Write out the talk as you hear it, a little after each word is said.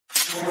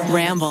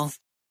Ramble.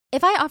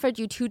 If I offered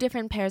you 2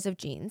 different pairs of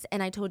jeans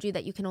and I told you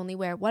that you can only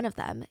wear one of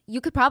them, you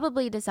could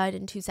probably decide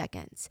in 2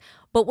 seconds.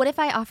 But what if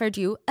I offered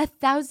you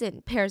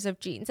 1,000 pairs of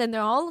jeans and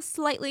they're all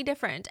slightly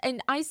different?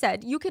 And I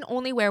said, you can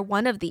only wear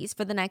one of these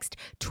for the next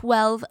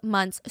 12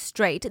 months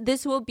straight.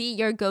 This will be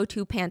your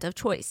go-to pant of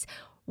choice.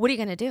 What are you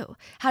going to do?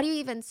 How do you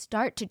even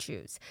start to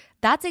choose?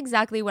 That's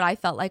exactly what I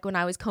felt like when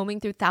I was combing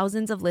through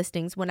thousands of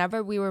listings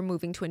whenever we were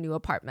moving to a new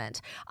apartment.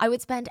 I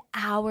would spend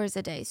hours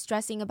a day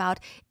stressing about,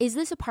 is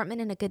this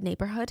apartment in a good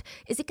neighborhood?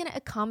 Is it going to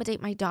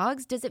accommodate my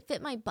dogs? Does it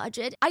fit my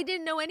budget? I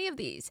didn't know any of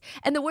these.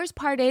 And the worst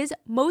part is,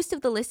 most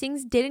of the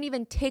listings didn't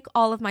even tick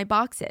all of my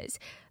boxes.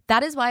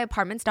 That is why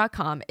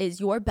Apartments.com is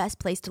your best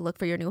place to look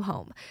for your new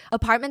home.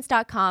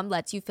 Apartments.com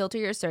lets you filter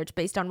your search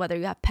based on whether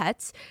you have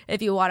pets,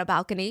 if you want a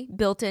balcony,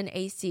 built-in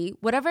AC,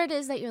 whatever it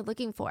is that you're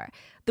looking for.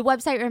 The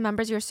website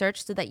remembers your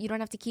search so that you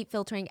don't have to keep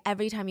filtering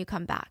every time you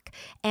come back.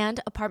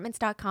 And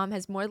Apartments.com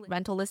has more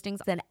rental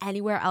listings than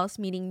anywhere else,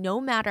 meaning no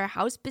matter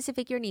how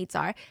specific your needs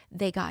are,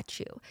 they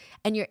got you.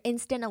 And your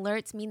instant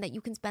alerts mean that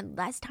you can spend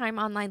less time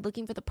online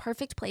looking for the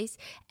perfect place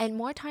and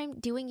more time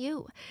doing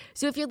you.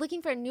 So if you're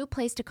looking for a new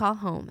place to call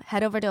home,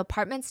 head over to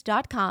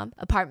Apartments.com,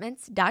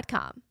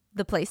 Apartments.com,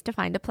 the place to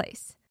find a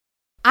place.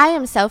 I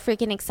am so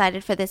freaking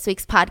excited for this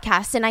week's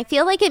podcast, and I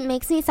feel like it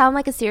makes me sound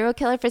like a serial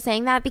killer for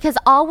saying that because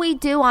all we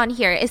do on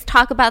here is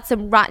talk about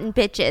some rotten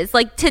bitches.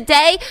 Like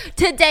today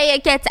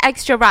it gets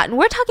extra rotten.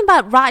 We're talking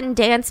about rotten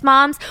dance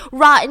moms,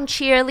 rotten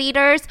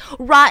cheerleaders,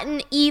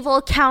 rotten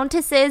evil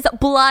countesses,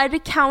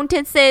 blood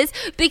countesses,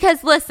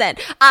 because listen,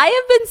 I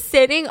have been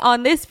sitting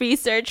on this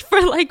research for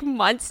like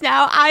months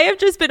now. I have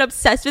just been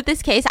obsessed with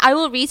this case. I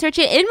will research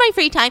it in my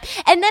free time,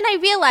 and then I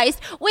realized,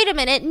 wait a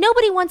minute,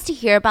 nobody wants to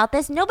hear about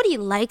this. Nobody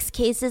likes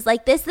cases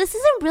like this. This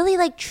isn't really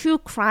like true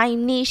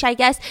crime niche, I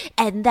guess.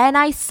 And then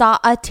I saw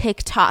a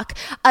TikTok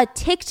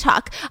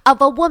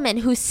of a woman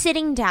who's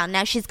sitting down.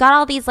 Now she's got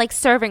all these like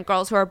servant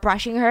girls who are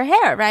brushing her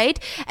hair, right?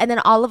 And then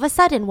all of a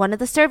sudden, one of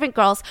the servant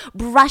girls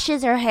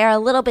brushes her hair a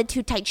little bit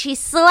too tight. She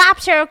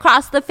slaps her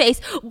across the face.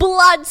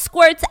 Blood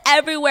squirts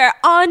everywhere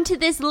onto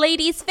this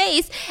lady's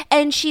face.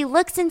 And she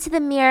looks into the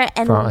mirror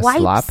and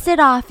wipes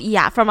it off.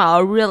 Yeah, from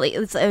a really,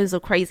 it was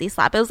a crazy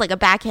slap. It was like a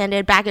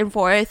backhanded back and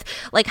forth,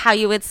 like how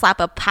you would slap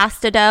a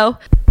pasta dough,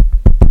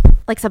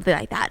 like something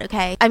like that.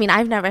 Okay, I mean,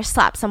 I've never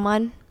slapped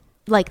someone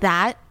like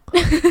that.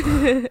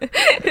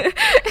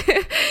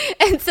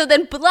 And so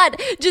then blood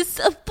just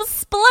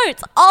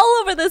splurts all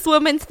over this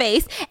woman's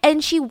face,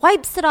 and she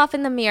wipes it off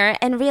in the mirror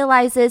and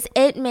realizes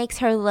it makes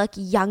her look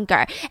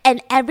younger.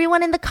 And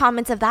everyone in the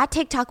comments of that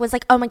TikTok was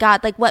like, oh my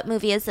god, like what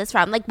movie is this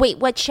from? Like, wait,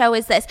 what show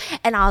is this?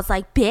 And I was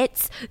like,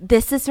 bits,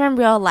 this is from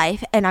real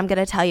life, and I'm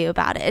gonna tell you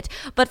about it.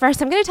 But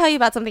first, I'm gonna tell you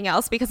about something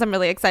else because I'm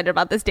really excited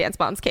about this dance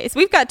mom's case.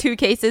 We've got 2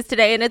 cases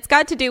today, and it's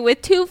got to do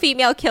with 2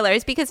 female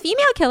killers because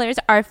female killers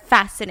are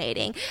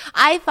fascinating.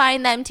 I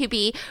find them to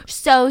be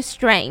so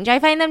strange. I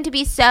find them to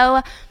be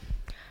so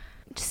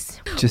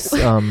just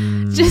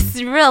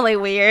really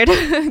weird.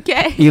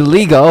 Okay,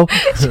 illegal.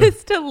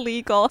 Just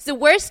illegal. So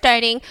we're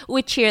starting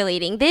with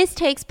cheerleading. This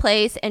takes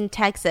place in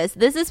Texas.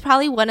 This is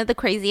probably one of the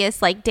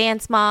craziest like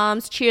dance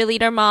moms,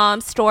 cheerleader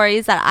moms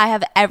stories that I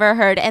have ever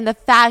heard, and the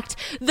fact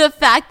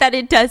that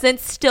it doesn't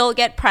still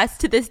get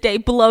pressed to this day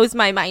blows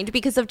my mind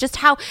because of just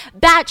how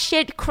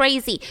batshit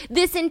crazy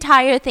this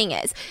entire thing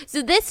is.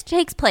 So this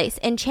takes place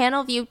in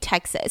Channelview,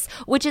 Texas,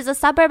 which is a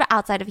suburb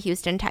outside of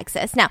Houston,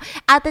 Texas. Now,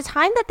 at the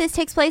time that this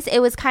takes place,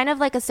 it was kind of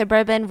like a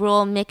suburban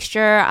rural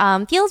mixture.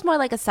 Feels more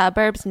like a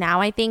suburbs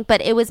now, I think,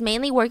 but it was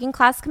mainly working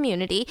class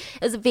community.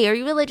 It was a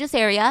very religious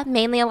area.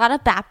 Mainly a lot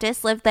of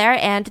Baptists lived there,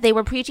 and they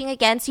were preaching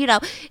against, you know,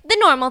 the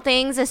normal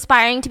things.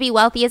 Aspiring to be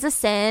wealthy is a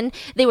sin.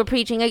 They were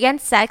preaching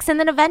against sex, and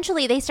then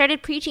eventually they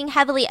started preaching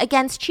heavily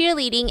against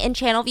cheerleading in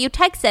Channelview,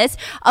 Texas,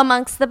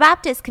 amongst the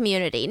Baptist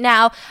community.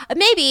 Now,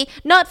 maybe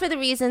not for the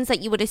reasons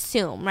that you would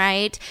assume,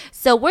 right?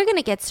 So we're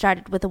gonna get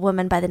started with a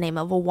woman by the name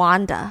of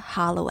Wanda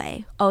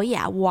Holloway. Oh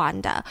yeah,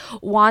 Wanda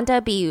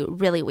be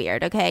really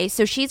weird, okay?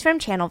 So she's from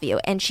Channelview,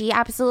 and she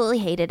absolutely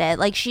hated it.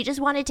 Like, she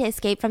just wanted to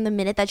escape from the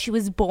minute that she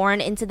was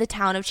born into the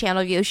town of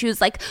Channelview. She was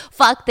like,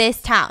 fuck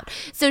this town.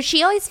 So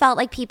she always felt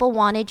like people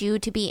wanted you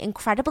to be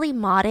incredibly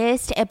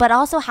modest, but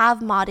also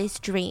have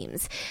modest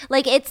dreams.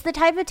 Like, it's the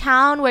type of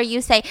town where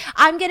you say,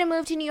 I'm gonna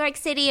move to New York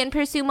City and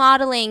pursue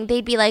modeling.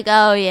 They'd be like,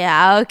 oh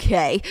yeah,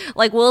 okay.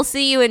 Like, we'll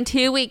see you in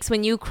 2 weeks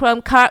when you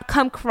come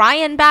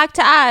crying back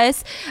to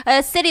us.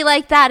 A city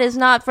like that is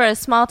not for a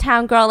small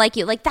town girl like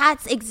you. Like,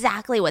 that's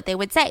exactly what they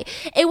would say.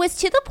 It was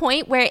to the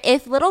point where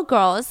if little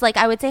girls, like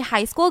I would say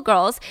high school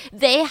girls,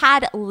 they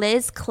had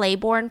Liz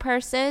Claiborne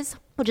purses,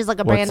 which is like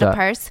a brand of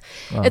purse.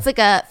 Oh. It's like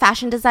a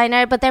fashion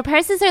designer, but their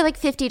purses are like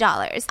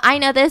 $50. I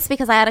know this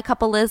because I had a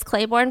couple Liz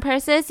Claiborne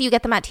purses. You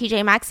get them at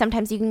TJ Maxx.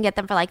 Sometimes you can get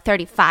them for like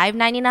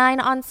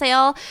 $35.99 on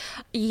sale.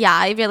 Yeah,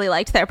 I really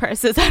liked their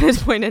purses at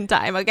this point in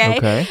time,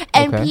 okay?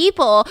 And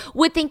people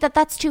would think that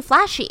that's too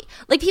flashy.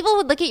 Like, people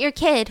would look at your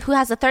kid who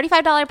has a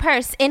 $35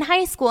 purse in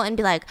high school and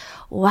be like,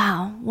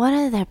 wow, what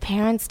are their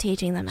parents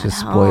teaching them at home?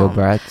 Just spoiled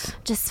brats.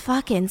 Just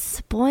fucking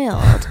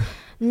spoiled.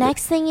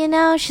 Next thing you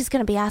know, she's going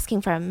to be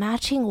asking for a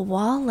matching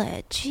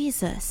wallet.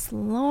 Jesus,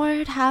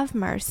 Lord have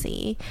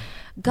mercy.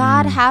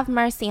 God have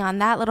mercy on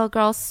that little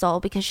girl's soul,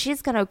 because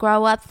she's going to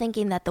grow up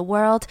thinking that the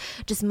world,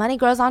 just money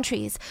grows on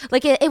trees.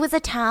 Like it was a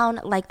town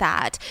like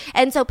that.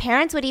 And so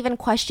parents would even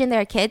question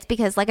their kids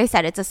because, like I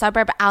said, it's a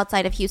suburb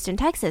outside of Houston,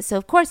 Texas. So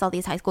of course, all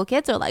these high school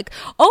kids are like,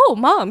 oh,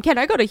 Mom, can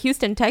I go to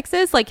Houston,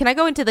 Texas? Like, can I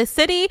go into the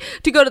city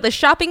to go to the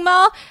shopping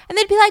mall? And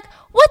they'd be like,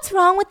 what's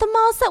wrong with the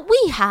malls that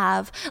we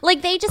have?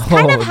 Like, they just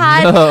kind of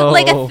had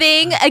like a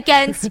thing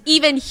against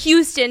even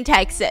Houston,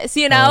 Texas,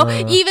 you know,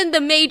 even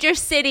the major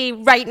city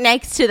right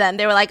next to them.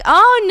 They were like,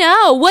 oh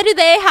no, what do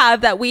they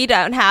have that we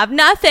don't have?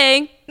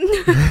 Nothing.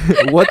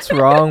 What's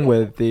wrong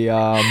with the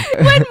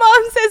when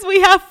Mom says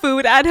we have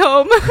food at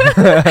home?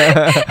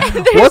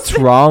 What's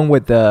wrong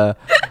with the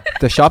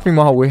shopping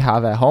mall we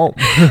have at home?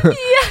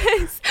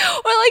 Yes.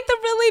 Or like the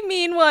really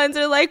mean ones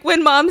are like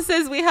when Mom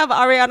says we have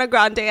Ariana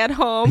Grande at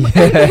home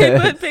and they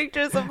put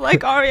pictures of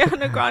like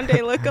Ariana Grande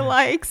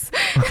lookalikes.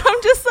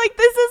 I'm just like,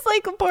 this is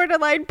like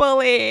borderline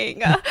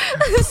bullying.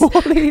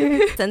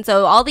 And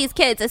so all these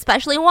kids,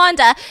 especially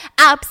Wanda,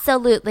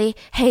 absolutely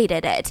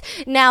hated it.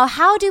 Now,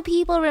 how do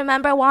people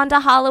remember Wanda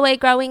Holloway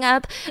growing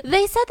up?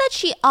 They said that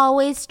she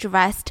always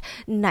dressed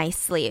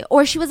nicely,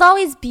 or she was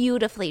always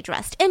beautifully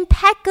dressed,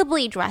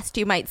 impeccably dressed,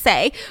 you might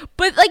say.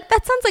 But like,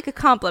 that sounds like a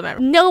compliment.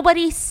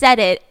 Nobody said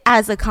it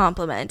as a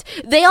compliment.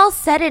 They all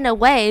said it in a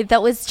way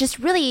that was just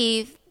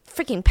really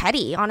freaking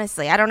petty,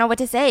 honestly. I don't know what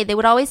to say. They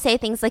would always say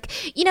things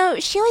like, you know,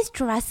 she always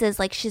dresses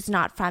like she's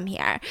not from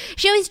here.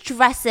 She always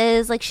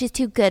dresses like she's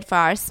too good for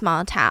our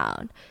small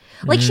town.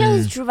 Like, she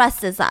always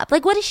dresses up.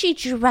 Like, what is she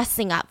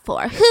dressing up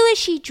for? Who is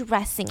she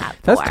dressing up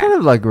for? That's kind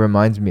of like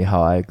reminds me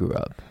how I grew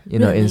up, you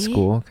know, in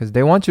school. Because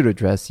they want you to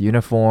dress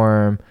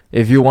uniform.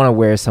 If you want to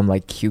wear some,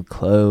 like, cute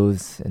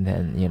clothes. And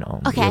then, you know,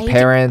 your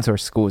parents or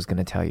school is going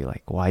to tell you,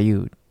 like, why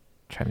you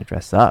trying to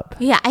dress up.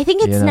 Yeah, I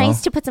think it's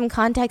nice to put some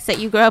context that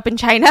you grew up in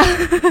China.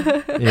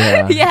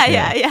 yeah.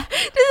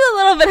 Just a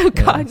little bit of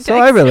context. So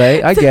I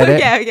relate. I get it.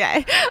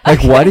 Okay.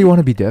 Like, why do you want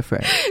to be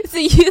different? So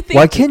you think,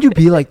 why can't you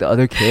be like the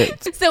other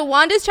kids? So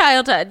Wanda's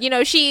childhood, you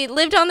know, she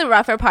lived on the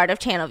rougher part of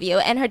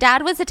Channelview, and her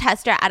dad was a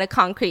tester at a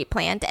concrete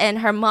plant, and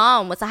her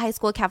mom was a high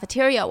school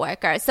cafeteria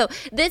worker. So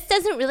this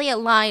doesn't really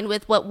align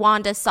with what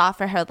Wanda saw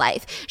for her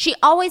life. She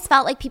always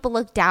felt like people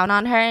looked down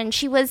on her, and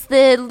she was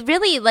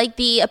really like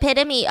the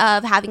epitome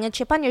of having a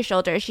chip on your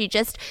shoulder. She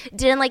just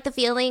didn't like the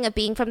feeling of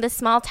being from this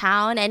small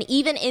town, and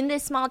even in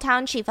this small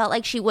town, she felt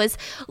like she was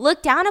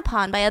looked down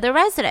upon by other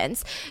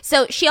residents.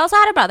 So she also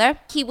had a brother.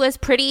 He was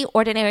pretty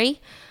ordinary.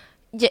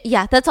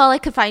 Yeah, that's all I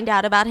could find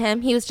out about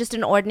him. He was just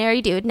an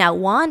ordinary dude. Now,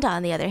 Wanda,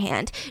 on the other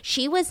hand,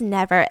 she was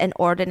never an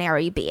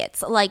ordinary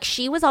beat. Like,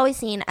 she was always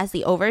seen as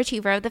the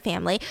overachiever of the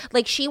family.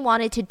 Like, she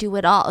wanted to do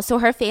it all. So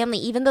her family,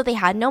 even though they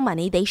had no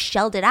money, they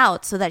shelled it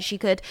out so that she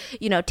could,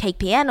 you know, take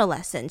piano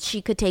lessons.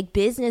 She could take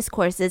business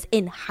courses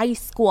in high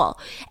school,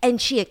 and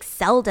she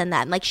excelled in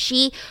that. Like,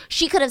 she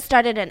could have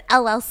started an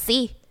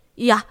LLC.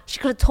 Yeah, she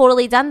could have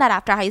totally done that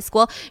after high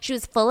school. She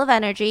was full of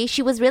energy.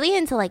 She was really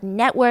into like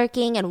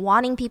networking and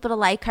wanting people to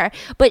like her,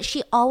 but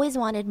she always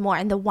wanted more.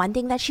 And the one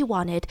thing that she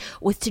wanted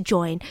was to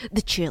join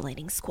the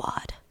cheerleading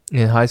squad.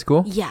 In high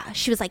school? Yeah,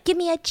 she was like, give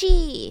me a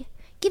G,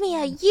 give me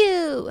a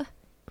U,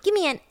 give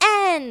me an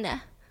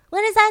N.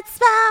 What does that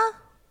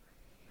spell?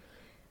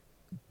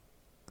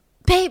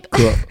 Babe.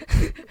 Cool.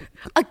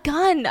 A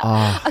gun.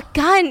 A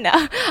gun.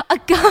 A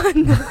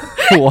gun.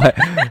 What?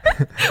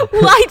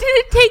 Why did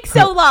it take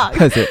so long?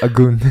 I said a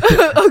goon.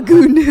 A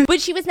goon. But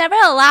she was never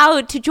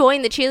allowed to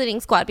join the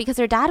cheerleading squad because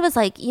her dad was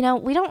like, you know,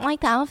 we don't like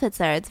the outfits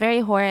there. It's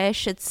very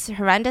whorish. It's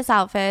horrendous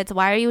outfits.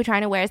 Why are you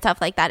trying to wear stuff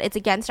like that? It's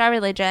against our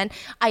religion.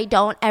 I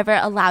don't ever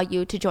allow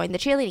you to join the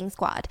cheerleading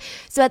squad.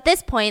 So at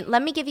this point,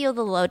 let me give you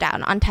the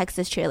lowdown on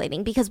Texas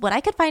cheerleading, because what I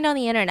could find on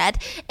the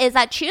internet is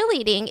that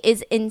cheerleading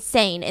is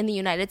insane in the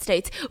United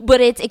States, but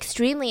it's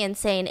extremely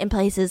insane in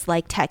places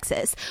like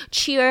Texas.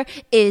 Cheer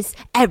is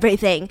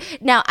everything.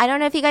 Now, I don't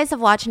know if you guys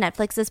have watched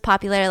Netflix's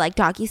popular like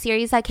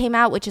docuseries that came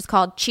out, which is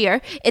called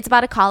Cheer. It's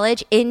about a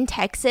college in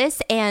Texas,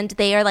 and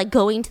they are like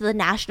going to the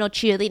national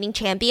cheerleading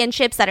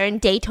championships that are in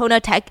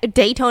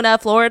Daytona,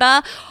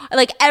 Florida.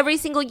 Like every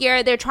single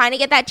year, they're trying to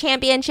get that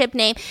championship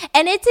name,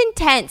 and it's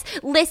intense.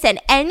 Listen,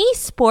 any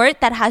sport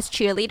that has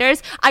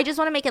cheerleaders, I just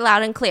want to make it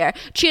loud and clear.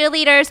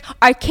 Cheerleaders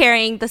are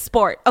carrying the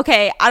sport.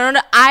 Okay,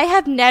 I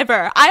have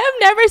never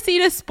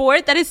seen a sport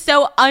that is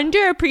so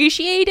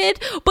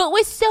underappreciated, but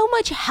with so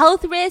much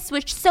health risks,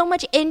 with so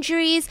much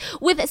injuries,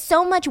 with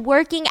so much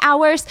working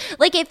hours.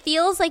 Like, it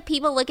feels like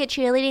people look at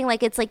cheerleading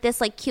like it's like this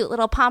like cute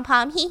little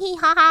pom-pom, hee hee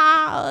ha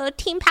ha,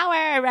 team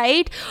power,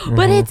 right? Mm-hmm.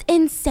 But it's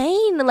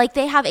insane. Like,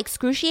 they have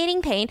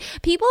excruciating pain.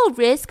 People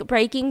risk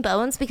breaking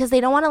bones because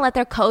they don't want to let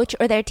their coach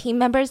or their team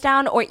members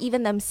down, or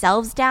even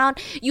themselves down.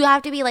 You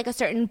have to be like a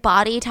certain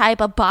body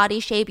type, a body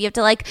shape. You have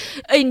to like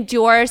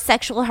endure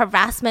sexual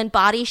harassment,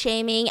 body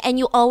shaming, and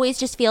you always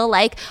just feel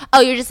like,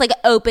 oh, you're just like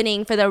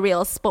opening for the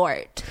real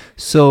sport.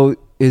 So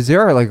is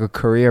there like a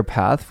career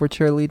path for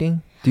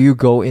cheerleading? Do you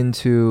go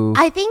into...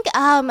 I think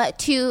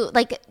to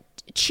like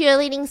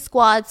cheerleading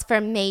squads for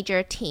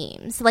major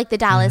teams. Like the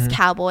Dallas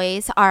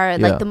Cowboys are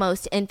like the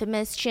most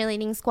infamous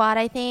cheerleading squad,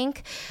 I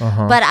think.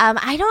 But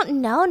I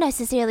don't know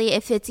necessarily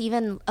if it's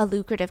even a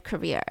lucrative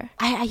career.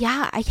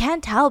 I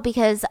can't tell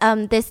because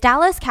this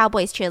Dallas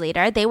Cowboys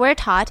cheerleader, they were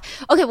taught,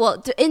 okay,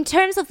 well, in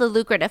terms of the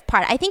lucrative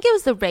part, I think it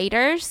was the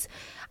Raiders.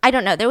 I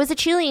don't know. There was a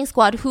cheerleading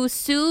squad who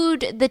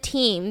sued the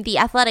team, the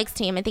athletics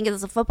team, I think it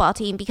was a football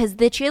team, because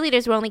the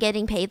cheerleaders were only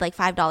getting paid like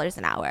 $5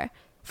 an hour.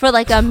 For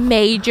like a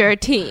major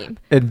team.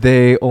 And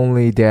they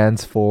only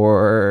dance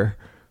for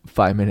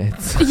 5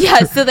 minutes. Yeah,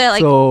 so they're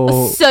like,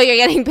 so you're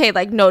getting paid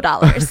like no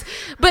dollars.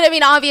 But I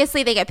mean,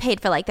 obviously they get paid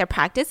for like their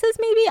practices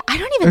maybe. I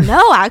don't even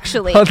know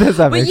actually. How does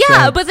that make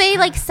sense? But they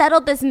like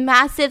settled this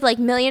massive like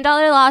 $1 million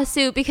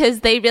lawsuit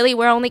because they really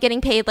were only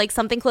getting paid like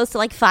something close to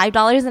like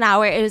 $5 an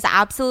hour. It was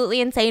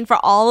absolutely insane for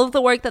all of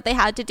the work that they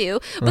had to do.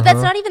 But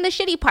that's not even the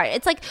shitty part.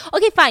 It's like,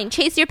 okay, fine,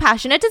 chase your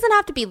passion. It doesn't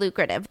have to be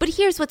lucrative. But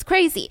here's what's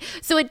crazy.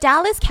 So a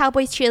Dallas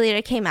Cowboys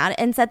cheerleader came out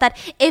and said that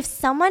if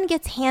someone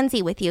gets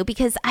handsy with you,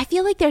 because I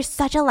feel like there's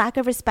such a lack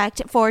of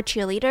respect for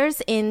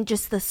cheerleaders in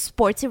just the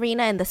sports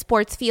arena and the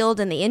sports field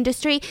and the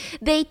industry,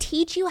 they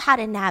teach you how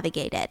to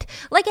navigate it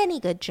like any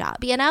good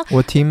job, you know?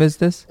 What team is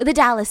this? The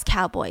Dallas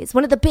Cowboys,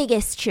 one of the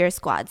biggest cheer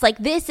squads. Like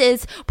this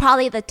is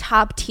probably the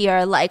top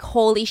tier, like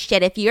holy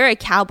shit, if you're a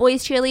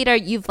Cowboys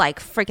cheerleader, you've like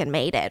freaking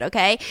made it,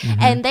 okay?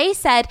 And they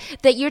said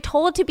that you're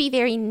told to be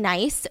very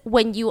nice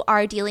when you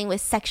are dealing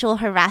with sexual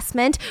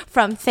harassment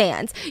from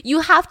fans. You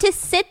have to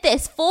sit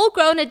this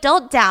full-grown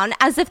adult down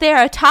as if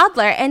they're a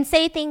toddler and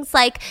say things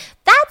like,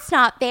 that's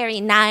not very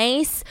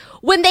nice,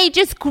 when they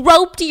just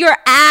groped your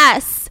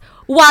ass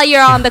while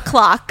you're on the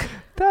clock.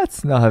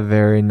 That's not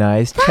very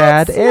nice,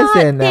 Chad, is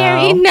it now?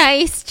 Very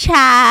nice,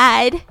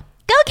 Chad.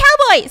 Go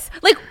Cowboys!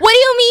 Like, what do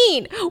you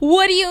mean?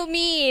 What do you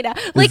mean?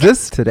 Like, is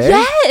this today?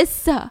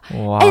 Yes.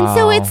 Wow. And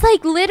so it's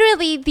like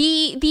literally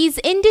these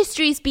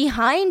industries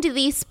behind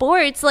these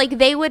sports, like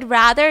they would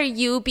rather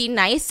you be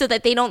nice so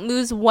that they don't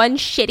lose one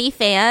shitty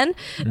fan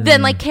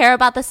than like care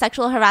about the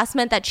sexual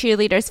harassment that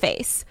cheerleaders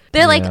face.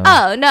 They're like,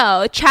 oh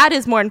no, Chad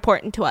is more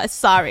important to us.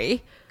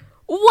 Sorry.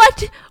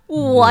 What?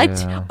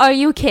 Yeah. Are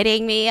you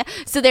kidding me?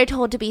 So they're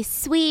told to be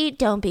sweet,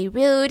 don't be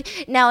rude.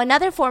 Now,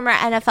 another former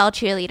NFL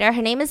cheerleader,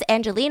 her name is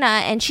Angelina,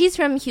 and she's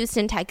from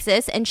Houston,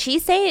 Texas, and she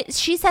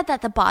said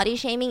that the body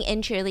shaming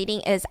in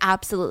cheerleading is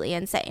absolutely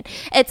insane.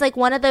 It's like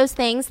one of those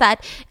things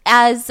that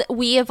as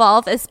we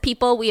evolve as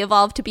people, we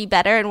evolve to be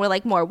better, and we're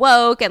like more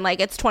woke, and like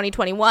it's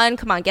 2021,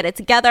 come on, get it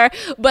together.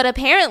 But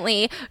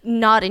apparently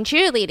not in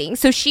cheerleading.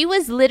 So she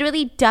was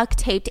literally duct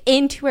taped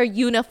into her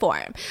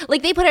uniform.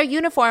 Like they put her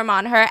uniform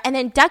on her and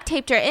then duct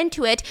taped her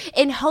into it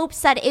in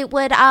hopes that it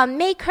would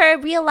make her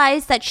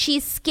realize that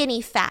she's skinny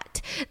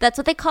fat. That's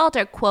what they called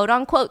her, quote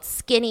unquote,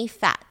 skinny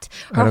fat.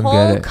 Her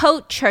whole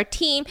coach, her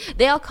team,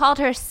 they all called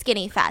her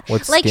skinny fat.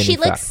 What's like skinny she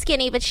fat? looks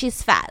skinny, but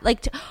she's fat.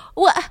 Like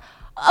what?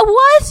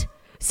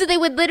 So they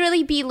would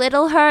literally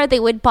belittle her. They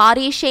would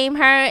body shame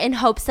her in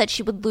hopes that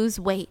she would lose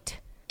weight.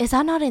 Is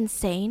that not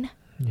insane?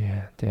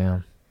 Yeah,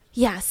 damn.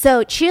 Yeah,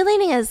 so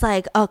cheerleading is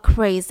like a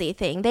crazy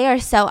thing. They are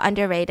so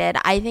underrated.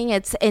 I think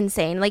it's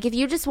insane. Like if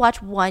you just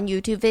watch one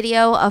YouTube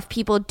video of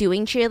people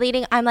doing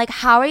cheerleading, I'm like,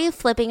 how are you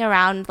flipping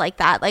around like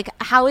that? Like,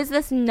 how is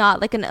this not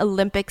like an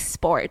Olympic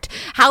sport?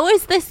 How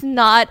is this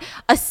not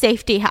a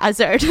safety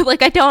hazard?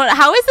 Like,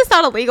 how is this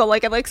not illegal?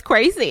 Like, it looks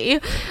crazy.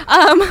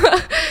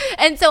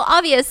 And so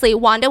obviously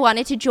Wanda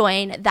wanted to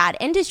join that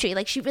industry.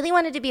 Like she really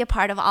wanted to be a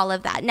part of all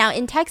of that. Now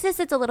in Texas,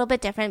 it's a little bit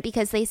different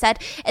because they said,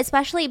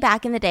 especially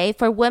back in the day,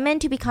 for women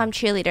to become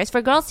cheerleaders,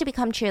 for girls to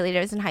become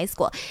cheerleaders in high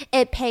school,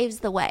 it paves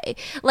the way.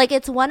 Like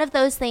it's one of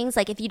those things,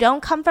 like if you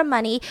don't come from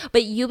money,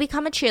 but you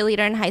become a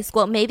cheerleader in high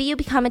school, maybe you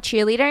become a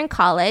cheerleader in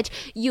college,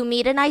 you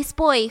meet a nice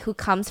boy who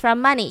comes from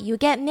money, you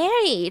get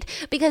married.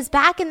 Because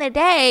back in the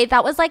day,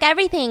 that was like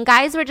everything.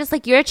 Guys were just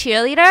like, you're a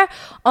cheerleader?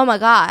 Oh my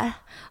God,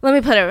 let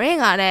me put a ring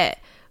on it.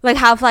 Like,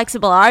 how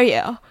flexible are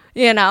you?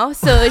 You know,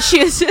 so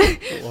she was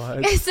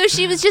so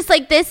she was just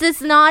like, this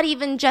is not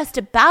even just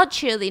about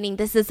cheerleading,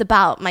 this is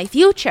about my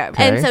future.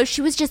 Okay. And so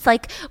she was just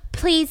like,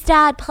 please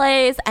dad,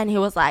 please. And he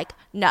was like,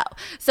 no.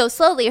 So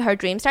slowly her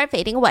dreams start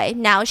fading away.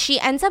 Now she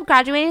ends up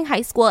graduating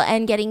high school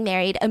and getting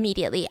married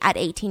immediately at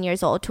 18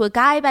 years old to a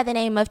guy by the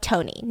name of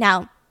Tony.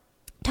 Now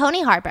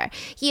Tony Harper,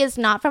 he is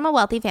not from a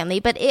wealthy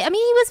family, but he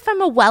was from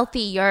a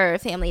wealthier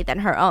family than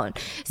her own.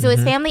 So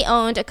his family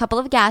owned a couple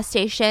of gas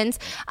stations.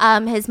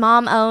 His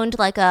mom owned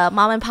like a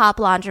mom and pop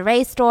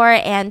lingerie store,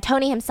 and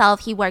Tony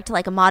himself, he worked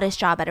like a modest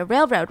job at a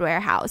railroad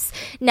warehouse.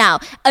 Now,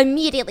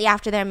 immediately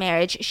after their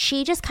marriage,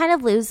 she just kind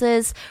of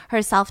loses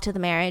herself to the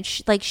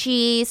marriage. Like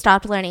she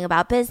stopped learning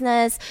about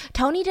business.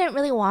 Tony didn't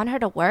really want her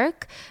to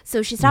work,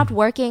 so she stopped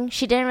working.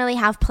 She didn't really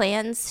have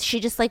plans. She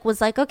just like was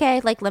like,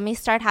 okay, like let me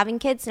start having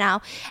kids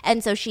now.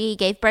 And so she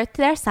gave birth to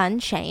their son,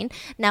 Shane.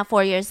 Now,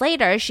 4 years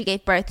later, she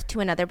gave birth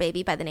to another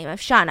baby by the name of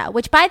Shauna,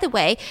 which, by the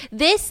way,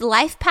 this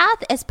life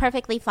path is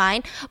perfectly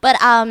fine. But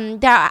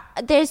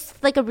there's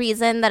like a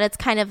reason that it's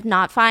kind of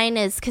not fine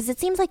is because it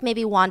seems like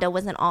maybe Wanda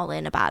wasn't all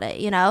in about it,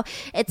 you know?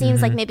 It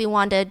seems like maybe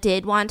Wanda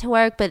did want to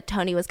work, but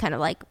Tony was kind of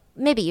like,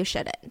 maybe you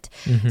shouldn't.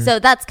 So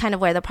that's kind of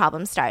where the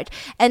problems start.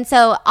 And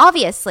so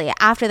obviously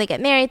after they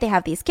get married, they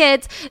have these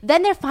kids,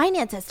 then their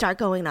finances start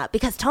going up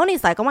because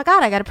Tony's like, oh my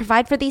God, I got to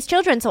provide for these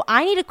children. So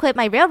I need to quit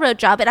my railroad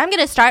job and I'm going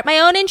to start my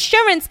own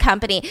insurance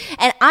company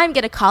and I'm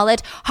going to call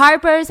it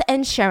Harper's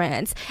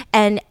Insurance.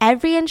 And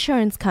every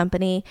insurance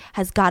company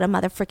has got a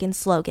motherfucking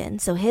slogan.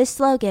 So his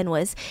slogan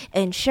was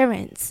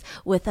insurance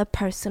with a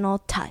personal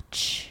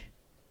touch,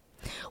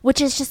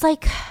 which is just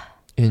like...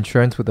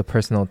 Insurance with a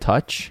personal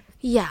touch?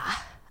 Yeah.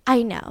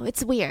 I know,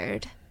 it's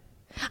weird.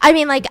 I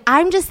mean, like,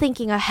 I'm just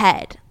thinking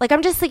ahead.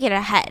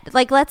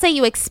 Like, let's say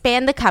you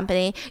expand the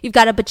company. You've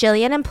got a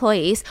bajillion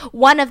employees.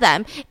 One of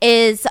them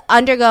is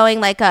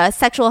undergoing, like, a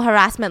sexual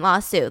harassment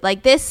lawsuit.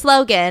 Like, this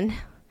slogan...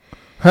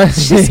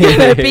 It's just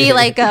gonna be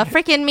like a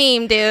freaking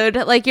meme,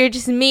 dude. Like you're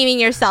just memeing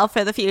yourself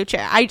for the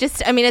future. I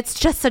mean, it's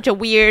just such a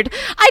weird,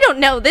 I don't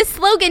know. This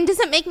slogan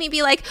doesn't make me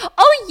be like,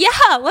 oh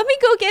yeah, let me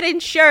go get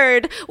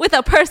insured with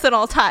a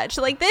personal touch.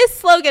 Like this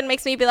slogan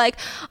makes me be like,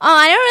 oh,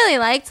 I don't really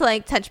like to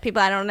like touch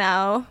people I don't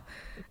know.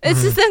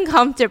 It's just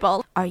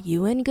uncomfortable. Are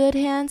you in good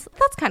hands?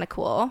 That's kind of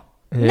cool.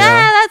 Yeah. Nah,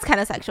 that's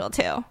kind of sexual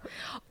too.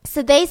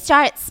 So they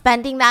start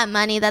spending that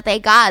money that they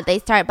got. They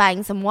start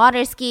buying some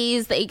water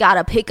skis. They got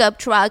a pickup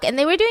truck and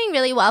they were doing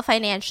really well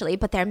financially,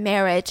 but their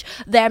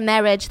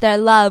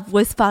love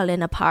was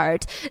falling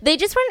apart. They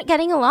just weren't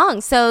getting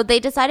along. So they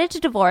decided to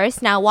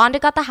divorce. Now Wanda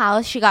got the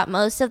house. She got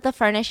most of the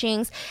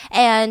furnishings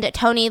and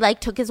Tony like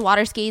took his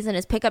water skis and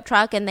his pickup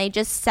truck and they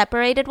just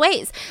separated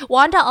ways.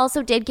 Wanda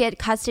also did get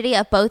custody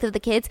of both of the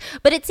kids,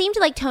 but it seemed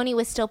like Tony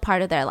was still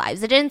part of their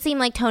lives. It didn't seem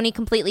like Tony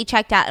completely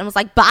checked out and was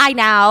like, bye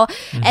now.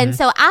 And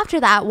so after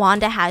that,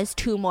 Wanda has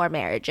 2 more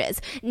marriages.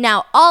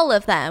 Now, all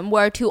of them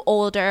were to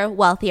older,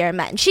 wealthier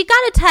men. She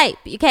got a type,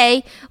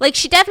 okay? Like,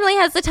 she definitely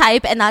has the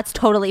type, and that's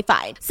totally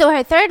fine. So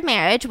her 3rd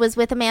marriage was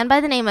with a man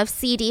by the name of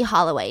C.D.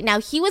 Holloway.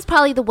 Now, he was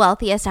probably the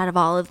wealthiest out of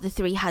all of the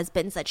 3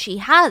 husbands that she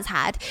has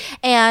had,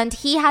 and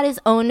he had his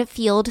own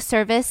field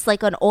service,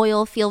 like an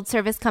oil field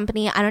service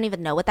company. I don't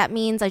even know what that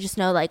means. I just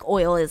know, like,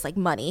 oil is, like,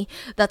 money.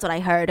 That's what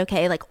I heard,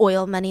 okay? Like,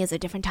 oil money is a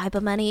different type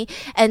of money.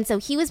 And so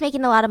he was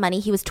making a lot of money.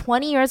 He was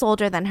 20 years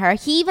older than her.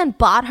 He even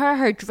bought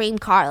her dream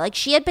car. Like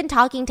she had been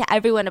talking to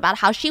everyone about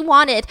how she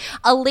wanted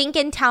a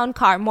Lincoln Town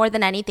car more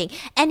than anything.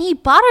 And he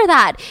bought her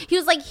that. He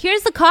was like,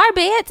 here's the car,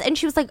 bitch. And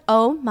she was like,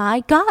 oh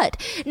my God.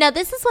 Now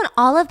this is when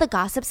all of the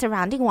gossip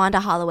surrounding Wanda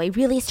Holloway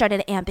really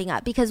started amping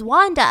up because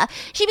Wanda,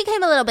 she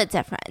became a little bit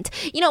different.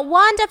 You know,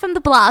 Wanda from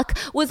the block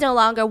was no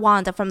longer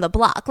Wanda from the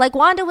block. Like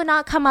Wanda would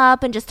not come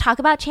up and just talk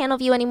about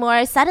Channelview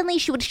anymore. Suddenly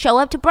she would show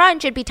up to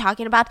brunch and be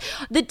talking about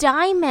the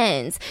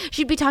diamonds.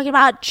 She'd be talking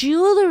about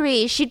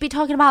jewelry. She'd be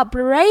talking about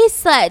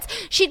bracelets.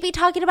 She'd be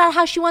talking about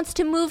how she wants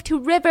to move to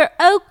River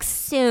Oaks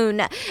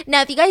soon.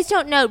 Now, if you guys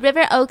don't know,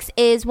 River Oaks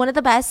is one of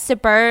the best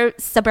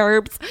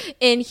suburbs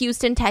in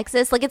Houston,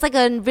 Texas. Like, it's like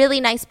a really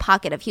nice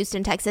pocket of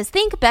Houston, Texas.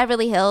 Think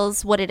Beverly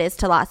Hills, what it is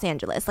to Los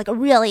Angeles. Like a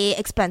really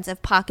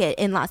expensive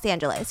pocket in Los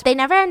Angeles. They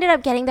never ended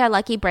up getting their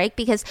lucky break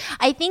because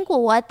I think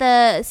what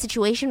the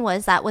situation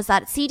was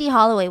that C.D.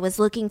 Holloway was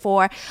looking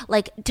for,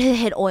 like, to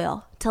hit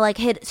oil. To like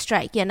hit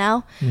strike, you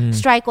know,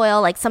 strike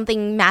oil, like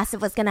something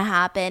massive was gonna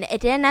happen.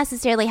 It didn't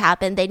necessarily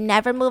happen. They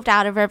never moved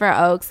out of River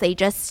Oaks. They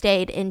just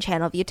stayed in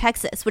Channelview,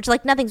 Texas, which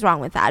like nothing's wrong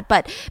with that.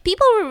 But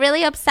people were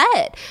really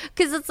upset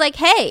because it's like,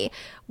 hey,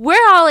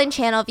 we're all in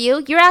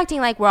Channelview. You're acting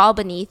like we're all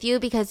beneath you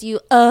because you're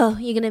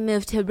going to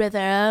move to River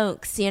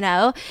Oaks, you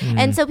know?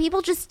 And so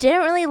people just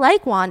didn't really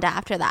like Wanda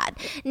after that.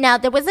 Now,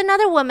 there was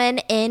another woman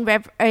in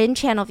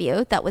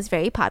Channelview that was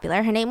very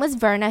popular. Her name was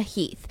Verna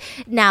Heath.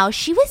 Now,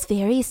 she was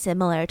very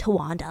similar to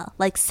Wanda,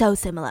 like so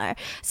similar.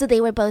 So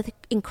they were both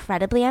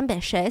incredibly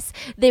ambitious.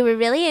 They were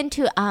really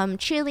into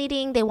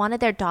cheerleading. They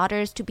wanted their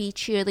daughters to be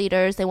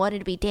cheerleaders. They wanted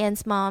to be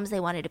dance moms. They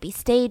wanted to be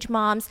stage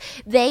moms.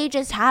 They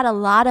just had a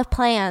lot of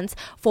plans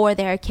for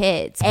their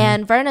kids.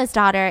 And Verna's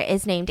daughter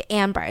is named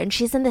Amber, and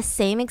she's in the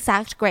same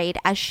exact grade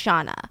as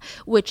Shauna,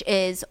 which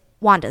is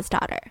Wanda's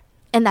daughter.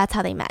 And that's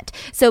how they met.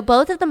 So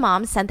both of the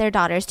moms sent their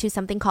daughters to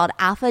something called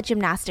Alpha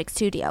Gymnastics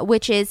Studio,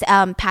 which is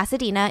in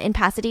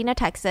Pasadena,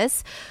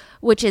 Texas,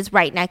 which is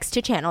right next to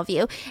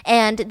Channelview.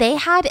 And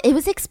it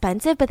was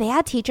expensive, but they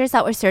had teachers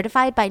that were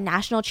certified by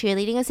National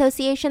Cheerleading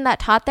Association that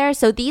taught there.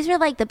 So these are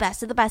like the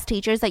best of the best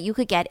teachers that you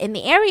could get in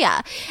the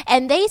area.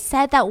 And they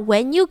said that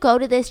when you go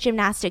to this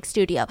gymnastics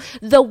studio,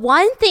 the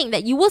one thing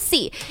that you will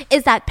see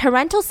is that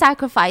parental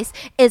sacrifice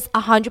is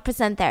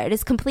 100% there. It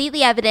is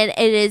completely evident.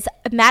 It is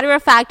a matter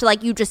of fact,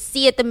 like you just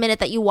see it the minute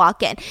that you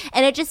walk in.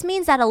 And it just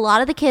means that a lot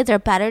of the kids are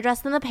better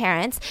dressed than the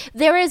parents.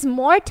 There is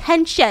more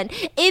tension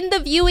in the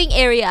viewing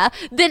area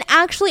than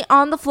actually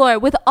on the floor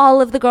with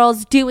all of the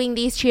girls doing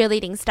these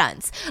cheerleading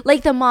stunts.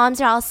 Like the moms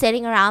are all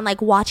sitting around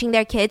like watching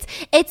their kids.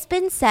 It's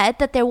been said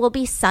that there will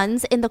be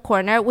sons in the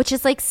corner, which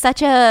is like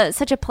such a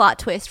plot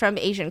twist from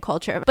Asian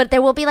culture. But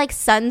there will be like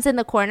sons in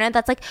the corner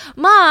that's like,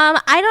 Mom,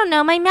 I don't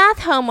know my math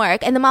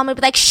homework. And the mom would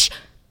be like, shh,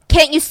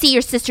 can't you see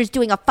your sister's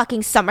doing a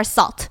fucking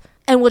somersault?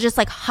 And we'll just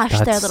like hush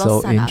their little son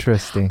up. That's so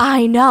interesting.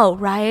 I know,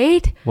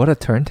 right? What a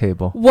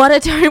turntable. What a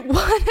turntable.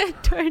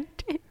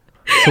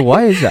 So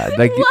why is that?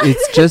 Like,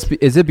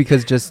 is it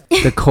because just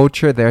the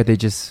culture there, they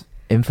just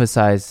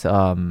emphasize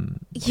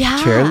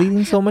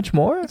cheerleading so much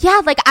more?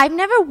 Yeah, like I've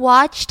never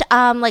watched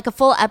like a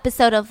full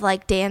episode of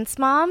like Dance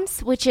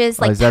Moms, which is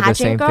like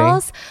pageant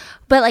girls.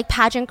 But like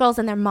pageant girls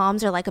and their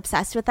moms are like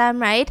obsessed with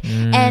them, right?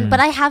 But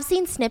I have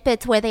seen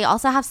snippets where they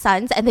also have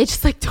sons and they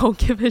just like don't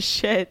give a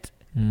shit.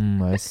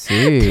 I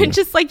see. They're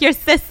just like, your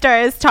sister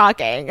is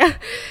talking,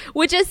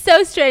 which is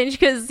so strange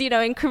because, you know,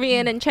 in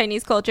Korean and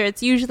Chinese culture,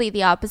 it's usually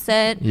the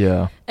opposite.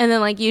 Yeah. And then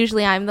like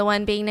usually I'm the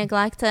one being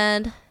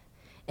neglected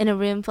in a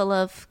room full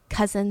of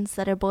cousins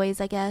that are boys,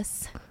 I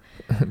guess.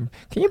 Can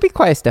you be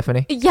quiet,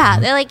 Stephanie? Yeah,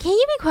 they're like, can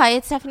you be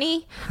quiet,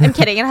 Stephanie? I'm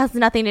kidding. It has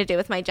nothing to do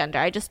with my gender.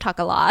 I just talk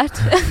a lot.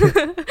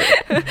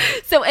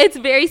 So it's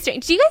very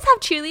strange. Do you guys have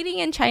cheerleading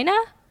in China?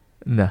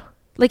 No.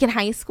 Like in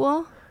high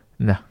school?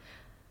 No.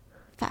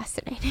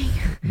 Fascinating.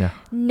 No.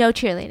 No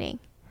cheerleading.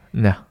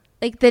 No.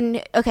 Like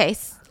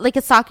like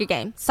a soccer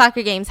game.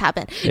 Soccer games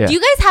happen. Yeah. Do you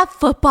guys have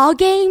football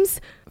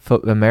games?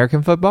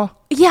 American football?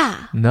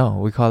 Yeah. No,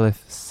 we call it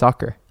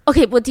soccer.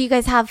 Okay, well, do you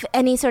guys have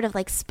any sort of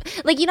like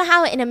you know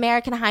how in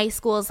American high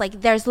schools,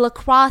 like there's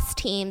lacrosse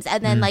teams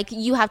and then like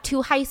you have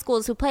two high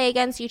schools who play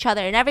against each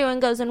other and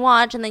everyone goes and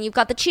watch, and then you've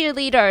got the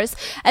cheerleaders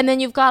and then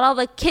you've got all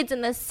the kids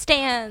in the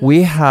stands.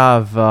 We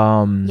have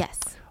yes.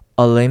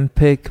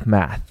 Olympic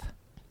math.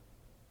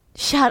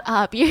 Shut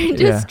up. You're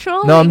just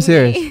trolling No, I'm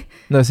serious. me.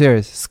 No,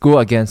 serious. School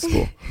against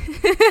school.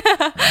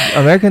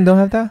 American don't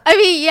have that? I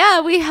mean,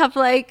 yeah, we have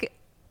like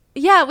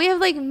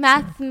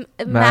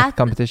math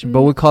competition,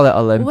 but we call it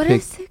Olympic. What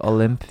is it?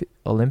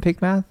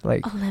 Olympic math?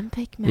 Like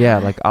Olympic math. Yeah,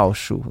 like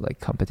Aoshu, like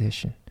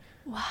competition.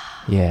 Wow.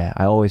 Yeah,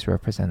 I always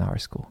represent our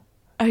school.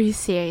 Are you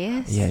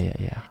serious?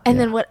 Yeah. And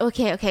then what?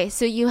 Okay.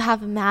 So you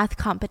have math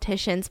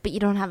competitions, but you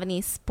don't have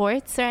any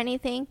sports or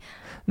anything?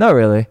 Not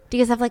really. Do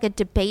you guys have like a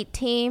debate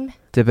team?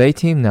 Debate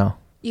team? No.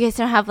 You guys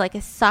don't have like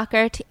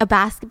a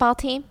basketball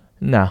team?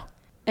 No.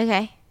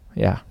 Okay.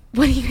 Yeah.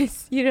 What do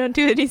you don't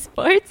do any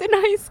sports in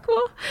high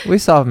school? We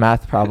solve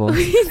math problems.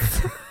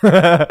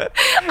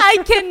 I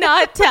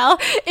cannot tell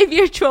if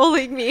you're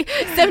trolling me.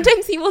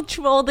 Sometimes he will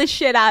troll the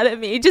shit out of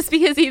me just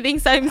because he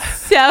thinks I'm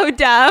so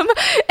dumb.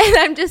 And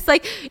I'm just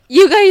like,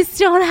 you guys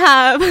don't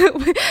have,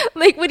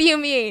 like, what do you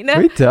mean?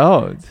 We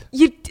don't.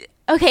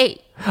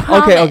 Okay.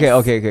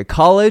 Okay.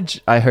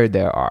 College, I heard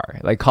there are.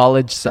 Like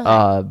college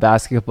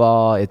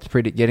basketball, it's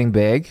pretty getting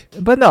big.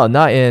 But no,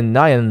 not in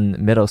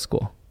middle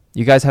school.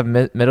 You guys have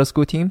middle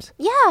school teams?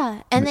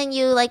 Yeah. And then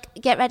you like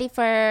get ready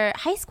for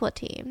high school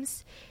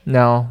teams.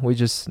 No, we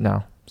just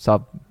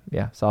solve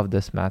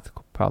this math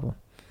problem.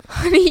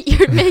 Honey,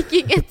 you're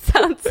making it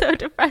sound so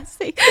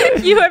depressing.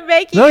 You are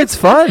making it's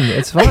fun.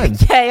 It's fun.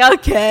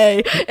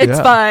 Okay. It's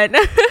fun.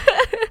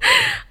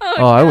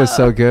 No. I was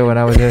so good when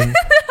I was in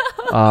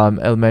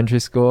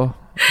elementary school.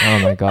 Oh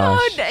my gosh.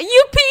 Oh, no.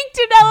 You peaked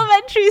in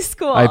elementary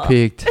school. I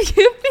peaked.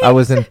 I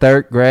was in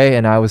 3rd grade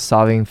and I was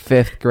solving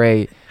 5th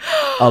grade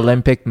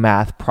Olympic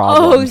math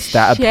problems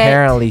that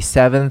apparently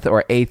 7th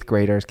or 8th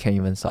graders can't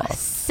even solve.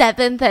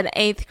 7th and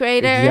 8th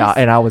graders? Yeah,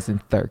 and I was in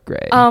 3rd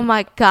grade. Oh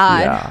my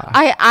God.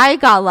 Yeah. I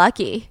got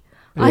lucky.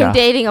 Yeah. I'm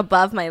dating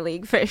above my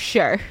league for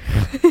sure.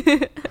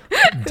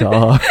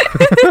 Duh.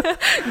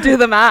 Do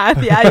the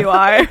math. Yeah, you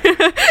are.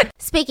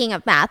 Speaking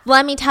of math,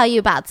 let me tell you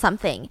about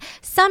something.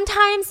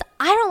 Sometimes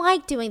I don't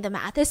like doing the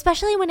math,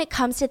 especially when it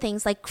comes to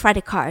things like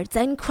credit cards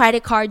and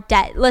credit card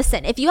debt.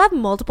 Listen, if you have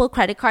multiple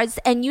credit cards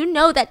and you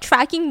know that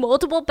tracking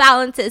multiple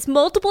balances,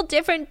 multiple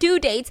different due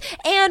dates,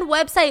 and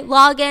website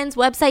logins,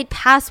 website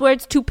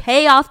passwords to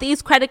pay off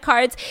these credit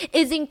cards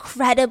is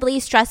incredibly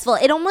stressful.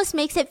 It almost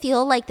makes it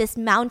feel like this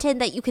mountain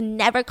that you can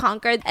never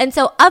conquer. And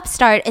so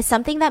Upstart is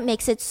something that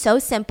makes it so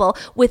simple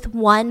with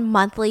one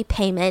monthly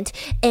payment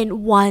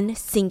in one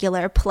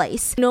singular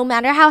place. No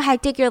matter how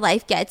hectic your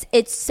life gets,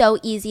 it's so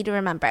easy to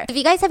remember. If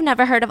you guys have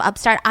never heard of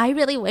Upstart, I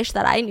really wish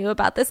that I knew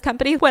about this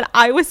company when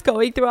I was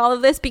going through all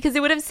of this because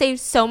it would have saved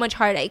so much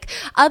heartache.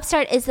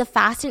 Upstart is the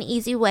fast and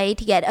easy way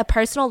to get a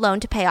personal loan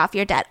to pay off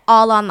your debt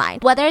all online.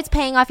 Whether it's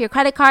paying off your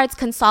credit cards,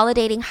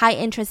 consolidating high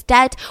interest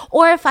debt,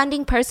 or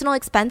funding personal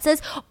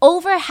expenses,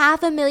 over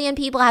 500,000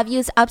 people have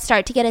used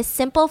Upstart to get a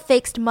simple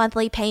fixed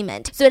monthly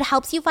payment. So it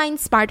helps you find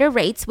smarter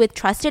rates with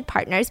trusted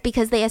partners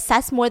because they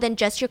assess more than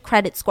just your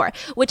credit score,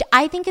 which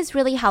I think is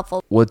really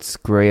helpful. What's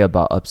great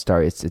about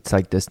Upstart is it's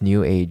like this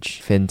new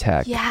age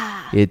fintech.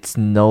 Yeah. It's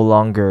no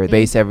longer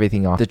base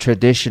everything off the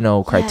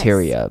traditional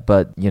criteria,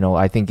 but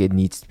I think it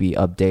needs to be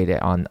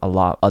updated on a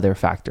lot other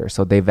factors.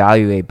 So they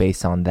evaluate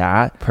based on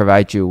that,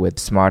 provide you with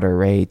smarter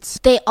rates.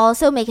 They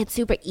also make it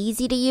super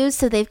easy to use.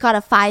 So they've got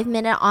a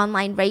 5-minute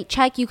online rate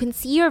check. You can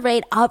see your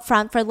rate up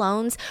front for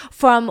loans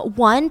from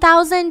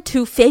 $1,000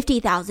 to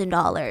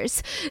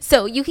 $50,000.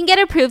 So you can get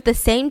approved the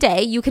same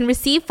day. You can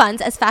receive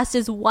funds as fast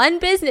as one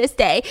business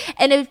day. okay?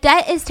 And if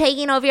debt is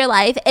taking over your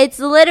life, it's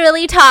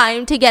literally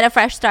time to get a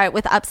fresh start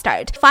with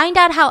Upstart. Find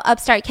out how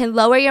Upstart can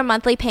lower your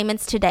monthly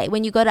payments today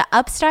when you go to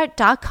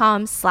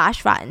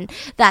upstart.com/run.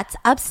 That's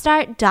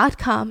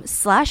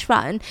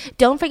upstart.com/run.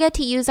 Don't forget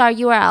to use our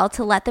URL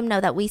to let them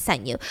know that we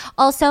sent you.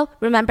 Also,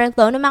 remember,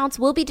 loan amounts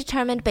will be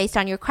determined based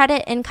on your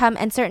credit, income,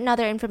 and certain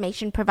other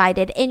information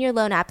provided in your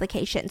loan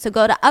application. So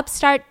go to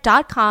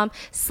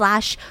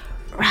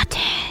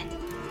upstart.com/rotten.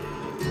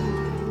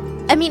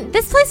 I mean,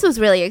 this place was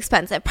really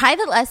expensive.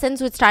 Private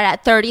lessons would start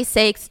at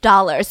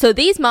 $36. So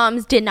these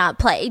moms did not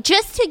play.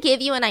 Just to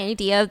give you an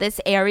idea of this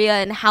area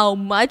and how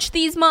much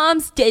these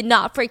moms did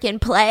not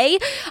freaking play.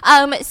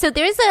 So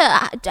there's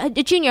a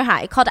junior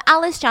high called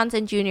Alice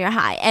Johnson Junior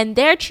High, and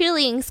their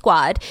cheerleading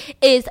squad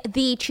is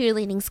the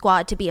cheerleading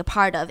squad to be a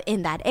part of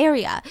in that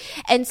area.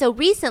 And so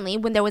recently,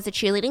 when there was a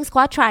cheerleading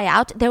squad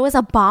tryout, there was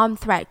a bomb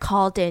threat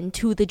called in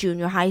to the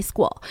junior high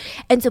school.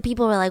 And so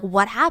people were like,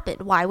 what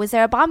happened? Why was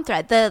there a bomb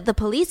threat? The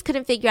police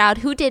couldn't figure out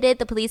who did it.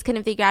 The police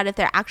couldn't figure out if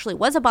there actually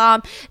was a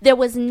bomb. There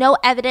was no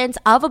evidence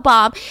of a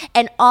bomb.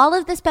 And all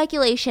of the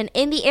speculation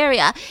in the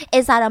area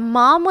is that a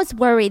mom was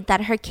worried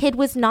that her kid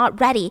was not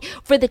ready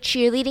for the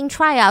cheerleading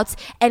tryouts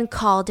and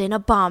called in a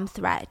bomb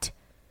threat.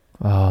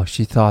 Oh,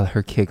 she thought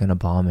her kid gonna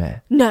bomb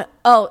it. No.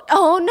 Oh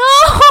no,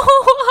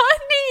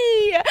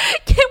 honey.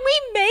 Can we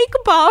make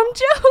bomb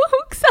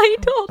jokes? I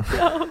don't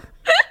know.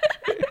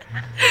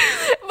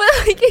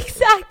 But like,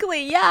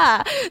 exactly,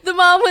 yeah. The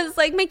mom was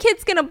like, my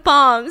kid's gonna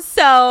bomb,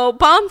 so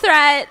bomb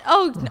threat.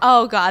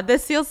 Oh god,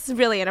 this feels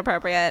really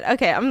inappropriate.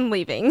 Okay, I'm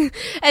leaving.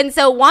 And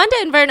so Wanda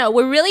and Verna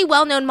were really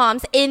well-known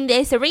moms in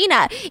this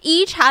arena.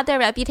 Each had their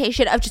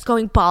reputation of just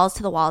going balls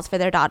to the walls for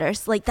their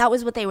daughters. Like, that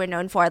was what they were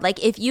known for.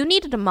 Like, if you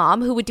needed a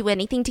mom who would do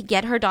anything to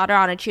get her daughter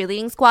on a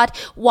cheerleading squad,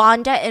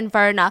 Wanda and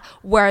Verna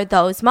were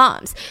those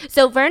moms.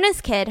 So Verna's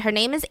kid, her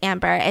name is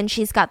Amber, and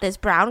she's got this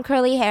brown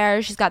curly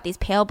hair. She's got these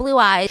pale blue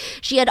eyes.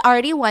 She had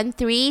already won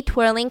 3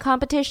 twirling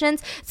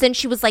competitions since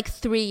she was like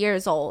 3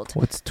 years old.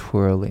 What's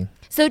twirling?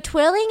 So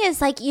twirling is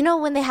like, you know,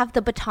 when they have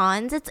the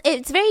batons,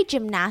 it's very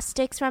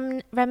gymnastics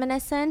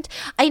reminiscent.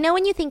 I know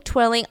when you think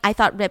twirling, I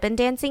thought ribbon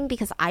dancing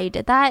because I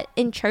did that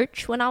in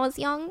church when I was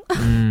young.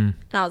 And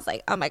I was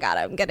like, oh my God,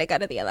 I'm going to go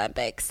to the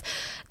Olympics.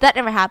 That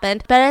never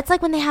happened. But it's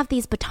like when they have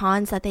these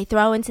batons that they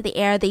throw into the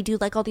air, they do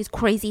like all these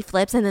crazy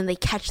flips and then they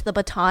catch the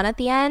baton at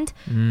the end.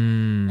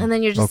 And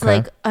then you're just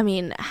like, I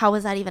mean, how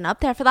was that even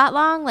up there for that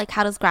long? Like,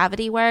 how does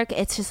gravity work?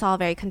 It's just all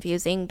very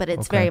confusing, but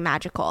it's very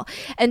magical.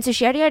 And so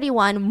she already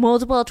won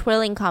multiple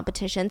twirling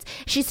competitions.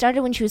 She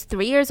started when she was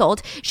 3 years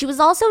old. She was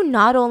also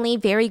not only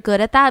very good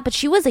at that, but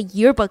she was a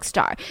yearbook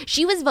star.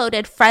 She was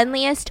voted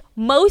friendliest,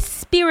 most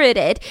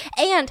spirited,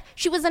 and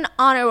she was an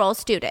honor roll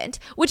student,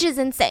 which is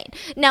insane.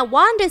 Now,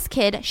 Wanda's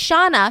kid,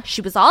 Shauna, she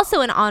was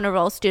also an honor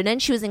roll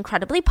student. She was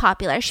incredibly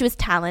popular. She was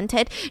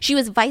talented. She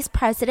was vice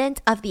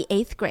president of the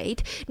 8th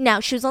grade. Now,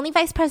 she was only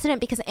vice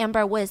president because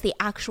Amber was the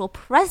actual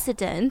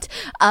president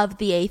of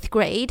the 8th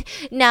grade.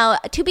 Now,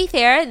 to be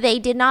fair, they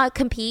did not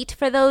compete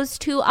for those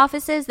 2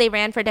 offices. They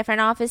ran for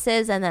different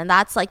offices, and then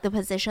that's like the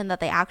position that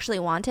they actually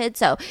wanted.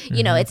 So,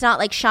 you know, it's not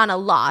like Shauna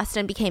lost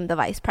and became the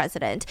vice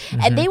president.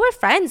 And they were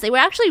friends. They were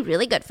actually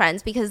really good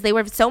friends because they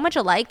were so much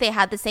alike. They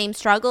had the same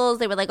struggles.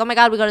 They were like, oh my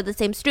God, we go to the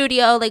same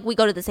studio. Like, we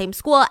go to the same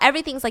school.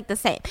 Everything's like the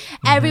same.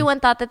 Everyone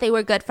thought that they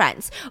were good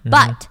friends.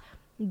 But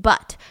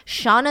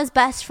Shauna's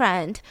best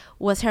friend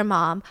was her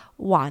mom,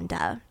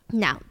 Wanda.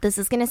 Now, this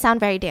is going to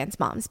sound very Dance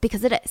Moms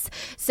because it is.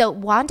 So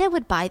Wanda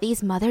would buy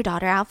these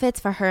mother-daughter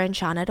outfits for her and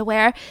Shauna to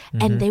wear,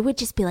 and they would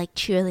just be like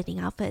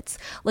cheerleading outfits.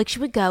 Like, she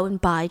would go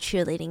and buy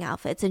cheerleading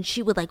outfits, and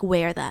she would like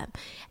wear them.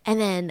 And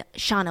then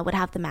Shauna would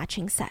have the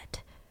matching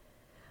set.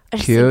 I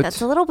just think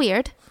that's a little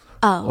weird.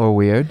 Oh. Or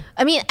weird.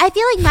 I mean, I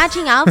feel like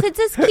matching outfits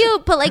is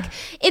cute, but like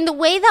in the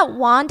way that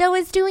Wanda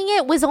was doing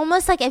it was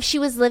almost like if she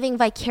was living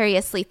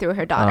vicariously through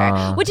her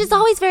daughter, which is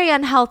always very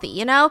unhealthy,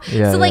 you know?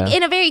 Yeah, so like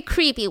in a very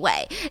creepy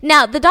way.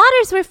 Now, the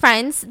daughters were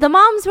friends. The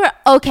moms were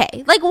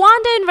okay. Like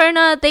Wanda and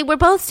Verna, they were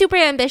both super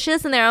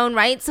ambitious in their own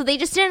right, so they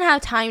just didn't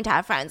have time to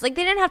have friends. Like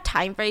they didn't have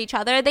time for each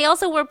other. They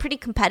also were pretty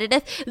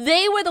competitive.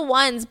 They were the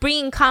ones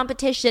bringing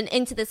competition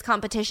into this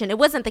competition. It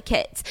wasn't the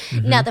kids.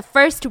 Now, the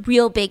first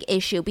real big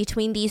issue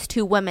between these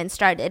 2 women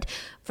started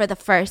for the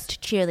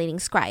first cheerleading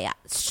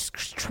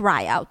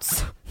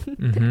tryouts.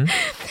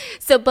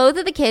 So both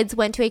of the kids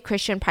went to a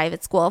Christian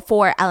private school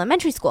for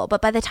elementary school,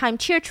 but by the time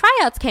cheer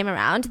tryouts came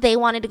around, they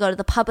wanted to go to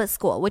the public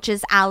school, which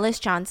is Alice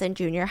Johnson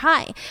Junior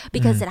High,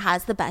 because it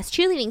has the best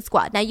cheerleading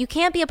squad. Now, you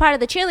can't be a part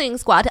of the cheerleading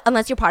squad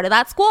unless you're part of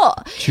that school.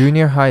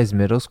 Junior high is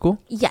middle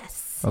school?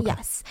 Yes.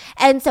 Yes.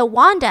 And so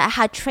Wanda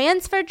had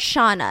transferred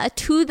Shauna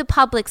to the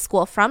public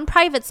school from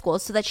private school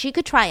so that she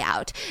could try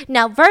out.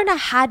 Now, Verna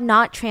had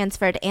not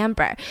transferred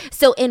Amber.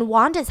 So in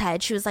Wanda's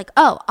head, she was like,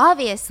 oh,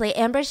 obviously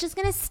Amber's just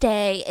going to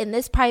stay in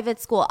this private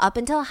school up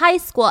until high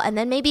school. And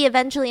then maybe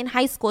eventually in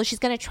high school, she's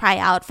going to try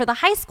out for the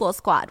high school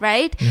squad,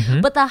 right?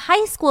 But the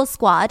high school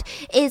squad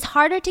is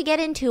harder to get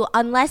into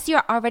unless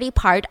you're already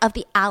part of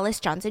the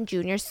Alice Johnson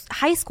Junior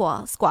High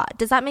School squad.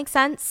 Does that make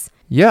sense?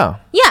 Yeah.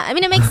 Yeah, I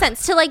mean, it makes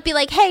sense to like be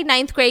like, hey,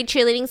 9th grade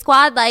cheerleading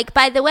squad, like,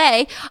 by the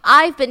way,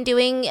 I've been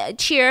doing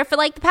cheer for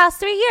like the past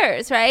 3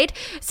 years, right?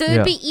 So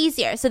it'd be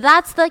easier. So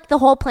that's like the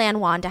whole plan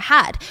Wanda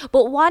had.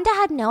 But Wanda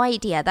had no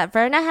idea that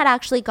Verna had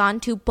actually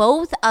gone to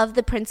both of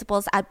the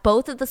principals at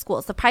both of the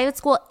schools, the private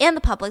school and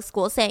the public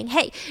school, saying,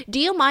 hey, do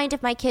you mind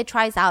if my kid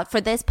tries out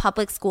for this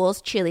public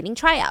school's cheerleading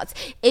tryouts?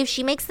 If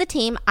she makes the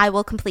team, I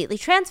will completely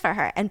transfer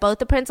her. And both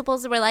the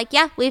principals were like,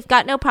 yeah, we've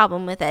got no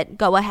problem with it.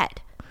 Go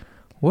ahead.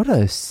 What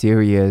a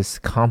serious,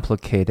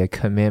 complicated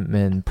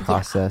commitment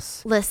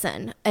process. Yeah.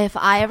 Listen, if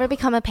I ever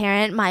become a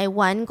parent, my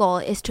one goal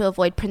is to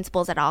avoid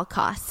principals at all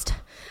cost.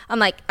 I'm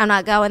like, I'm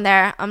not going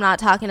there. I'm not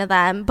talking to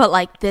them. But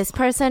like this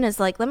person is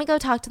like, let me go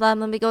talk to them.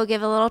 Let me go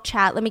give a little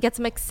chat. Let me get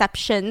some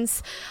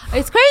exceptions.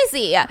 It's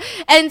crazy.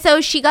 And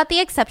so she got the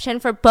exception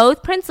for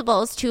both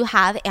principals to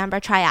have Amber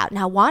try out.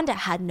 Now, Wanda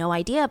had no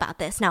idea about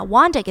this. Now,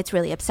 Wanda gets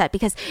really upset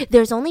because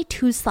there's only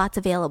 2 slots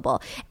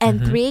available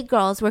and 3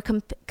 girls were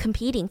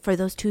competing for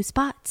those 2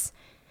 spots.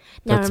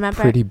 Now, that's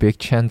remember, a pretty big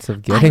chance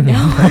of getting it.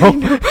 I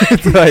know.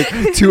 It's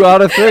like 2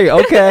 out of 3.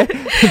 Okay.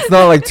 It's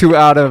not like 2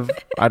 out of,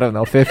 I don't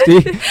know, 50.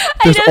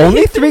 There's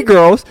only 3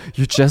 girls.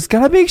 You just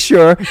gotta make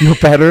sure you're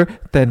better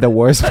than the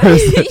worst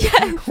person.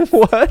 Yes.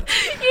 What?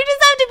 You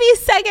just have to be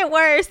second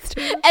worst,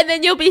 and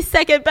then you'll be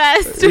second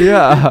best.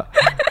 Yeah.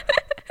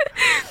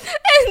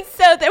 And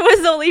so there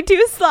was only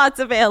 2 slots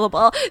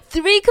available,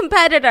 3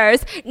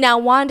 competitors. Now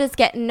Wanda's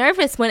getting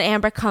nervous when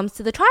Amber comes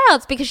to the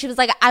tryouts because she was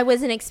like, I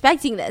wasn't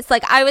expecting this.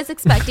 Like, I was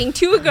expecting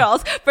 2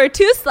 girls for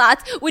 2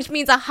 slots, which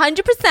means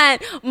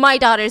 100% my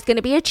daughter's going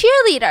to be a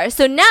cheerleader.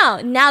 So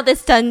now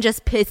this done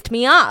just pissed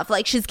me off.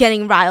 Like, she's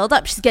getting riled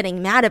up. She's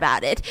getting mad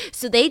about it.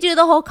 So they do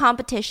the whole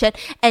competition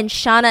and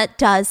Shauna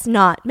does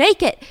not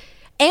make it.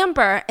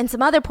 Amber and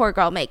some other poor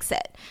girl makes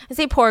it. I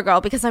say poor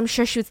girl because I'm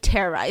sure she was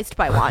terrorized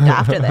by Wanda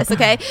after this,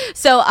 okay?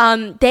 So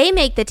they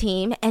make the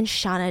team and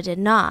Shauna did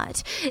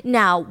not.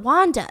 Now,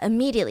 Wanda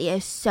immediately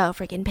is so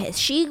freaking pissed.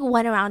 She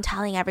went around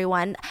telling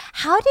everyone,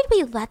 how did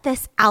we let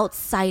this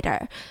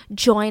outsider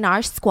join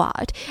our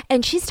squad?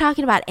 And she's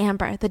talking about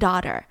Amber, the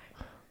daughter.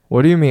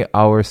 What do you mean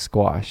our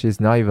squad?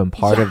 She's not even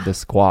part of the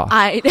squad.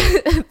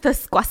 The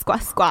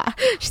squad.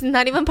 She's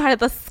not even part of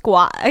the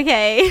squad,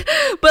 okay?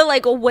 But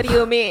like, what do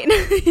you mean?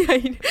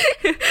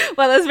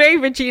 Well, that's very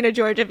Regina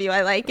George of you.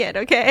 I like it,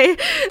 okay?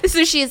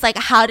 So she's like,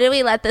 how did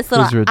we let this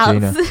little... Who's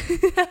Regina?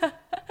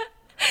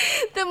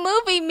 The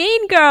movie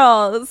Mean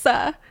Girls.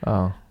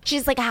 Oh.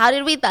 She's like, how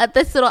did we let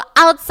this little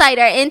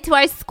outsider into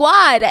our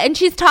squad? And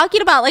she's talking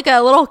about like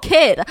a little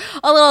kid,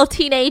 a little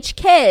teenage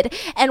kid.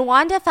 And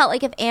Wanda felt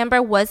like if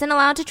Amber wasn't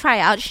allowed to try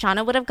out,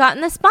 Shauna would have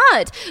gotten the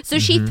spot. So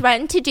she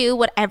threatened to do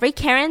what every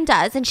Karen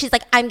does. And she's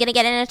like, I'm going to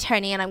get an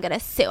attorney and I'm going to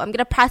sue. I'm going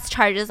to press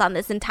charges on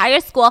this entire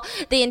school,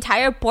 the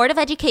entire board of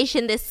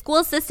education, this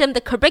school system,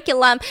 the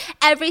curriculum,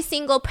 every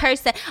single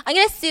person. I'm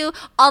going to sue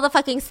all the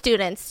fucking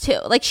students too.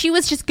 Like, she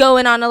was just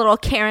going on a little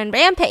Karen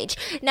rampage.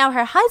 Now,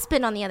 her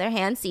husband, on the other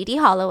hand, C.D.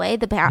 Holloway,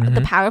 the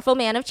powerful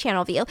man of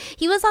Channelview,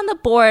 he was on the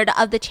board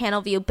of the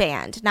Channelview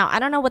band. Now, I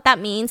don't know what that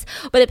means,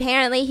 but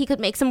apparently he could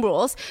make some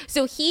rules.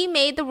 So he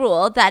made the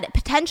rule that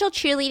potential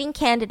cheerleading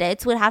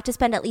candidates would have to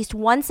spend at least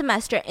 1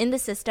 semester in the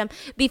system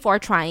before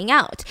trying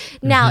out.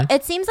 Now,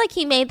 it seems like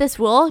he made this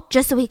rule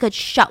just so he could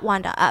shut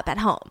Wanda up at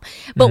home.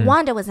 But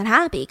Wanda wasn't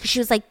happy because she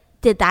was like,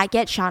 did that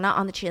get Shauna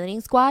on the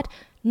cheerleading squad?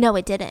 No,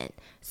 it didn't.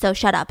 So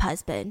shut up,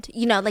 husband.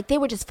 You know, like, they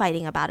were just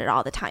fighting about it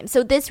all the time.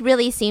 So this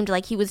really seemed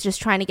like he was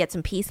just trying to get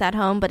some peace at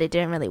home, but it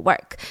didn't really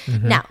work.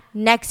 Now,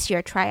 next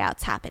year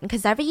tryouts happen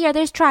because every year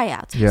there's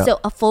tryouts. Yeah. So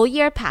a full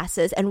year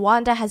passes and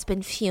Wanda has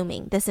been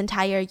fuming this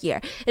entire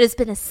year. It has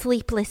been a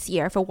sleepless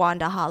year for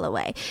Wanda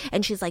Holloway.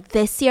 And she's like,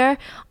 this year,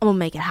 I'm going to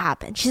make it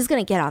happen. She's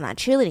going to get on that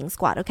cheerleading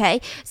squad, okay?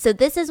 So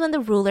this is when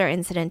the ruler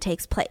incident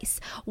takes place.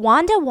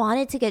 Wanda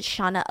wanted to get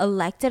Shauna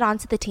elected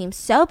onto the team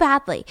so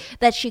badly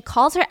that she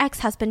calls her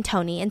ex-husband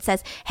Tony and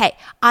says, hey,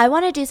 I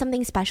want to do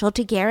something special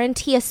to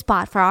guarantee a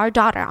spot for our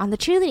daughter on the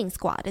cheerleading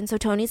squad. And so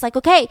Tony's like,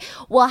 okay,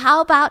 well,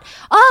 how about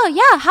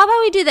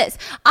we do this?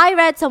 I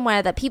read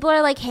somewhere that people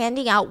are like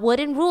handing out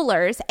wooden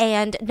rulers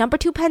and number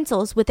 2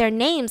 pencils with their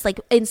names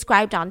like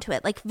inscribed onto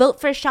it. Like, vote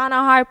for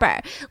Shauna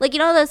Harper. Like, you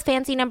know those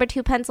fancy number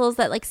 2 pencils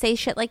that like say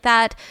shit like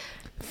that?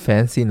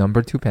 Fancy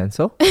number 2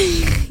 pencil?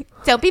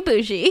 Don't be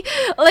bougie.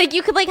 Like,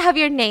 you could like have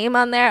your name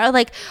on there, or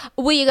like,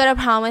 will you go to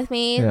prom with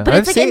me? Yeah. But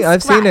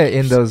I've seen it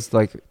in those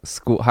like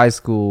high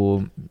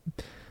school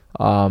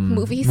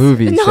movies. No.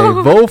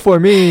 Say, vote for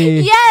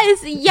me.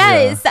 Yes.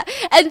 Yeah.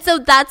 And so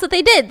that's what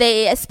they did.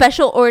 They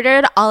special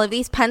ordered all of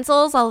these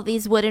pencils, all of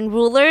these wooden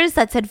rulers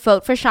that said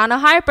vote for Shauna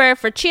Harper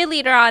for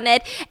cheerleader on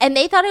it. And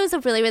they thought it was a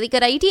really, really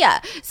good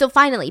idea. So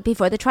finally,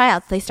 before the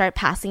tryouts, they start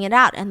passing it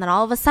out. And then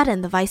all of a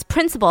sudden, the vice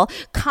principal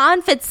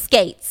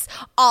confiscates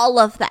all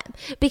of them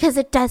because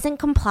it doesn't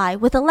comply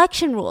with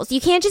election rules.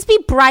 You can't just be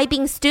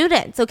bribing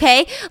students,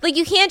 okay? Like,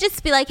 you can't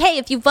just be like, hey,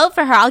 if you vote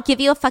for her, I'll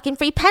give you a fucking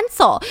free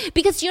pencil.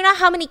 Because you know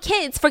how many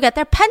kids forget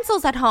their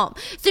pencils at home.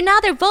 So now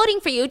they're voting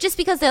for you just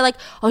because they're like,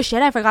 oh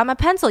shit, I forgot my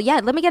pencil. Yeah,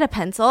 let me get a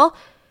pencil.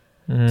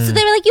 So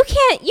they were like, you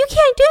can't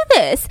do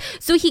this.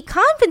 So he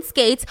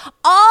confiscates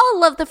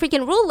all of the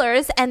freaking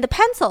rulers and the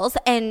pencils,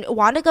 and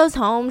Wanda goes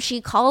home.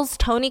 She calls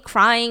Tony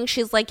crying.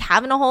 She's like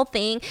having a whole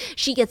thing.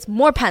 She gets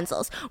more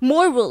pencils,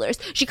 more rulers.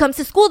 She comes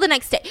to school the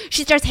next day.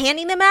 She starts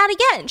handing them out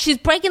again. She's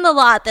breaking the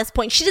law at this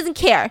point. She doesn't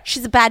care.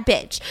 She's a bad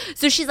bitch.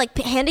 So she's like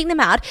handing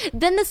them out.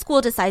 Then the school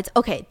decides,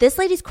 okay, this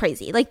lady's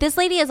crazy. Like, this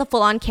lady is a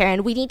full-on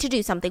Karen. We need to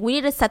do something. We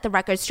need to set the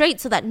record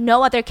straight so that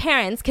no other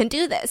Karens can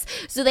do this.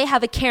 So they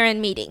have a Karen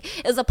meeting.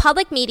 It was a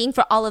public meeting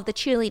for all of the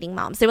cheerleading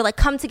moms. They were like,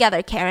 come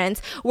together,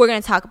 Karens. We're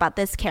going to talk about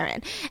this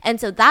Karen. And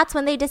so that's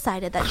when they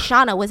decided that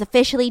Shauna was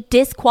officially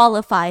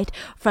disqualified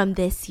from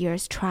this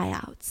year's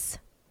tryouts.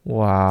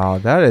 Wow,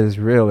 that is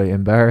really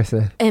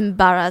embarrassing,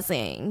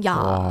 y'all.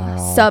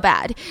 Wow. So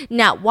bad.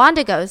 Now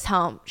Wanda goes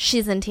home.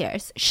 She's in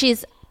tears.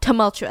 She's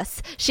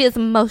tumultuous. She is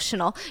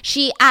emotional.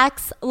 She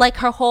acts like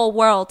her whole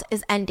world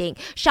is ending.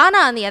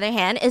 Shauna, on the other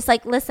hand, is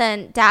like,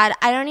 listen, Dad,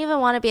 I don't even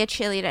want to be a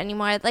cheerleader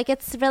anymore. Like,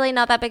 it's really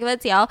not that big of a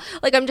deal.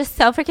 Like, I'm just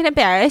so freaking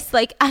embarrassed.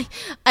 Like, I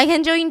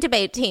can join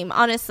debate team,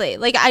 honestly.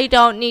 Like, I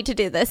don't need to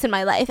do this in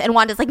my life. And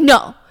Wanda's like,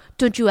 no,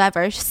 don't you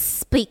ever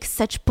speak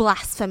such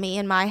blasphemy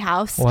in my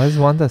house. Why is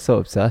Wanda so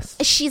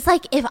obsessed? She's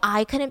like, if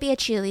I couldn't be a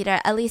cheerleader,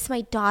 at least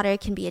my daughter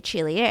can be a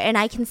cheerleader, and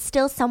I can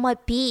still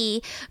somewhat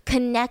be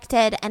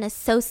connected and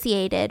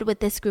associated with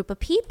this group of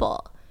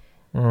people.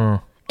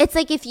 It's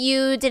like if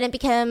you didn't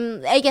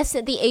become, I guess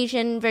the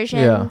Asian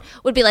version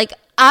would be like,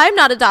 I'm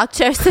not a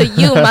doctor, so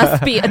you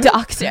must be a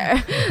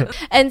doctor.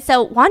 And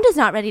so Wanda's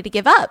not ready to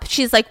give up.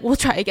 She's like, we'll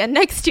try again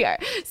next year.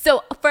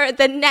 So for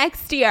the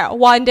next year,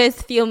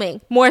 Wanda's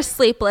fuming. More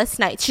sleepless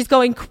nights. She's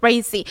going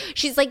crazy.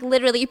 She's like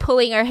literally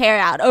pulling her hair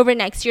out over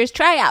next year's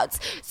tryouts.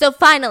 So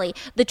finally,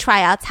 the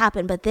tryouts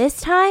happen. But this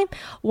time,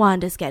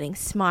 Wanda's getting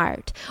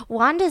smart.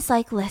 Wanda's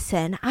like,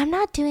 listen, I'm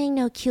not doing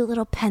no cute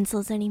little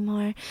pencils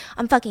anymore.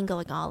 I'm fucking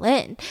going all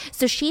in.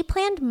 So she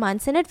planned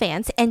months in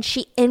advance, and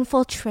she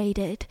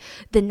infiltrated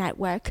the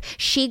network.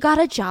 She got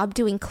a job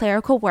doing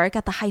clerical work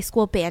at the high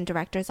school band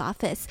director's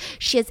office.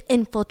 She has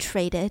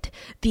infiltrated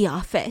the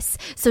office.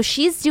 So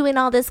she's doing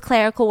all this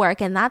clerical work,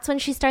 and that's when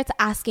she starts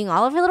asking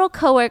all of her little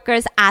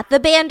coworkers at the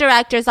band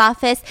director's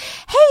office,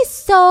 hey,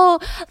 so,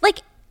 like,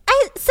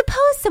 I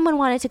suppose someone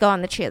wanted to go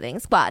on the cheerleading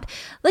squad.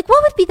 Like,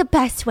 what would be the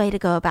best way to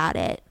go about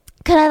it?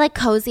 Could I, like,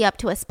 cozy up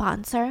to a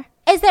sponsor?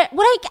 Is there,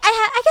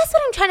 I guess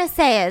what I'm trying to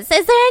say is there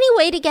any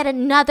way to get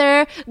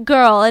another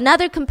girl,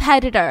 another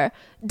competitor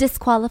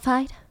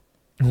disqualified?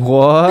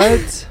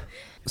 What?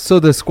 So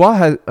the squad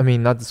has, I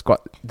mean, not the squad,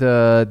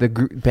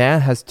 the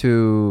band has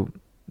to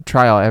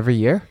try out every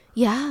year?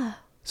 Yeah.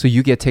 So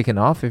you get taken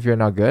off if you're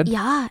not good?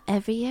 Yeah,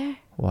 every year.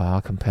 Wow,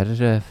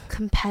 competitive.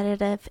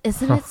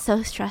 Isn't it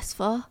so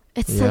stressful?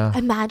 It's like,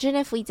 imagine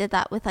if we did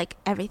that with like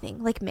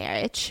everything, like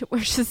marriage. We're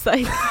just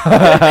like,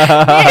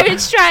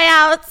 marriage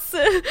tryouts,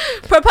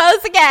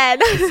 propose again.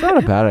 It's not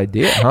a bad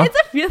idea, huh? It's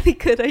a really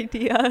good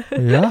idea.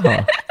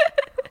 Yeah.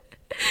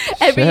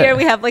 Every year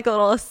we have like a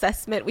little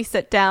assessment. We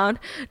sit down,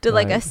 do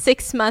like a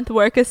 6-month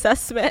work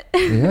assessment.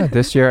 Yeah,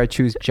 this year I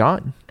choose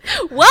John.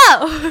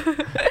 Whoa.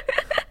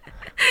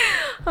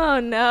 Oh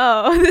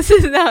no, this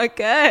is not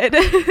good.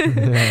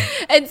 Yeah.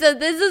 And so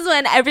this is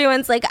when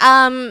everyone's like,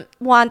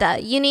 Wanda,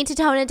 you need to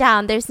tone it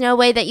down. There's no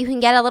way that you can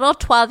get a little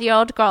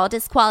 12-year-old girl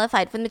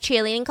disqualified from the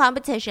cheerleading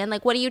competition.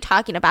 Like, what are you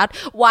talking about?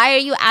 Why are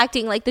you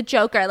acting like the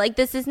Joker? Like,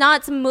 this is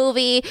not some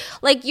movie.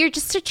 Like, you're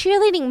just a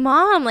cheerleading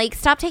mom. Like,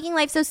 stop taking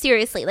life so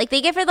seriously. Like,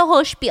 they give her the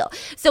whole spiel.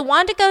 So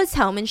Wanda goes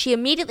home and she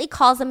immediately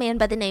calls a man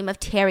by the name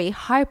of Terry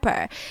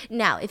Harper.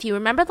 Now, if you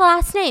remember the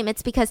last name,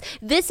 it's because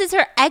this is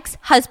her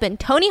ex-husband,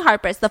 Tony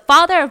Harper, the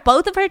father of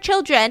both of her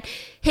children,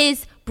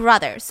 his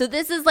brother. So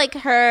this is like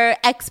her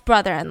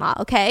ex-brother-in-law,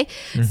 okay?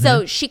 Mm-hmm.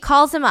 So she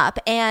calls him up,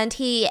 and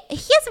he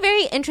has a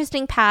very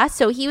interesting past.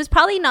 So he was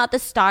probably not the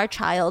star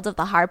child of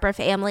the Harper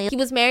family. He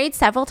was married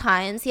several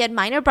times. He had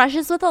minor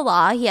brushes with the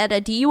law. He had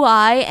a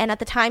DUI, and at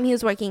the time he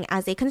was working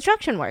as a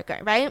construction worker,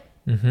 right?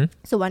 Mm-hmm.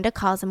 So Wanda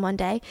calls him one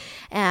day,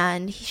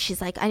 and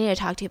she's like, I need to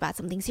talk to you about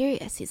something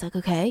serious. He's like,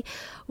 okay,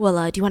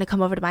 well, do you want to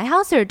come over to my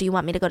house, or do you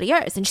want me to go to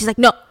yours? And she's like,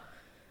 no,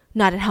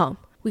 not at home.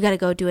 We got to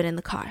go do it in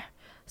the car.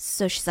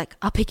 So she's like,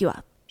 I'll pick you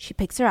up. She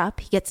picks her up.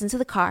 He gets into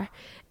the car,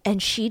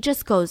 and she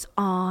just goes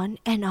on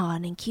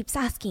and keeps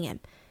asking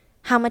him,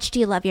 how much do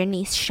you love your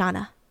niece,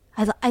 Shauna?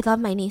 I love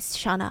my niece,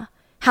 Shauna.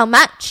 How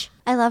much?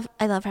 I love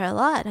her a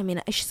lot. I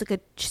mean, she's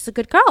a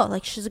good girl.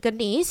 Like, she's a good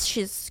niece.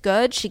 She's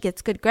good. She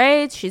gets good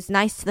grades. She's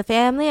nice to the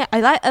family.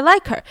 I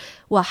like her.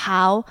 Well,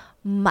 how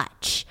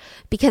much?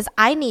 Because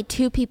I need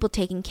 2 people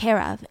taken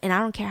care of, and I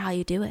don't care how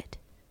you do it.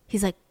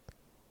 He's like,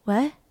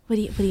 what? What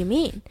do you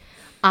mean?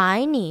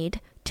 I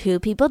need 2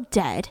 people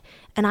dead,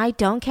 and I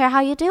don't care how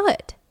you do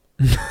it.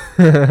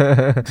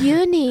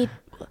 You need...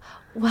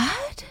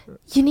 What?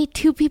 You need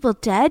 2 people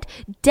dead?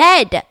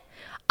 Dead!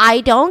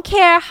 I don't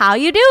care how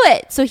you do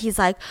it. So he's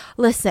like,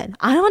 listen,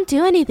 I don't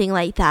do anything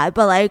like that,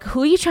 but like,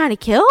 who are you trying to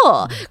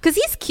kill? Because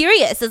he's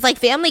curious. It's like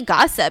family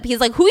gossip.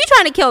 He's like, who are you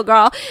trying to kill,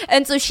 girl?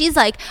 And so she's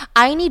like,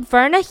 I need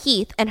Verna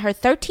Heath and her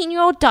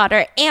 13-year-old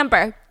daughter,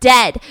 Amber,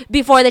 dead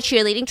before the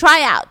cheerleading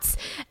tryouts.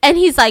 And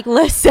he's like,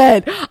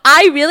 listen,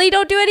 I really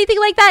don't do anything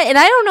like that. And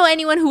I don't know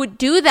anyone who would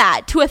do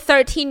that to a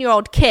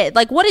 13-year-old kid.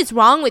 Like, what is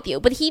wrong with you?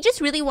 But he just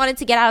really wanted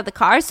to get out of the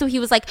car. So he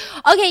was like,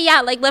 okay,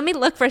 yeah, like, let me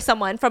look for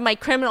someone from my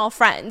criminal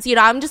friends. You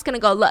know, I'm just going to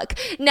go look.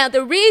 Now,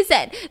 the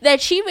reason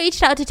that she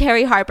reached out to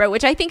Terry Harper,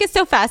 which I think is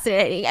so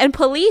fascinating, and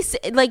police,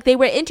 like, they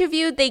were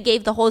interviewed, they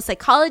gave the whole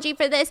psychology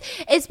for this,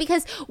 is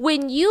because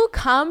when you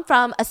come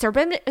from a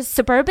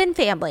suburban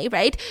family,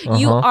 right,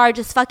 you are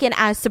just fucking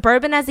as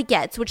suburban as it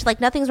gets, which,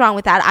 like, nothing's wrong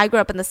with that. I grew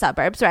up in the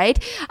suburbs, right?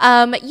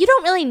 You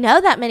don't really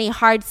know that many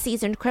hard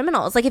seasoned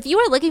criminals. Like, if you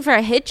were looking for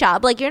a hit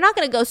job, like, you're not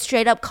going to go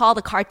straight up call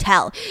the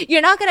cartel.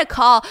 You're not going to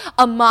call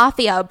a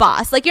mafia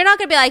boss. Like, you're not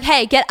going to be like,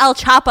 hey, get El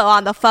Chapo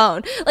on the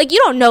phone. Like, you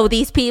don't know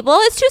these people.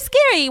 It's too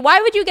scary. Why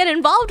would you get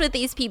involved with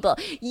these people?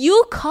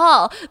 You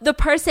call the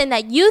person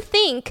that you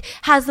think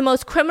has the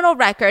most criminal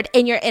record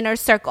in your inner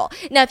circle.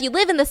 Now, if you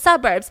live in the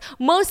suburbs,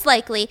 most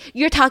likely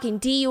you're talking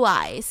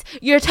DUIs.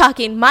 You're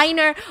talking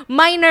minor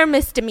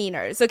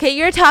misdemeanors, okay?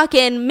 You're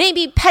talking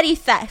maybe petty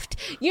theft.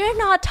 You're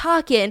not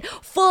talking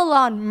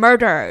full-on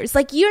murderers.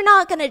 Like, you're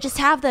not going to just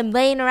have them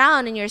laying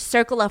around in your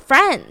circle of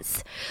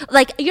friends.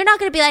 Like, you're not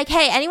going to be like,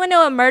 hey, anyone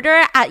know a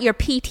murderer at your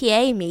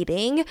PTA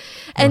meeting?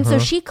 And so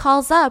she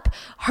calls up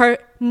her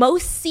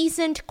most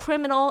seasoned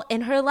criminal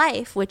in her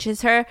life, which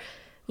is her,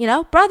 you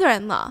know,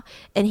 brother-in-law,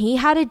 and he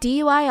had a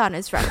DUI on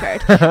his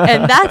record,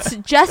 and that's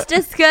just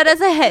as good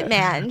as a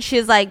hitman.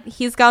 She's like,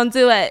 he's gonna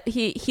do it.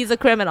 He's a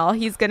criminal.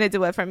 He's gonna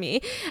do it for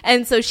me.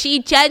 And so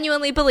she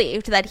genuinely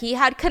believed that he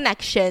had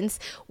connections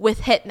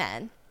with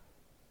hitmen.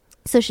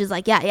 So she's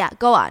like, yeah,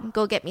 go on.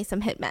 Go get me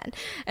some hitmen.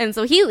 And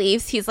so he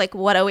leaves. He's like,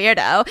 what a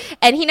weirdo.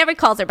 And he never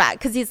calls her back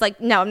because he's like,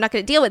 no, I'm not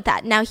going to deal with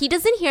that. Now, he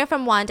doesn't hear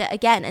from Wanda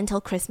again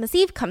until Christmas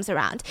Eve comes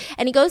around.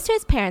 And he goes to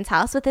his parents'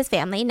 house with his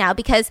family now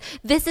because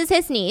this is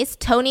his niece.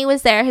 Tony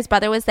was there. His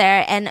brother was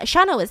there. And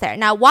Shauna was there.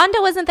 Now,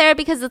 Wanda wasn't there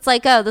because it's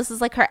like, oh, this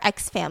is like her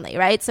ex-family,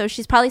 right? So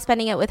she's probably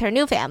spending it with her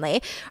new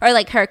family or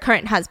like her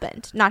current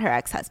husband, not her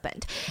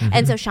ex-husband.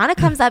 And so Shauna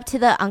comes up to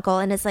the uncle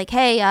and is like,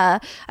 hey,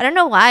 I don't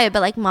know why, but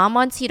like mom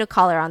wants you to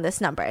call her on this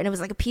number. And it was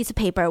like a piece of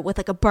paper with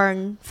like a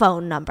burn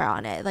phone number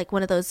on it, like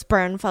one of those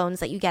burn phones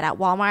that you get at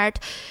Walmart.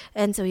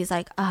 And so he's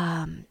like,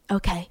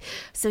 okay.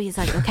 So he's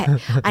like, okay,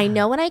 I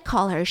know when I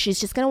call her, she's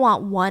just going to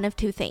want one of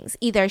two things.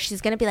 Either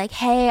she's going to be like,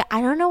 hey,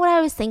 I don't know what I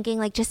was thinking.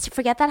 Like, just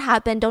forget that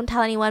happened. Don't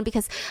tell anyone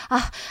because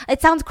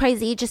it sounds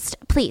crazy. Just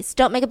please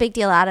don't make a big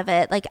deal out of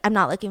it. Like, I'm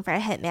not looking for a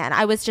hitman.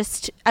 I was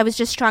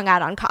just strung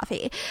out on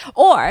coffee.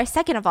 Or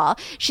second of all,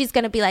 she's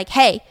going to be like,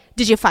 hey,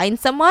 did you find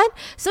someone?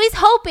 So he's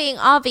hoping,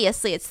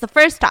 obviously, it's the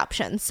first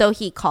option. So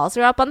he calls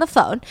her up on the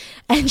phone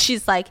and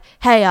she's like,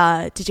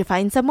 hey, did you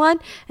find someone?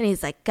 And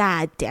he's like,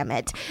 God damn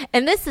it.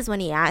 And this is when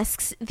he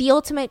asks the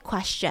ultimate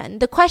question,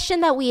 the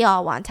question that we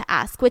all want to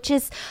ask, which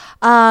is,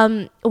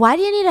 why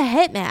do you need a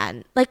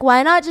hitman? Like,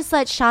 why not just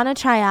let Shauna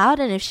try out?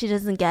 And if she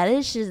doesn't get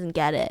it, she doesn't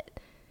get it.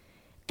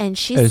 And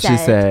she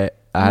said,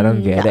 I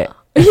don't get it.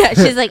 Yeah,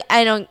 she's like,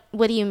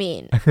 what do you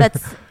mean?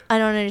 I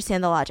don't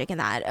understand the logic in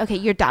that. Okay,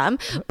 you're dumb,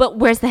 but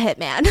where's the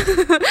hitman?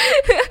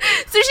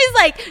 So she's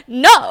like,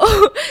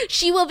 no,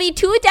 she will be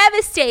too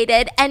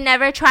devastated and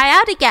never try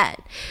out again.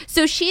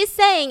 So she's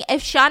saying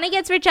if Shauna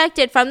gets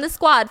rejected from the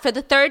squad for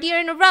the third year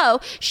in a row,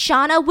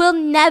 Shauna will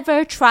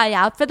never try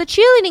out for the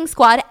cheerleading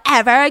squad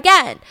ever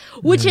again,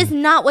 which is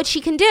not what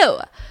she can do.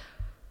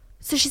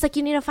 So she's like,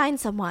 you need to find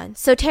someone.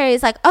 So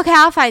Terry's like, okay,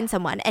 I'll find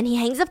someone. And he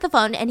hangs up the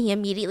phone and he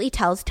immediately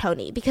tells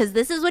Tony, because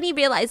this is when he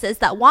realizes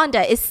that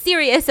Wanda is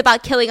serious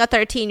about killing a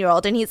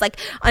 13-year-old. And he's like,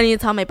 I need to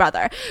tell my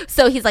brother.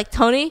 So he's like,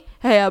 Tony,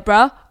 hey,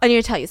 bro, I need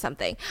to tell you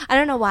something. I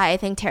don't know why I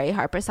think Terry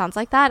Harper sounds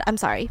like that. I'm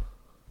sorry.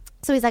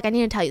 So he's like, I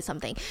need to tell you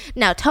something.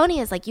 Now, Tony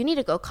is like, you need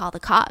to go call the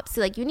cops.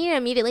 So, like, you need to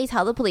immediately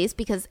tell the police,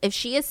 because if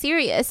she is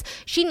serious,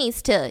 she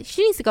needs to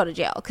go to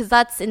jail, because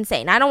that's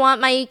insane. I don't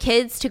want my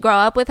kids to grow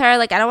up with her.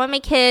 Like, I don't want my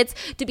kids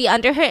to be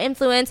under her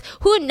influence.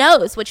 Who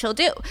knows what she'll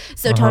do?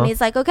 So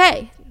Tony's like,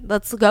 okay,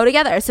 let's go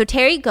together. So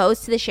Terry goes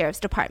to the sheriff's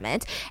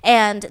department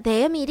and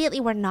they immediately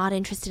were not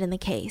interested in the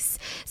case.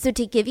 So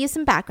to give you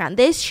some background,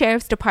 this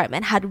sheriff's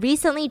department had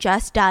recently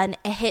just done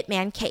a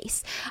hitman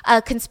case,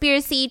 a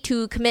conspiracy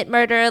to commit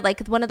murder,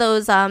 like one of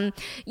those,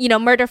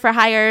 murder for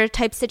hire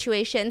type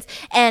situations.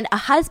 And a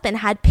husband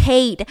had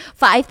paid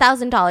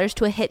 $5,000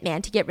 to a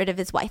hitman to get rid of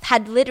his wife,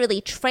 had literally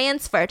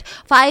transferred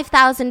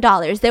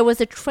 $5,000. There was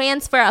a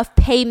transfer of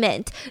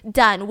payment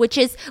done, which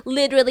is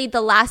literally the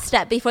last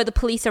step before the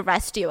police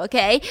arrest you,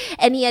 okay?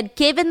 And he had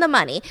given the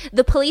money.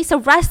 The police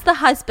arrest the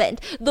husband.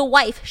 The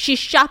wife, she's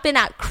shopping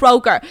at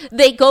Kroger.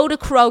 They go to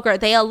Kroger.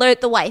 They alert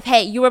the wife,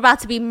 hey, you were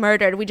about to be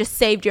murdered. We just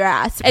saved your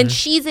ass. And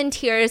she's in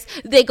tears.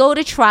 They go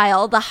to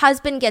trial. The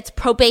husband gets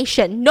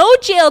probation, no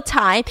jail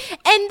time.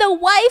 And the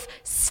wife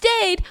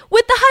stayed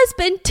with the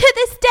husband to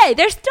this day.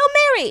 They're still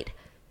married.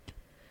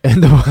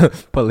 And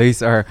the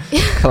police are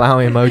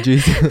clown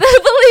emojis.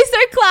 The police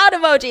are clown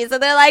emoji. So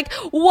they're like,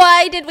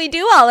 why did we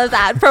do all of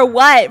that? For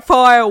what?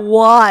 For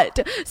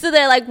what? So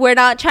they're like, we're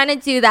not trying to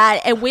do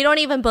that, and we don't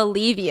even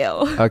believe you.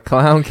 A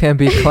clown can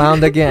be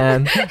clowned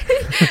again.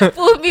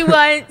 Fool me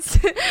once.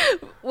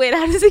 Wait,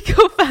 how does it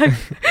go back?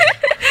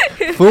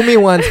 Fool me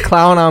once,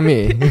 clown on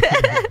me.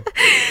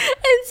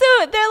 And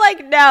so they're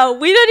like, no,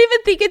 we don't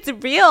even think it's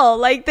real.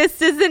 Like, this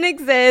doesn't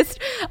exist.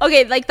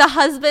 Okay, like the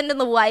husband and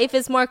the wife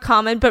is more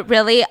common, but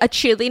really a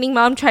cheerleading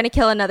mom trying to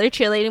kill another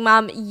cheerleading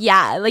mom,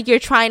 yeah, like you're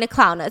trying to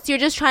clown us. You're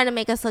just trying to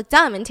make us look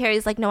dumb. And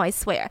Terry's like, no, I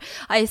swear.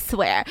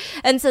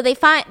 And so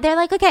they're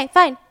like, okay,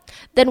 fine.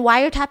 Then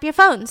wiretap your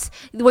phones.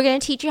 We're going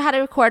to teach you how to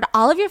record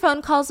all of your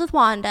phone calls with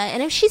Wanda.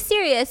 And if she's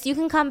serious, you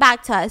can come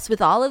back to us with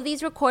all of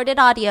these recorded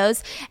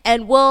audios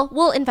and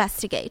we'll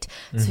investigate.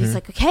 So he's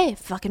like, okay,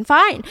 fucking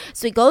fine.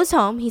 So he goes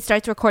home. He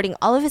starts recording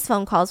all of his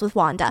phone calls with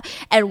Wanda.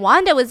 And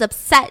Wanda was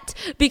upset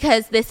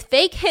because this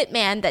fake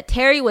hitman that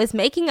Terry was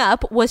making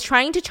up was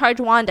trying to charge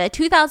Wanda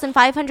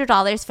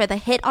 $2,500 for the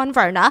hit on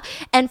Verna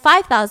and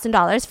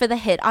 $5,000 for the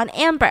hit on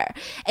Amber.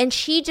 And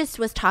she just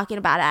was talking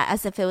about it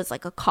as if it was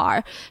like a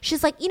car.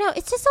 She's like,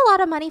 it's just a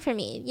lot of money for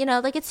me,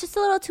 like it's just a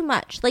little too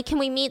much. Like, can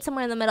we meet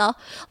somewhere in the middle?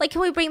 Like,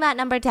 can we bring that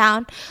number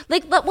down?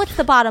 Like, what's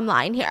the bottom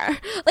line here?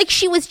 Like,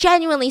 she was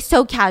genuinely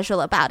so casual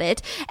about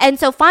it. And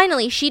so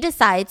finally she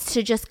decides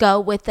to just go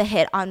with the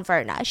hit on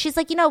Verna. She's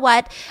like, you know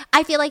what?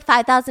 I feel like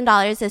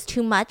 $5,000 is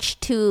too much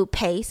to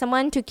pay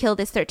someone to kill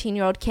this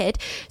 13-year-old kid.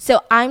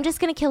 So I'm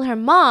just going to kill her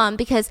mom,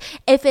 because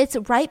if it's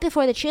right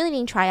before the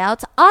cheerleading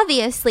tryouts,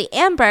 obviously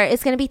Amber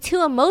is going to be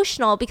too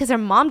emotional because her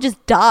mom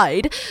just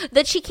died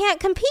that she can't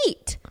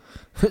compete.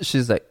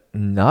 She's like,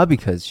 nah,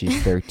 because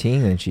she's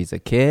 13 and she's a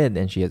kid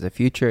and she has a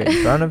future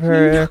in front of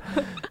her.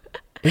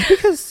 It's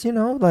because,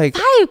 I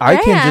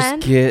can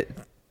just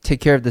take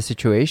care of the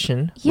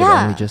situation with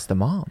only just the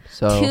mom.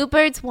 So 2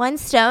 birds, 1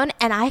 stone,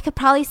 and I could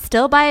probably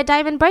still buy a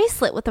diamond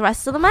bracelet with the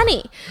rest of the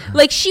money.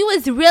 Like, she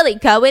was really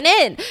going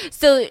in.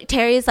 So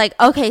Terry's like,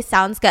 okay,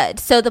 sounds good.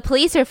 So the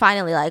police are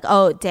finally like,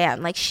 oh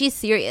damn, like she's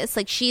serious,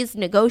 like she's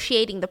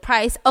negotiating the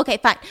price. Okay,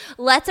 fine,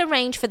 let's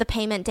arrange for the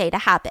payment day to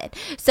happen.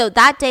 So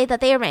that day that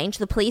they arrange,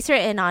 the police are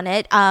in on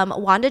it.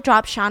 Wanda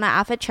drops Shauna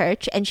off at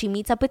church and she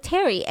meets up with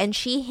Terry, and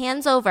she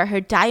hands over her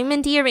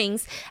diamond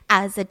earrings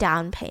as a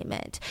down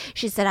payment.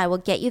 She said, I will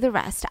get you the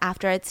rest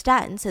after it's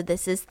done. So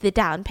this is the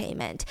down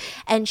payment.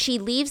 And she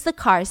leaves the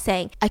car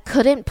saying, I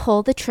couldn't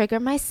pull the trigger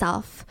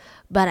myself,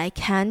 but I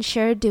can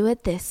sure do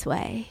it this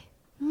way.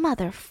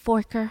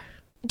 Motherforker.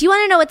 Do you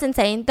want to know what's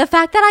insane? The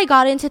fact that I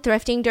got into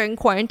thrifting during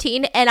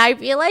quarantine and I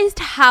realized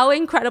how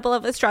incredible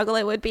of a struggle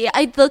it would be.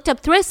 I looked up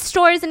thrift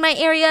stores in my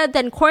area,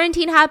 then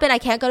quarantine happened. I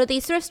can't go to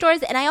these thrift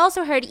stores. And I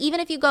also heard even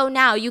if you go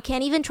now, you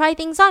can't even try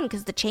things on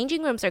because the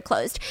changing rooms are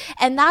closed.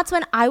 And that's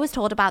when I was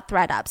told about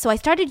ThredUp. So I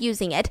started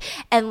using it.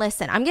 And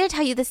listen, I'm going to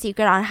tell you the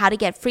secret on how to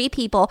get free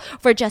people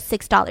for just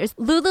 $6.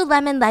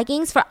 Lululemon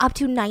leggings for up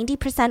to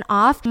 90%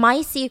 off.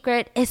 My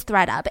secret is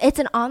ThredUp. It's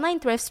an online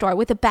thrift store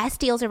with the best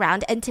deals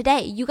around. And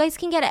today, you guys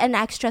can get an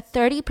extra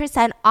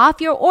 30% off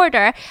your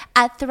order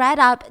at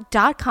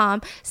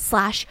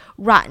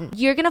thredup.com/rotten.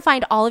 You're going to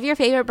find all of your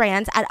favorite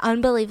brands at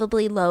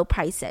unbelievably low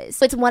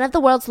prices. It's one of the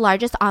world's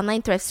largest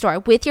online thrift store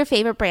with your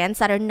favorite brands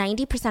that are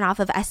 90% off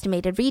of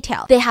estimated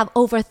retail. They have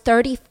over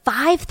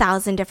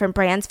 35,000 different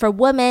brands for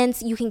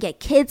women's. You can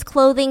get kids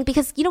clothing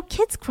because,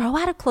 kids grow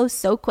out of clothes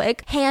so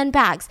quick.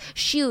 Handbags,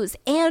 shoes,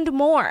 and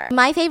more.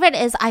 My favorite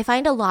is I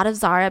find a lot of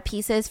Zara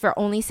pieces for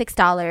only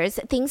 $6.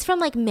 Things from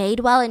like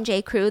Madewell and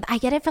J. Crew, I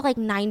get it for like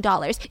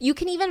 $9. You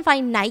can even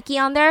find Nike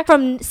on there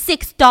from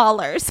 $6.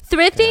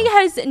 Thrifting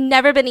has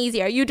never been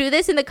easier. You do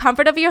this in the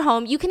comfort of your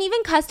home. You can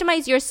even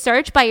customize your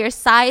search by your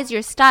size,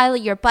 your style,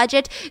 your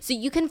budget, so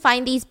you can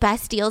find these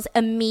best deals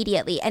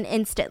immediately and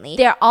instantly.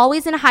 They're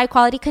always in a high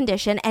quality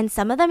condition, and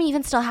some of them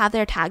even still have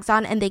their tags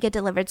on and they get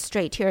delivered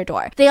straight to your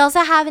door. They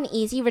also have an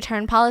easy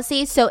return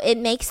policy, so it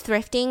makes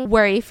thrifting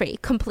worry-free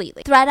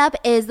completely. ThredUp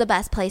is the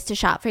best place to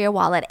shop for your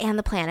wallet and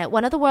the planet.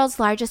 One of the world's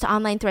largest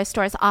online thrift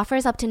stores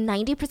offers up to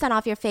 90%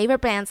 off your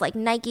favorite brands like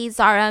Nike,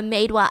 Zara,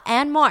 Madewell,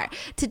 and more.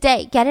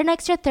 Today, get an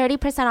extra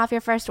 30% off your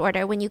first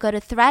order when you go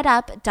to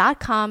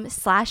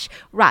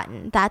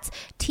thredup.com/rotten. That's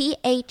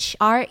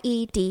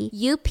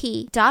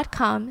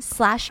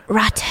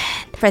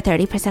THREDUP.com/rotten for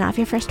 30% off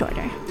your first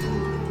order.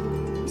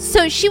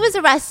 So she was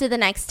arrested the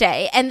next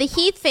day, and the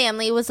Heath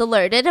family was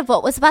alerted of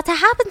what was about to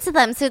happen to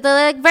them. So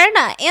they're like,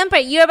 Verna, Amber,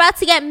 you're about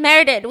to get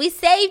murdered. We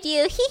saved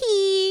you. Hee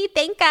hee.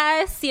 Thank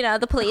us.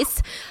 The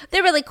police,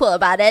 they're really cool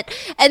about it.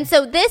 And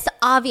so this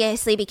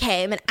obviously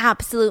became an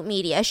absolute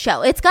media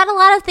show. It's got a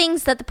lot of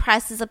things that the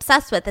press is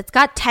obsessed with. It's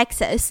got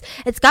Texas,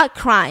 it's got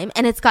crime,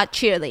 and it's got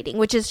cheerleading,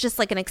 which is just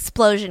like an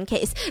explosion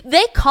case.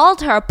 They called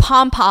her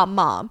Pom-Pom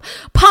Mom.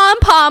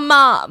 Pom-Pom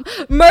Mom.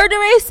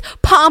 Murderous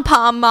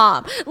Pom-Pom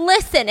Mom.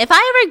 Listen, if I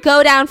ever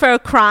go down for a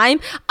crime,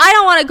 I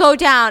don't want to go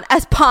down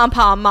as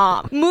Pom-Pom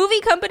Mom.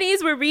 Movie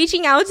companies were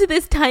reaching out to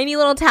this tiny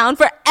little town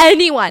for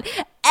anyone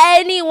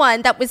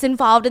anyone that was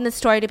involved in the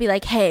story to be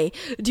like, hey,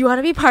 do you want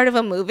to be part of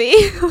a movie?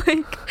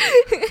 Like,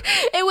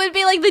 it would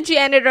be like the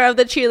janitor of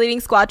the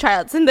cheerleading squad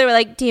tryouts, and they were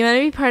like, do you want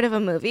to be part of a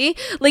movie?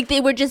 Like,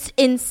 they were just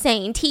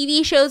insane.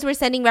 TV shows were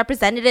sending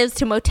representatives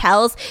to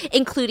motels,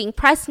 including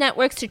press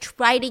networks, to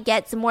try to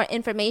get some more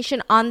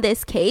information on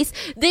this case.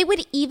 They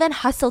would even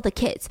hustle the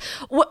kids,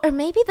 or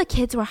maybe the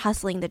kids were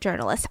hustling the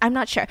journalists. I'm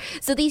not sure.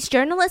 So these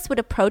journalists would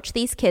approach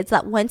these kids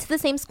that went to the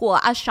same school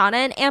as Shauna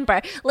and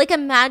Amber. Like,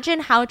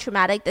 imagine how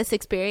traumatic this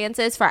experience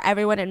is for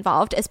everyone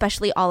involved,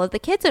 especially all of the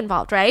kids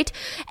involved, right?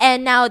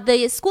 And now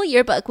the school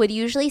yearbook would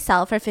usually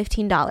sell for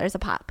 $15 a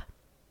pop.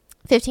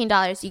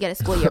 $15, you get a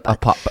school yearbook. A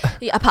pop.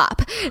 A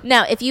pop.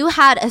 Now, if you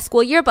had a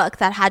school yearbook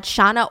that had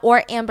Shauna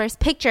or Amber's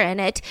picture in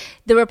it,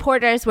 the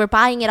reporters were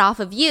buying it off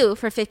of you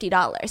for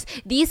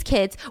 $50. These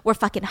kids were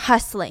fucking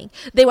hustling.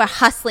 They were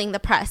hustling the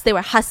press. They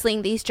were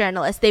hustling these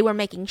journalists. They were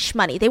making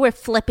shmoney. They were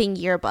flipping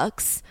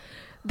yearbooks.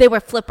 They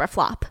were flip or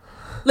flop.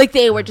 Like,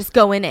 they were just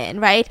going in,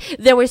 right?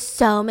 There were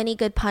so many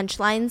good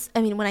punchlines.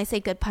 I mean, when I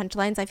say good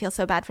punchlines, I feel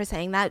so bad for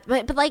saying that.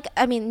 But like,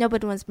 I mean,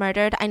 nobody was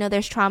murdered. I know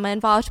there's trauma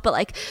involved, but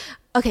like,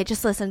 okay,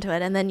 just listen to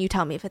it and then you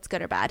tell me if it's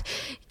good or bad.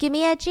 Give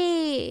me a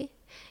G.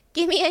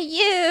 Give me a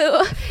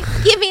U.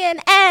 Give me an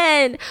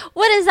N.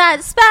 What does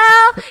that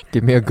spell?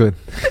 Give me a goon.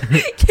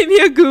 Give me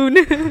a goon.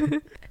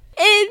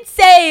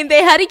 Insane.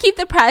 They had to keep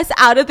the press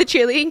out of the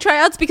cheerleading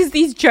tryouts because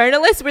these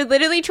journalists were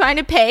literally trying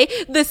to pay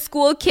the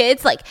school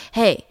kids like,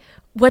 hey,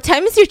 what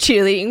time is your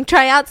cheerleading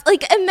tryouts?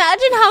 Like,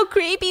 imagine how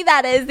creepy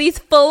that is. These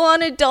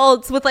full-on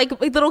adults with like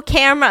little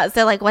cameras.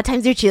 They're like, what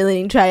time's your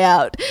cheerleading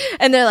tryout?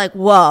 And they're like,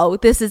 whoa,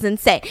 this is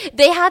insane.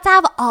 They had to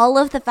have all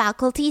of the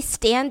faculty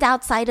stand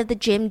outside of the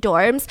gym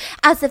dorms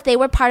as if they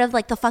were part of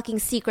like the fucking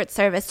Secret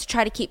Service to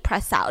try to keep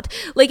press out.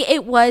 Like,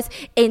 it was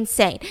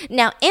insane.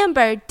 Now,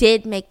 Amber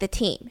did make the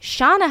team.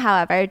 Shauna,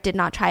 however, did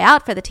not try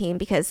out for the team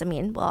because, I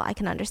mean, well, I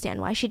can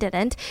understand why she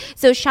didn't.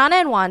 So Shauna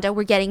and Wanda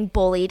were getting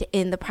bullied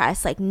in the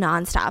press like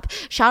nonstop.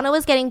 Shauna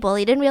was getting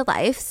bullied in real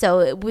life,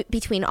 so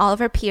between all of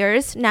her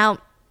peers. Now,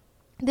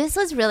 this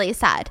was really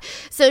sad.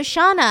 So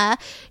Shauna,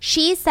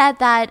 she said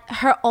that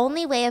her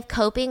only way of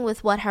coping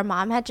with what her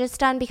mom had just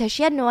done, because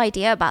she had no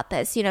idea about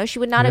this, you know, she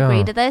would not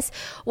agree to this,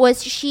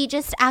 was she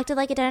just acted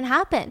like it didn't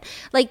happen.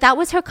 Like, that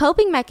was her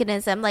coping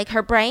mechanism. Like,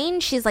 her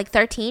brain, she's like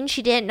 13,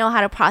 she didn't know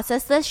how to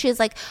process this. She was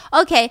like,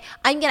 okay,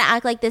 I'm gonna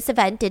act like this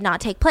event did not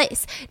take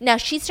place. Now,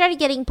 she started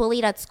getting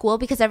bullied at school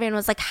because everyone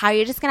was like, how are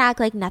you just gonna act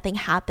like nothing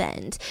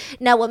happened?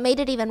 Now, what made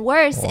it even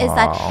worse is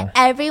that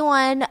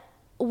everyone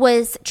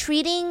was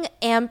treating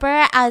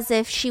Amber as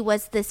if she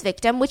was this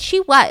victim, which she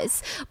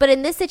was. But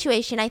in this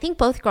situation, I think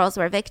both girls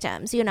were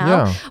victims, you know?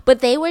 Yeah.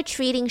 But they were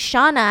treating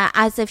Shauna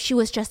as if she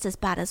was just as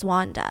bad as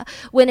Wanda.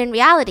 When in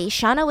reality,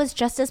 Shauna was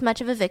just as much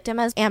of a victim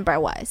as Amber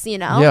was, you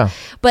know? Yeah.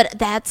 But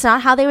that's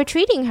not how they were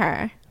treating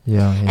her.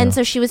 Yeah. And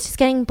so she was just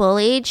getting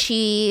bullied.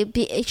 She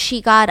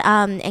got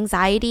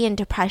anxiety and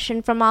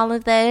depression from all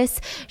of this.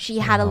 She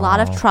had a lot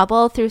of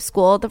trouble through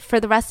school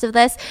for the rest of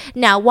this.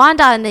 Now,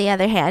 Wanda, on the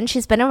other hand,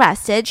 she's been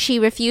arrested. She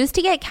refused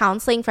to get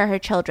counseling for her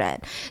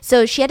children.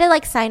 So she had to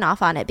like sign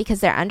off on it because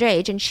they're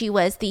underage and she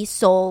was the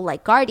sole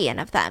like guardian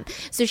of them.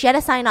 So she had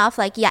to sign off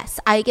like, yes,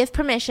 I give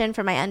permission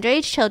for my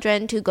underage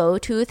children to go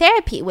to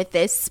therapy with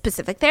this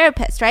specific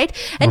therapist, right?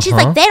 And she's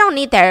like, they don't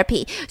need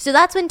therapy. So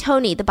that's when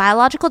Tony, the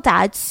biological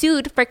dad,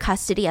 sued for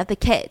custody of the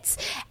kids,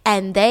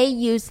 and they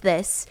used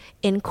this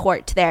in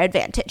court to their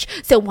advantage.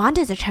 So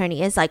Wanda's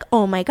attorney is like,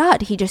 oh my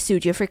god, he just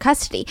sued you for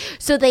custody.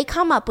 So they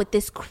come up with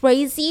this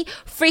crazy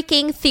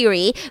freaking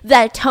theory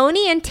that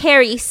Tony and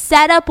Terry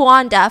set up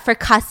Wanda for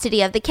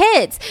custody of the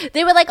kids.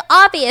 They were like,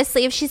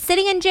 obviously, if she's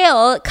sitting in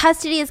jail,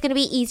 custody is going to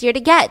be easier to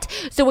get.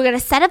 So we're going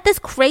to set up this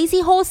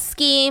crazy whole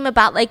scheme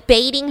about like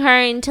baiting her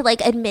into like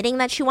admitting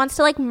that she wants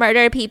to like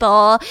murder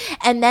people,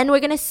 and then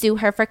we're going to sue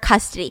her for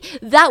custody.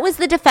 That was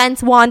the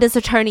defense Wanda's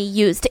attorney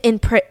used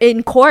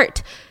in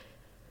court.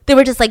 They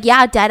were just like,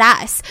 yeah, dead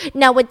ass.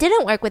 Now, what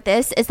didn't work with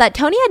this is that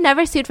Tony had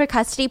never sued for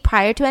custody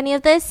prior to any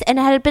of this, and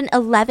it had been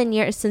 11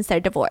 years since their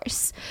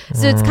divorce.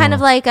 So it's kind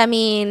of like, I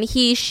mean,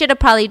 he should have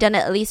probably done it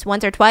at least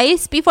once or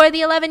twice before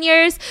the 11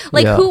 years.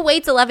 Like, who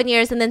waits 11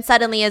 years and then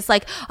suddenly is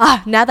like,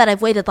 now that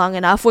I've waited long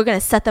enough, we're going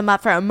to set them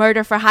up for a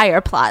murder for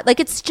hire plot. Like,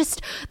 it's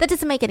just, that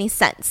doesn't make any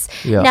sense.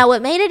 Yeah. Now,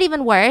 what made it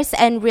even worse,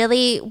 and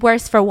really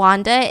worse for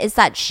Wanda, is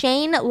that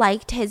Shane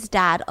liked his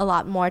dad a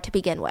lot more to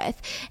begin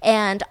with.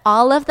 And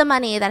all of the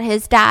money that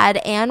his dad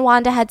and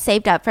Wanda had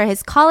saved up for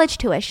his college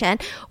tuition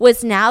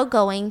was now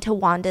going to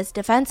Wanda's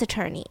defense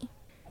attorney.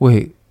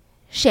 Wait.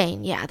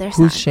 Shane, yeah, their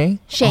son. Who's Shane?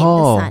 Shane,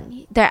 the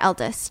son. Their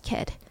eldest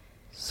kid.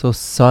 So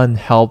son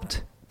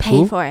helped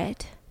pay for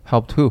it.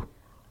 Helped who?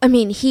 I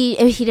mean, he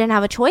didn't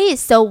have a choice.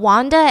 So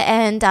Wanda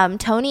and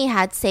Tony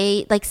had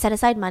set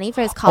aside money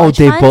for his college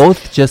fund. Oh, they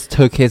both just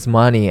took his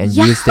money and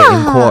used it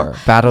in court,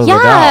 battled it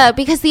out. Yeah,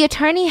 because the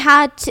attorney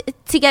had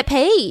to get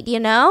paid, you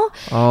know?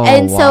 Oh,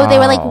 and so they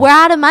were like, we're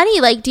out of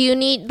money. Like, do you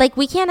need, like,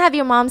 we can't have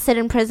your mom sit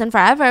in prison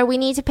forever. We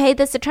need to pay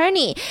this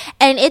attorney.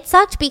 And it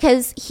sucked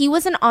because he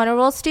was an honor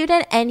roll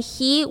student and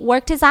he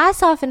worked his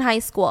ass off in high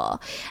school.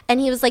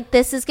 And he was like,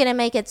 this is going to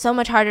make it so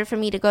much harder for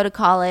me to go to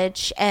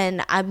college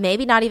and I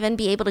maybe not even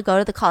be able to go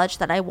to the college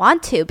that I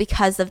want to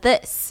because of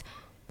this.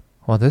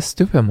 Well, this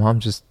stupid mom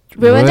just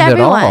ruined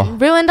everyone.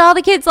 Ruined all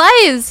the kids'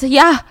 lives.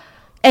 Yeah.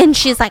 And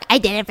she's like, I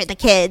did it for the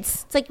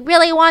kids. It's like,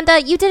 really,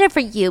 Wanda? You did it for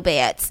you,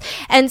 Bates.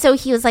 And so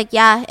he was like,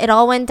 yeah, it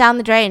all went down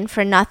the drain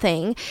for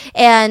nothing.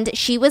 And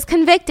she was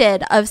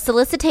convicted of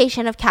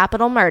solicitation of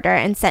capital murder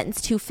and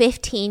sentenced to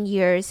 15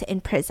 years in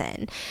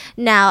prison.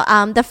 Now,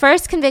 the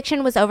first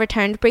conviction was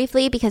overturned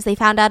briefly because they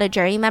found out a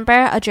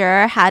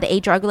juror had a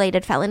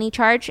drug-related felony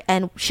charge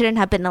and shouldn't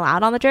have been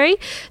allowed on the jury.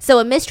 So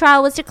a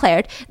mistrial was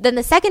declared. Then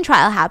the second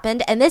trial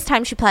happened, and this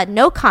time she pled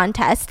no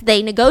contest.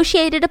 They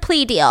negotiated a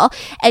plea deal,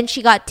 and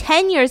she got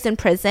 10 years in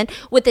prison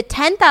with a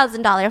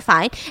 $10,000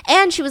 fine,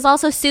 and she was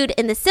also sued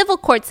in the civil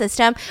court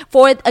system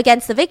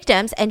against the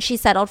victims, and she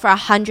settled for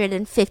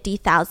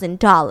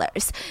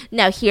 $150,000.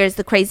 Now here's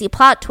the crazy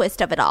plot twist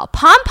of it all.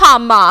 Pom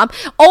Pom Mom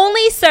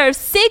only served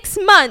 6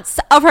 months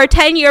of her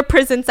 10-year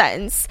prison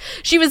sentence.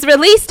 She was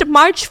released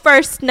March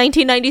 1st,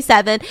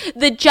 1997.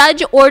 The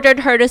judge ordered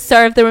her to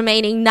serve the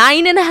remaining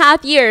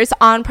 9.5 years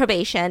on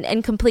probation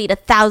and complete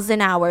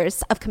 1,000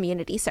 hours of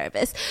community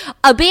service.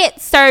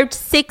 Abit served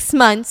 6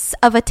 months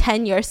of a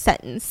 10-year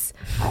sentence.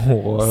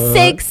 What?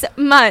 6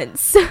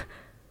 months.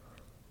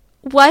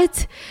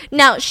 What?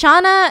 Now,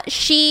 Shauna,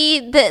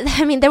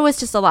 there was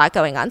just a lot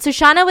going on. So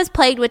Shauna was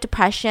plagued with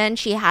depression.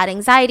 She had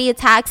anxiety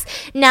attacks.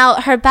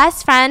 Now, her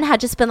best friend had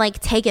just been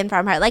taken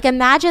from her.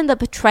 Imagine the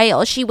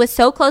betrayal. She was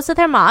so close with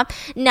her mom.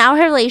 Now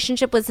her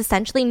relationship was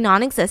essentially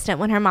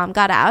non-existent when her mom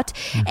got out.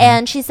 Mm-hmm.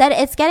 And she said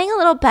it's getting a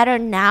little better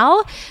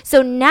now.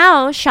 So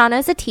now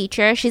Shauna's a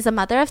teacher. She's a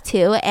mother of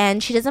 2,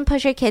 and she doesn't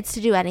push her kids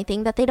to do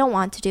anything that they don't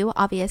want to do,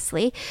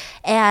 obviously.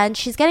 And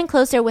she's getting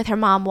closer with her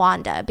mom,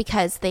 Wanda,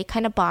 because they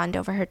kind of bond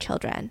over her children.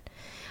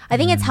 I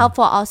think it's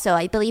helpful also.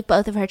 I believe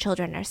both of her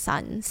children are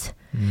sons.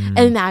 And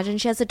imagine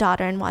she has a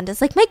daughter and Wanda's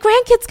like, my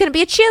grandkid's going to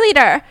be a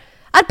cheerleader.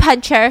 I'd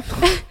punch her.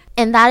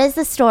 And that is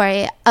the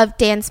story of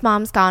Dance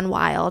Moms Gone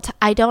Wild.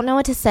 I don't know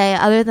what to say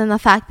other than the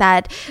fact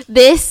that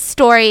this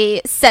story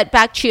set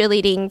back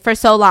cheerleading for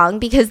so long,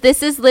 because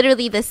this is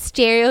literally the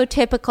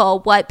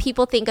stereotypical what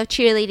people think of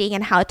cheerleading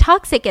and how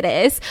toxic it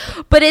is.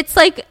 But it's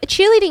like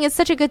cheerleading is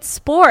such a good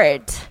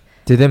sport.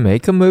 Did they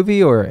make a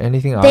movie or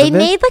anything out of it? They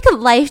made a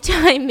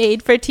Lifetime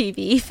made for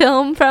TV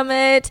film from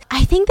it.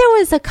 I think there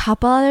was a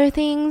couple other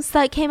things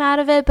that came out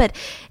of it, but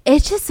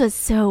it just was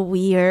so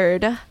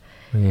weird.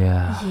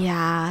 Yeah.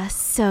 Yeah,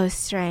 so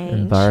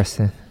strange.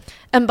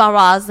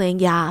 Embarrassing,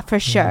 yeah, for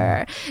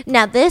sure.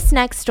 Now, this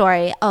next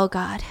story, oh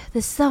God,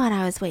 this is the one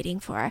I was waiting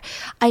for.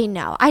 I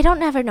know. I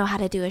don't ever know how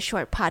to do a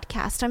short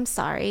podcast. I'm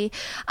sorry.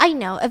 I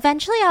know.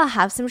 Eventually, I'll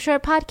have some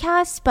short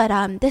podcasts, but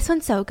this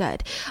one's so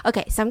good.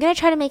 Okay, so I'm going to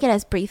try to make it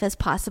as brief as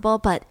possible,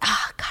 but,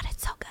 God,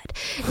 it's so good.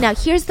 Now,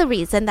 here's the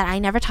reason that I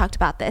never talked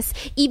about this,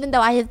 even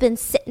though I have been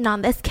sitting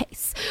on this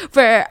case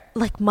for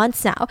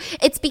months now.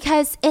 It's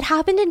because it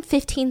happened in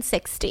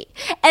 1560.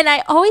 And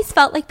I always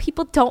felt like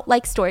people don't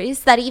like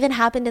stories that even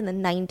happened in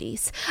the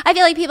 90s. I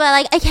feel like people are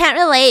like, I can't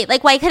relate.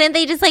 Why couldn't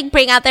they just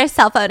bring out their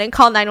cell phone and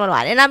call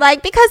 911? And I'm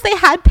like, because they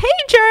had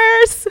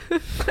pagers.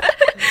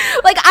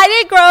 I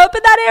didn't grow up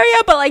in that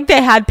area, but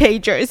they had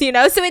pagers, you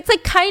know? So it's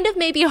kind of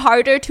maybe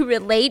harder to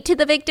relate to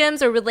the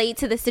victims or relate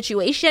to the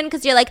situation,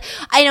 because you're like,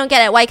 I don't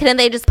get it. Why couldn't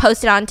they just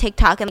post it on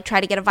TikTok and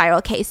try to get a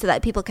viral case so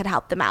that people could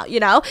help them out, you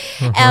know?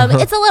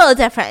 It's a little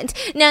different.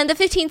 Now, in the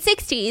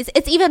 1560s,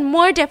 it's even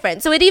more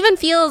different. So it even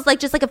feels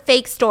just a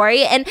fake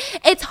story. And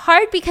it's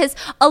hard because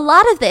a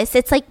lot of this,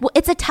 it's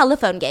a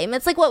telephone game.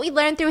 It's what we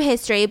learned through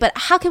history, but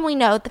how can we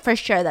know for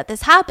sure that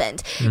this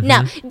happened? Mm-hmm.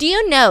 Now, do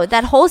you know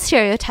that whole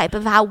stereotype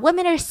of how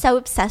women are so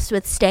obsessed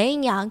with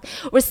staying young,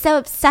 we're so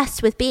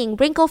obsessed with being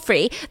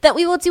wrinkle-free, that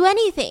we will do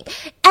anything,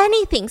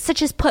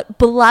 such as put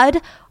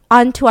blood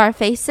onto our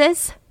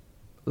faces?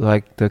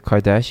 Like the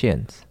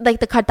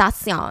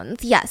Kardashians.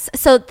 Yes.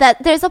 So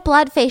that there's a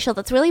blood facial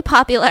that's really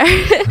popular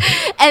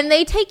and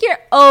they take your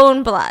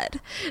own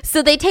blood.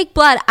 So they take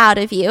blood out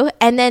of you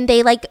and then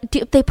they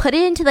they put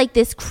it into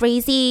this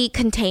crazy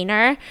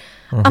container.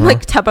 I'm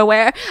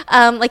Tupperware,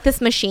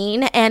 this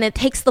machine, and it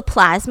takes the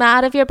plasma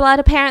out of your blood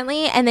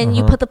apparently, and then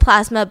you put the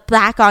plasma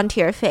back onto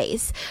your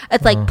face.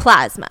 It's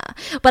plasma.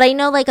 But I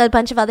know a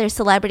bunch of other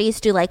celebrities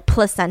do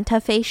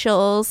placenta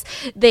facials.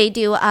 They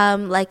do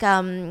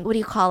what do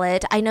you call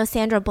it? I know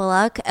Sandra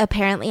Bullock,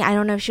 apparently, I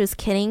don't know if she was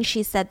kidding,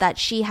 she said that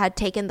she had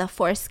taken the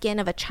foreskin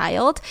of a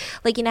child.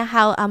 You know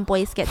how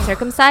boys get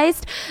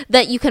circumcised,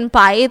 that you can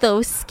buy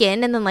those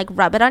skin and then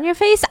rub it on your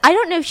face. I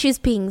don't know if she was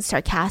being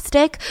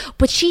sarcastic,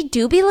 but she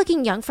do be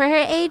looking young for her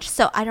age,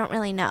 so I don't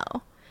really know.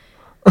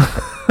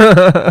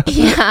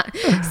 Yeah.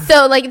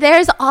 So like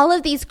there's all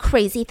of these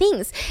crazy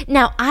things.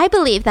 Now, I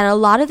believe that a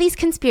lot of these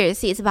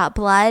conspiracies about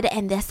blood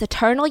and this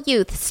eternal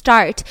youth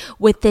start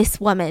with this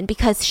woman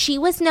because she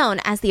was known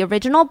as the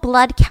original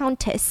blood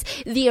countess,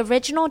 the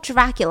original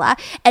Dracula,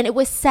 and it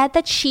was said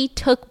that she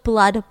took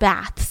blood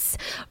baths.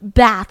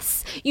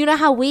 You know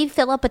how we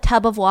fill up a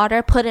tub of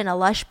water, put in a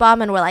Lush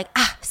Bomb, and we're like,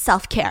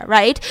 self-care,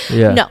 right?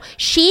 Yeah. No,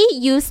 she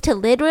used to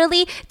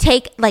literally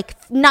take like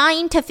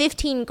 9 to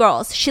 15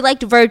 girls. She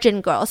liked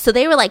virgin girls. So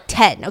they were like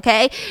 10,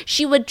 okay?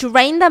 She would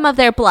drain them of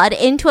their blood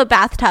into a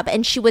bathtub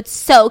and she would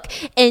soak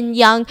in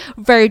young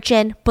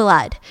virgin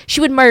blood.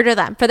 She would murder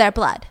them for their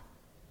blood.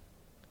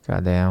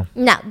 Goddamn.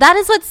 Now, that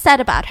is what's said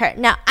about her.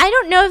 Now, I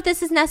don't know if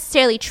this is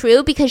necessarily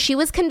true because she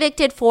was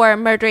convicted for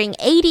murdering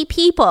 80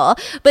 people,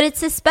 but it's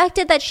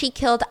suspected that she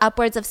killed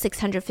upwards of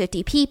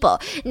 650 people.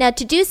 Now,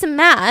 to do some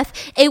math,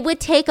 it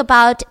would take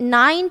about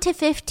 9 to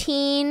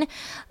 15,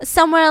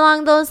 somewhere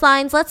along those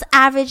lines. Let's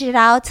average it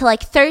out to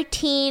like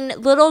 13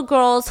 little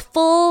girls'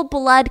 full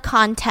blood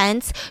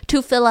contents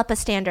to fill up a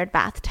standard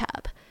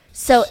bathtub.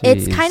 So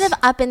It's kind of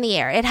up in the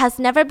air. It has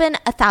never been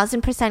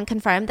 1,000%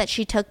 confirmed that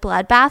she took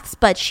blood baths,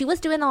 but she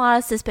was doing a lot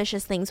of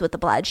suspicious things with the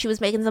blood. She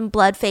was making some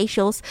blood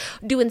facials,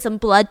 doing some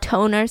blood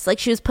toners. Like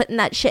she was putting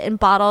that shit in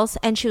bottles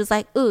and she was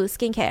like, ooh,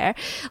 skincare.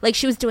 Like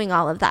she was doing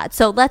all of that.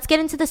 So let's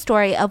get into the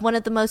story of one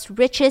of the most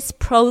richest,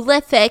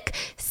 prolific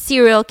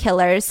serial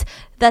killers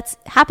that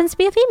happens to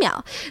be a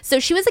female. So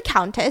she was a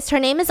countess. Her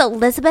name is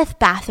Elizabeth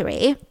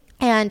Bathory.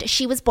 And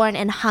she was born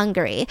in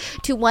Hungary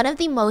to one of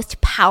the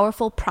most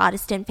powerful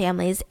Protestant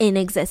families in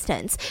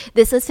existence.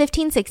 This was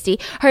 1560.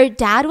 Her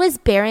dad was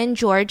Baron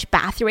George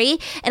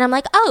Bathory. And I'm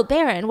like, oh,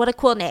 Baron, what a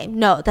cool name.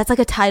 No, that's like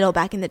a title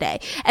back in the day.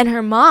 And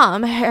her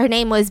mom, her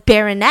name was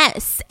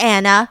Baroness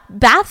Anna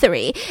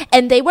Bathory.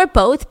 And they were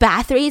both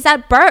Bathorys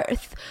at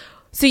birth.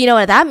 So you know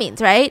what that means,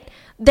 right?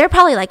 They're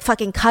probably like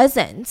fucking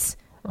cousins.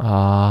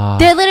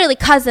 They're literally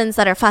cousins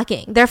that are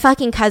fucking. They're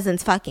fucking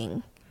cousins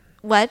fucking.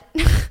 What?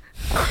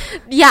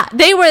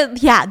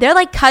 They're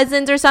like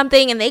cousins or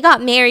something, and they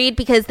got married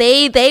because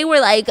they were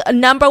like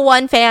number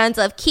one fans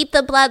of keep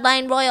the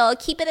bloodline royal,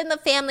 keep it in the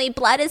family,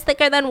 blood is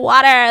thicker than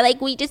water,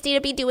 like we just need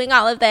to be doing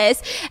all of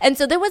this. And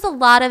so there was a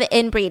lot of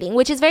inbreeding,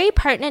 which is very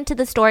pertinent to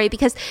the story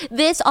because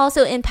this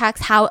also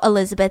impacts how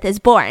Elizabeth is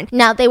born.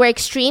 Now, they were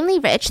extremely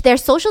rich. Their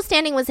social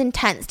standing was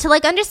intense. To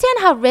like understand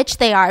how rich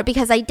they are,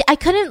 because I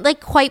couldn't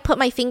like quite put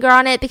my finger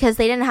on it because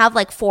they didn't have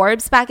like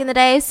Forbes back in the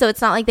day, so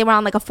it's not like they were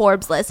on like a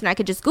Forbes list and I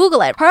could just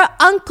Google it. Her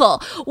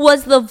uncle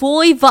was the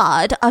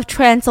Voivod of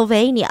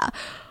Transylvania.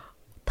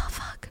 The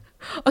fuck?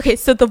 Okay,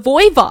 so the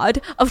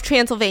Voivod of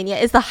Transylvania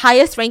is the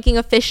highest ranking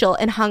official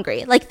in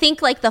Hungary. Like,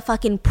 think like the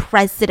fucking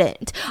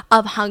president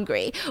of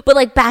Hungary. But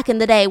like back in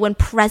the day when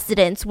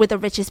presidents were the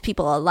richest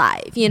people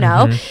alive, you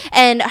know? Mm-hmm.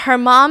 And her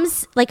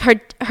mom's, like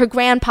her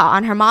grandpa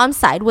on her mom's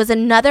side was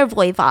another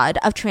Voivod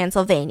of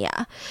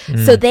Transylvania.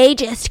 So they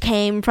just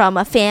came from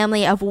a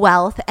family of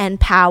wealth and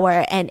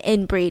power and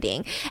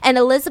inbreeding. And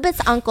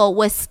Elizabeth's uncle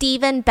was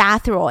Stephen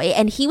Bathory,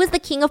 and he was the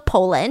king of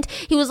Poland.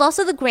 He was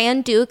also the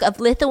Grand Duke of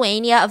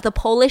Lithuania, of the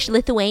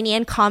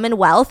Polish-Lithuanian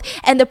Commonwealth,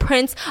 and the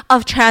Prince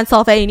of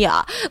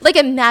Transylvania. Like,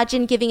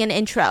 imagine giving an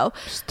intro.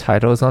 Just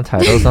titles on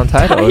titles on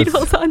titles.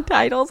 Titles on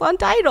titles on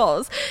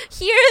titles.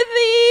 Hear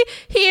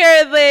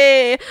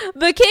thee,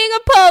 the King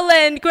of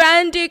Poland,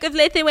 Grand Duke of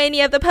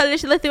Lithuania, of the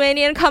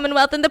Polish-Lithuanian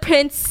Commonwealth, and the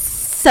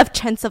Prince of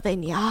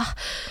Transylvania.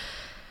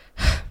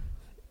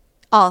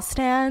 All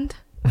stand.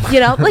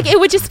 You know, like it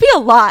would just be a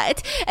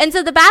lot. And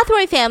so the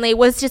Bathory family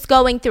was just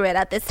going through it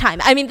at this time.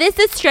 I mean, this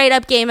is straight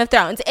up Game of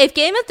Thrones. If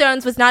Game of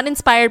Thrones was not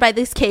inspired by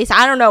this case,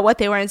 I don't know what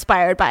they were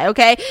inspired by,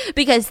 okay?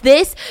 Because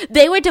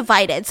they were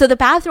divided. So the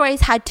Bathorys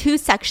had two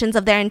sections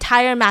of their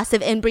entire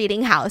massive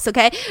inbreeding house,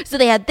 okay? So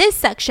they had this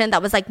section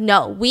that was like,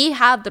 no, we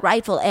have the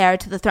rightful heir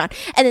to the throne.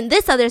 And then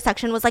this other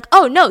section was like,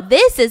 oh no,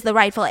 this is the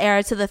rightful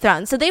heir to the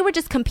throne. So they were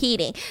just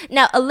competing.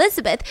 Now,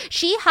 Elizabeth,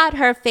 she had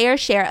her fair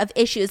share of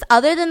issues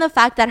other than the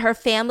fact that her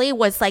family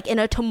was like in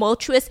a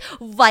tumultuous,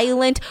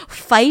 violent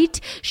fight.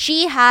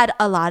 She had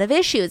a lot of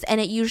issues, and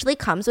it usually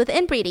comes with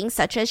inbreeding,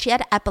 such as she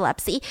had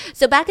epilepsy.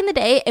 So back in the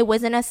day, it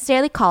wasn't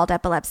necessarily called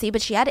epilepsy,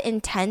 but she had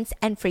intense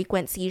and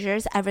frequent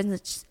seizures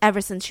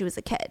ever since she was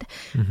a kid.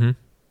 Mm-hmm.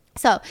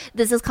 So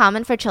this is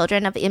common for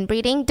children of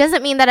inbreeding.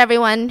 Doesn't mean that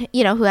everyone,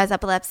 you know, who has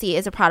epilepsy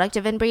is a product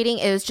of inbreeding.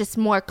 It was just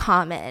more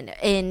common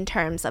in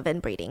terms of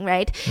inbreeding,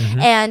 right?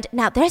 Mm-hmm. And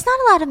now there's not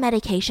a lot of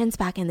medications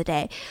back in the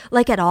day,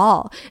 like at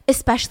all,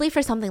 especially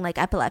for something like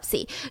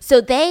epilepsy.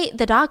 So the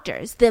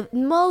doctors, the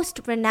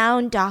most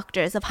renowned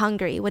doctors of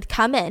Hungary would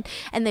come in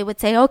and they would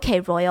say, okay,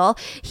 Royal,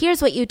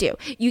 here's what you do.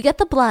 You get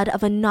the blood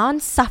of a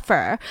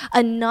non-sufferer,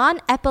 a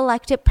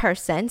non-epileptic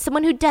person,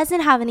 someone who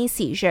doesn't have any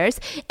seizures,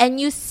 and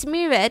you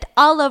smear it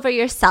all over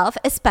yourself,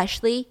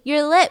 especially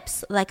your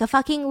lips, like a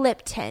fucking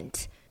lip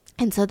tint.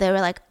 And so they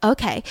were like,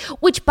 okay,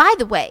 which by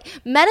the way,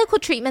 medical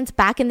treatments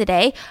back in the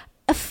day,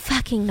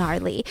 fucking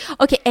gnarly.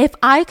 Okay, if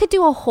I could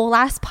do a whole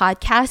ass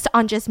podcast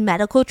on just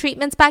medical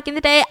treatments back in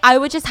the day, I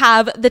would just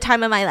have the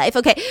time of my life.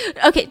 Okay,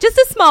 just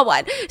a small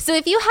one. So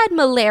if you had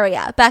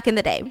malaria back in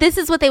the day, this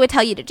is what they would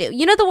tell you to do.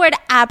 You know the word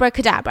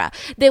abracadabra?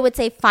 They would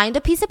say, find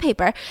a piece of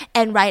paper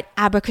and write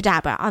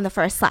abracadabra on the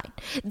first line.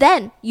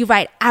 Then you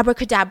write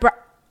abracadabra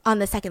on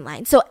the second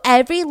line. So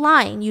every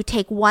line you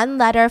take one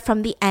letter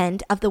from the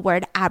end of the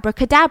word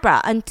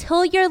abracadabra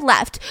until you're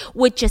left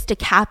with just a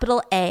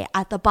capital A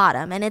at the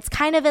bottom. And it's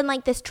kind of in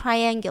like this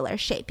triangular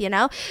shape, you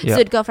know? Yep. So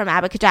it'd go from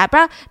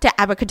abracadabra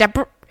to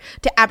abracadabra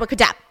to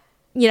abracadabra.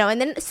 You know, and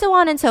then so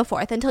on and so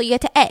forth until you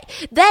get to A.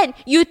 Then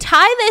you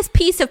tie this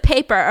piece of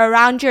paper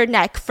around your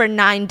neck for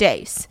 9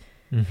 days.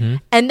 Mm-hmm.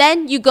 And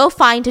then you go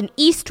find an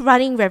east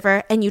running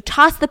river and you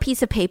toss the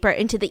piece of paper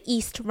into the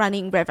east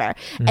running river,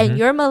 and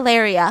your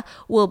malaria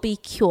will be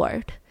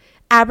cured.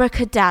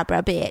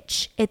 Abracadabra,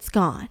 bitch. It's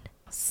gone.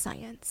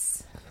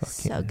 Science.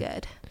 So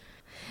good.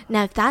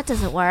 Now, if that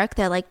doesn't work,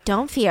 they're like,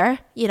 don't fear.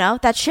 You know,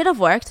 that should have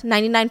worked.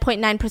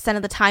 99.9%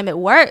 of the time it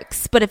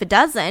works. But if it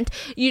doesn't,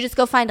 you just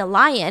go find a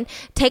lion,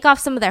 take off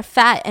some of their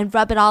fat and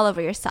rub it all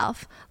over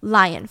yourself.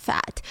 Lion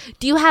fat.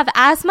 Do you have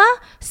asthma?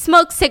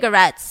 Smoke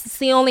cigarettes. It's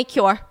the only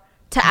cure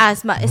to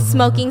asthma is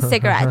smoking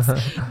cigarettes.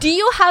 Do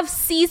you have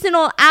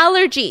seasonal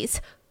allergies?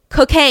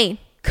 Cocaine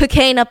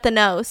up the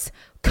nose.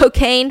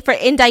 Cocaine for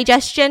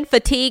indigestion,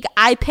 fatigue,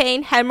 eye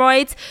pain,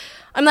 hemorrhoids.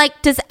 I'm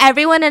like, does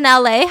everyone in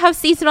LA have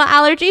seasonal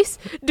allergies?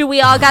 Do we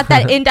all got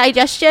that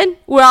indigestion?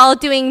 We're all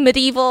doing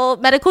medieval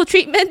medical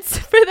treatments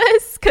for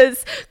this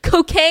because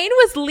cocaine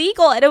was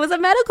legal and it was a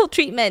medical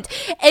treatment.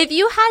 If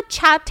you had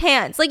chapped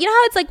hands, like, you know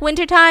how it's like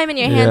wintertime and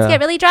your hands get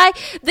really dry?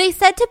 They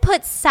said to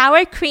put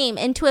sour cream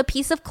into a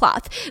piece of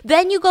cloth.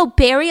 Then you go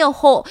bury a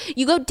hole.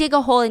 You go dig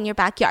a hole in your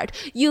backyard.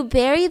 You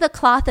bury the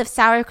cloth of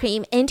sour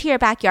cream into your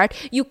backyard.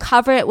 You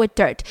cover it with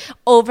dirt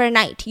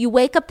overnight. You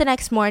wake up the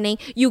next morning,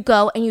 you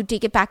go and you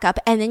dig it back up.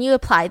 And then you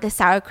apply the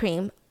sour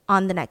cream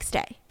on the next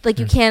day. Like,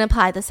 you can't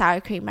apply the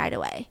sour cream right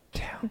away.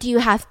 Damn. Do you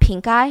have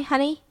pink eye,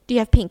 honey? Do you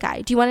have pink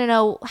eye? Do you want to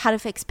know how to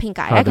fix pink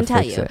eye? I can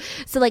tell you.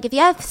 So, like, if you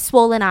have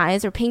swollen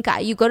eyes or pink eye,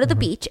 you go to the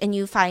beach and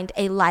you find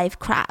a live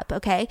crab,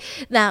 okay?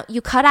 Now,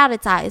 you cut out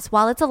its eyes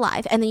while it's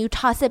alive, and then you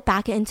toss it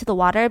back into the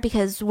water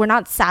because we're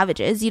not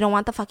savages. You don't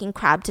want the fucking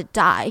crab to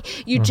die.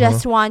 You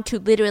just want to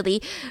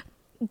literally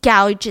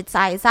gouge its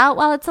eyes out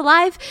while it's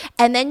alive,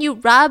 and then you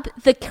rub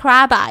the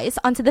crab eyes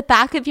onto the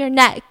back of your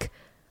neck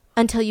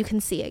until you can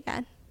see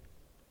again.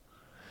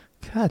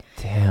 God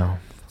damn.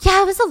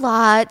 Yeah, it was a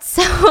lot.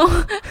 So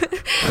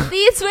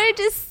these were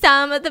just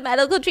some of the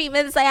medical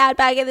treatments I had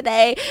back in the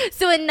day.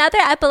 So another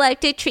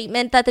epileptic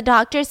treatment that the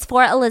doctors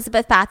for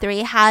Elizabeth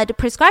Bathory had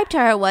prescribed to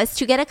her was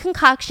to get a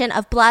concoction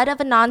of blood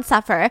of a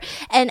non-sufferer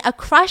and a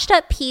crushed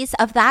up piece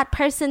of that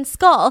person's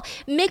skull,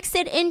 mix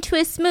it into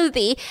a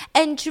smoothie,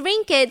 and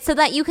drink it so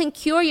that you can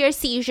cure your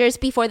seizures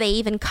before they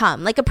even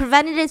come. Like a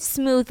preventative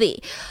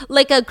smoothie,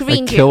 like a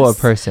green juice. Kill a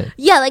person.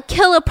 Yeah, like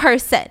kill a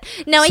person.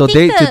 Now, so I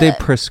think do they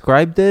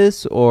prescribe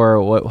this,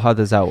 or what? How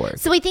does that work?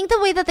 So I think the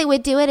way that they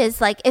would do it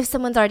is like if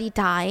someone's already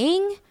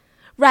dying,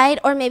 right?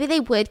 Or maybe they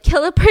would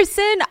kill a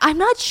person. I'm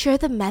not sure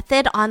the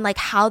method on like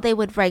how they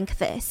would rank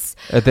this.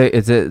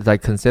 Is it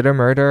like considered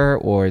murder,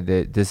 or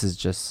this is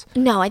just...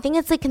 No, I think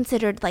it's like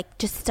considered like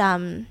just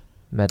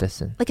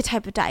medicine, like a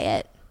type of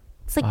diet.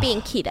 It's like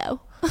being keto.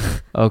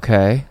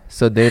 Okay,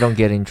 so they don't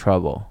get in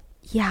trouble.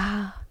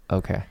 Yeah.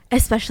 Okay.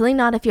 Especially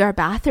not if you're a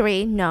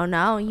Bathory.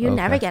 No, you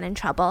never get in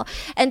trouble.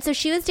 And so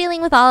she was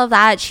dealing with all of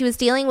that. She was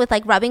dealing with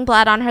like rubbing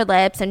blood on her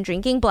lips and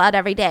drinking blood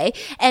every day.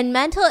 And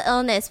mental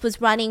illness was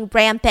running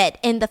rampant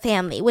in the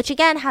family, which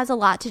again has a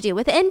lot to do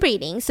with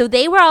inbreeding. So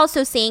they were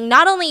also seeing,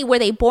 not only were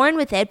they born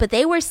with it, but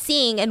they were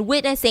seeing and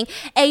witnessing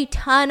a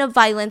ton of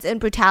violence and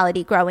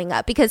brutality growing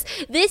up. Because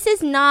this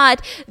is not,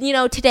 you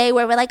know, today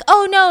where we're like,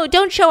 oh no,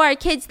 don't show our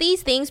kids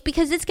these things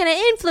because it's going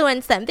to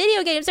influence them.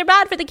 Video games are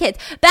bad for the kids.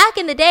 Back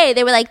in the day,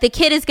 they were like, the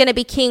kid is going to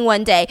be king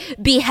one day,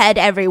 behead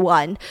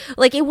everyone.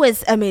 Like, it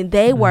was, I mean,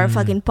 they were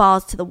fucking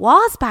balls to the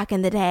walls back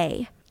in the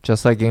day.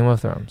 Just like Game of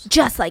Thrones.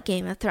 Just like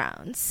Game of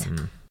Thrones.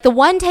 The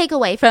one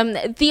takeaway from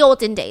the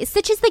olden days,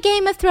 such as the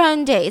Game of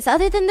Thrones days,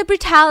 other than the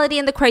brutality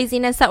and the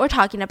craziness that we're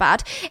talking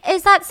about,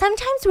 is that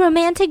sometimes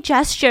romantic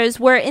gestures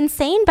were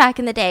insane back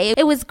in the day.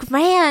 It was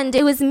grand.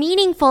 It was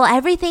meaningful.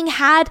 Everything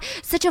had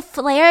such a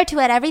flair to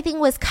it. Everything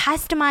was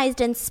customized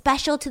and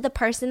special to the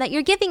person that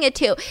you're giving it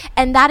to.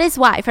 And that is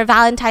why, for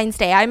Valentine's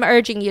Day, I'm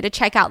urging you to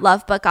check out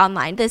Lovebook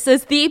Online. This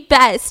is the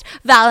best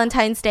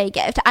Valentine's Day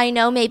gift. I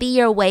know maybe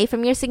you're away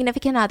from your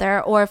significant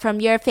other or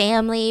from your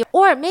family,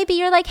 or maybe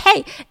you're like,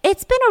 hey,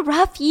 it's been a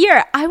rough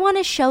year. I want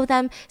to show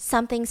them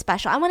something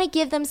special. I want to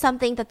give them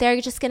something that they're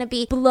just going to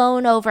be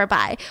blown over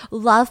by.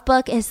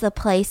 Lovebook is the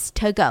place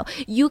to go.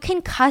 You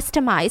can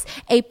customize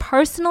a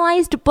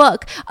personalized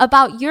book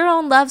about your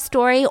own love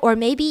story, or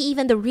maybe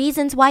even the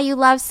reasons why you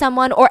love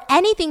someone, or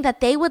anything that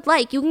they would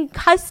like. You can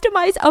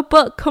customize a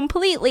book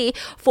completely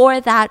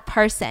for that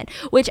person,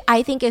 which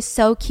I think is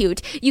so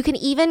cute. You can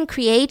even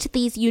create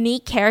these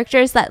unique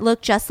characters that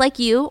look just like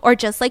you or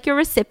just like your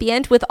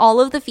recipient, with all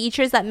of the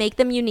features that make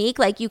them unique.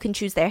 Like you can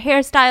choose their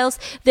hairstyles,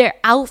 their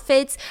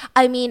outfits.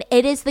 I mean,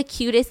 it is the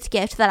cutest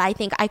gift that I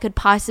think I could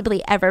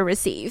possibly ever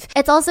receive.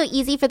 It's also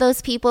easy for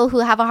those people who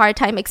have a hard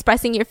time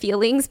expressing your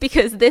feelings,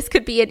 because this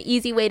could be an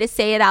easy way to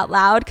say it out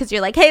loud, because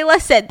you're like, hey,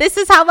 listen, this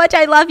is how much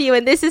I love you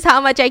and this is how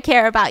much I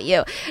care about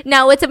you.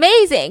 Now, what's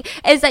amazing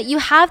is that you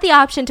have the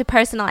option to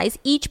personalize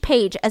each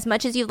page as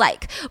much as you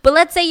like. But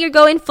let's say you're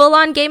going full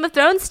on Game of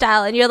Thrones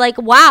style and you're like,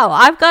 wow,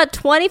 I've got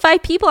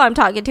 25 people I'm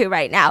talking to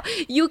right now.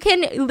 You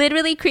can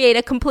literally create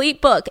a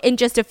complete book in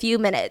just a few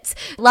minutes.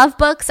 Love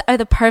books are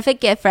the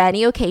perfect gift for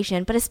any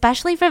occasion, but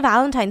especially for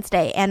Valentine's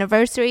Day,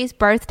 anniversaries,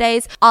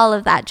 birthdays, all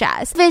of that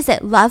jazz.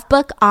 Visit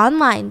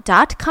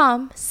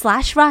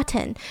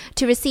lovebookonline.com/rotten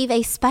to receive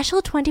a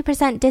special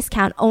 20%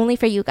 discount only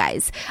for you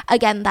guys.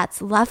 Again, that's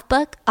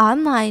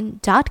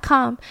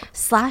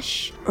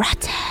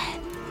lovebookonline.com/rotten.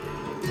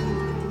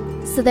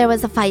 So there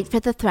was a fight for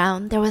the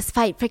throne. There was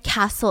fight for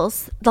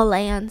castles, the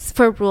lands,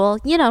 for rule,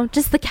 you know,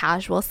 just the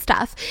casual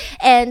stuff.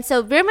 And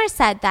so rumor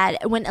said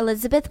that when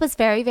Elizabeth was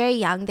very, very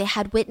young, they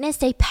had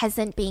witnessed a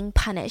peasant being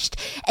punished.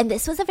 And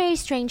this was a very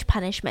strange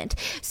punishment.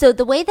 So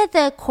the way that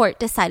the court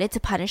decided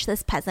to punish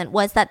this peasant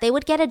was that they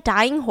would get a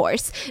dying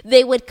horse.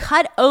 They would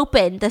cut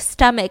open the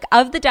stomach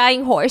of the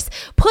dying horse,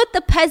 put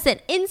the peasant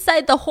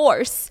inside the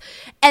horse,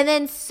 and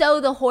then sew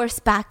the horse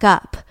back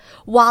up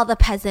while the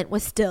peasant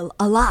was still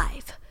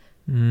alive.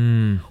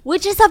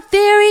 Which is a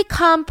very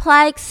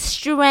complex,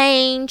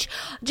 strange,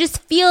 just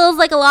feels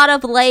like a lot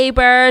of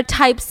labor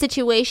type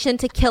situation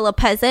to kill a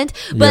peasant.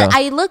 But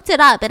I looked it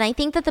up, and I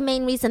think that the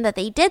main reason that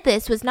they did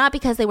this was not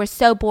because they were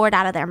so bored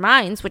out of their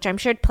minds, which I'm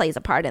sure plays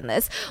a part in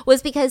this,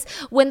 was because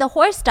when the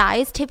horse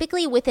dies,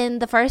 typically within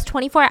the first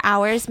 24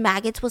 hours,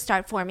 maggots will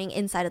start forming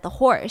inside of the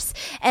horse.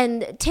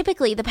 And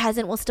typically the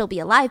peasant will still be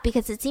alive,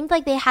 because it seemed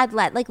like they had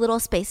let like little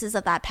spaces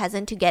of that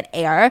peasant to get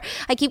air.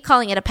 I keep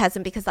calling it a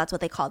peasant because that's what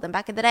they called them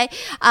back in the day.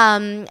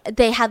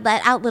 They had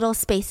let out little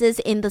spaces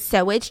in the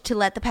sewage to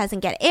let the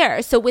peasant get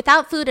air. So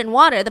without food and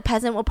water, the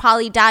peasant will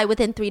probably die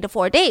within 3 to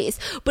 4 days.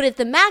 But if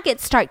the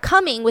maggots start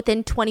coming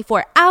within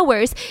 24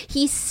 hours,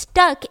 he's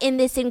stuck in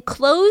this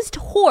enclosed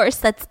horse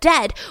that's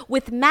dead,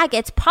 with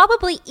maggots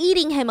probably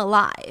eating him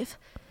alive.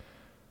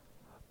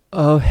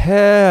 Oh,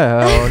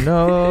 hell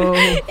no.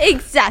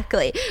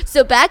 Exactly.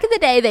 So back in the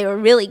day, they were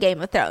really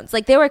Game of Thrones.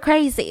 Like, they were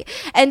crazy.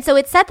 And so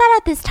it said that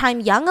at this time,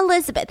 young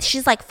Elizabeth,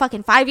 she's like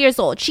fucking 5 years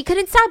old. She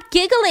couldn't stop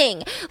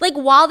giggling. Like,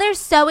 while they're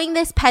sewing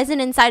this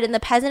peasant inside and the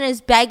peasant is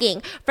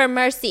begging for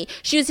mercy,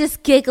 she was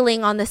just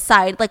giggling on the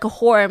side like a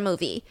horror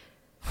movie.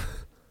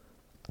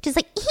 Just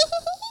like,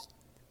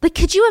 like,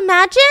 could you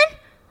imagine?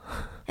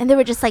 And they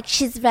were just like,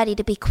 she's ready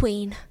to be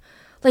queen.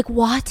 Like,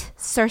 what?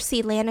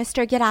 Cersei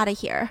Lannister, get out of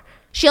here.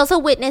 She also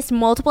witnessed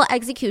multiple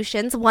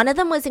executions. One of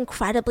them was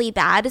incredibly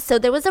bad. So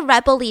there was a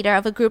rebel leader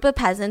of a group of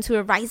peasants who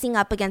were rising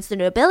up against the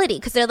nobility,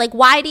 because they're like,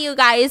 why do you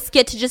guys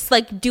get to just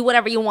like do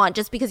whatever you want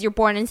just because you're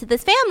born into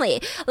this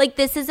family? Like,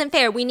 this isn't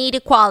fair. We need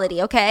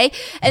equality, okay?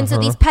 And so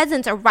these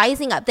peasants are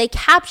rising up. They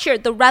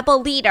captured the rebel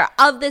leader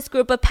of this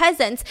group of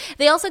peasants.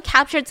 They also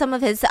captured some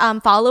of his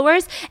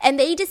followers, and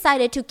they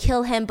decided to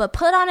kill him, but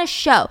put on a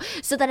show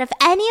so that if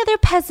any other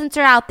peasants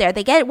are out there,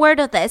 they get word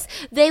of this,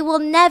 they will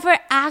never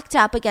act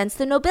up against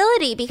the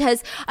nobility.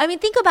 Because, I mean,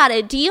 think about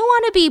it. Do you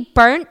want to be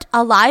burnt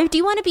alive? Do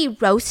you want to be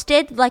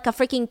roasted like a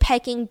freaking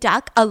Peking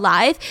duck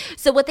alive?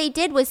 So what they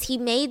did was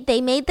they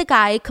made the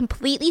guy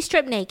completely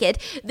stripped naked.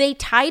 They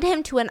tied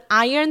him to an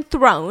iron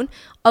throne.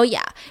 Oh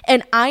yeah,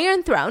 an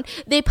iron throne.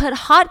 They put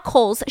hot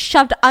coals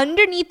shoved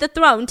underneath the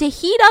throne to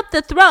heat up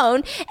the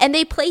throne, and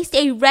they placed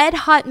a red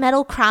hot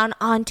metal crown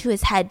onto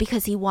his head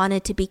because he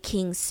wanted to be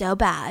king so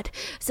bad.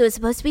 So it's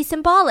supposed to be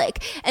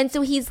symbolic. And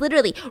so he's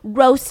literally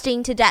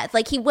roasting to death.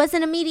 Like, he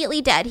wasn't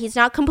immediately dead. He's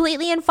not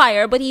completely in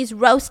fire, but he's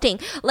roasting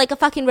like a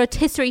fucking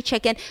rotisserie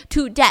chicken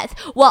to death,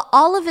 while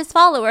all of his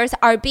followers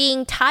are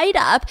being tied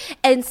up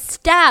and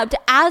stabbed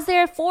as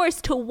they're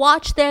forced to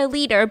watch their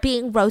leader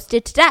being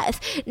roasted to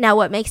death. Now,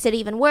 what makes it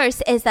even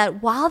worse is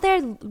that while their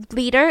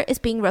leader is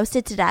being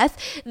roasted to death,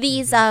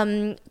 these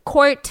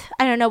court,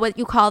 I don't know what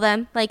you call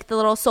them, like the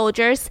little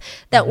soldiers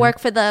that work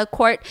for the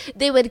court,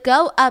 they would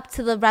go up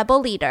to the rebel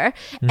leader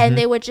and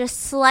they would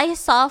just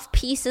slice off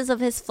pieces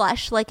of his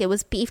flesh like it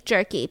was beef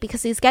jerky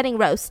because he's getting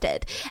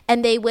roasted,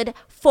 and they would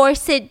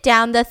force it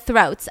down the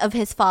throats of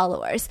his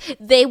followers.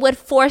 They would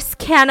force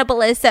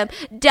cannibalism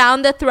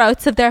down the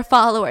throats of their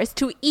followers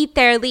to eat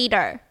their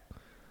leader.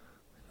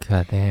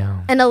 God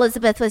damn. And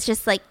Elizabeth was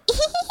just like,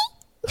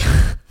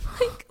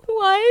 like,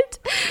 why What?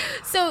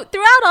 So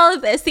throughout all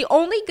of this, the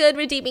only good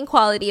redeeming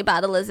quality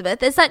about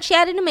Elizabeth is that she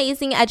had an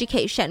amazing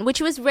education,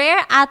 which was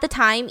rare at the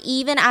time,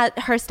 even at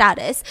her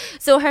status.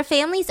 So her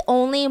family's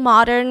only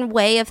modern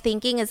way of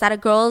thinking is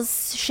that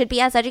girls should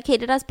be as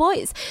educated as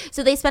boys.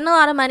 So they spent a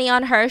lot of money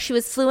on her. She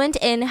was fluent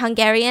in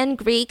Hungarian,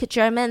 Greek,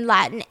 German,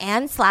 Latin,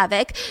 and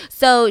Slavic.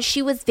 So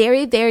she was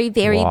very, very,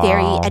 very,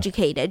 very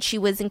educated. She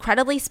was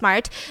incredibly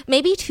smart,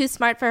 maybe too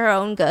smart for her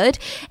own good.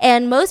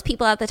 And most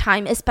people at the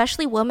time,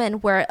 especially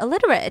women, were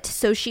illiterate.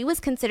 So she was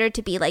considered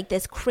to be like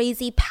this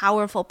crazy,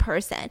 powerful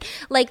person.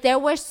 Like there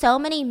were so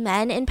many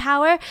men in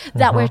power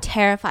that were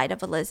terrified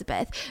of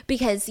Elizabeth,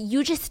 because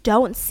you just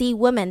don't see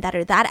women that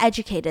are that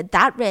educated,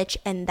 that rich,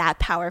 and that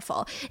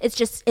powerful. It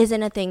just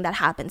isn't a thing that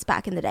happens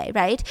back in the day,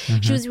 right?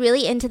 She was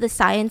really into the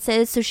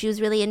sciences. So she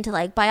was really into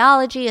like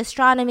biology,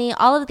 astronomy,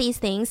 all of these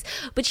things.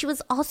 But she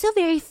was also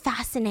very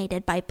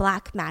fascinated by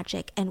black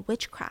magic and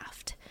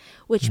witchcraft,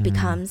 which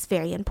becomes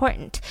very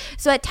important.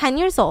 So at 10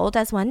 years old,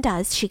 as one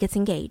does, she gets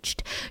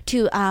engaged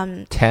to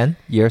 10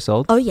 years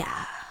old? Oh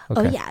yeah.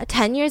 Okay. Oh yeah,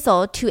 10 years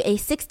old, to a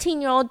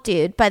 16-year-old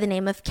dude by the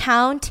name of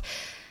Count,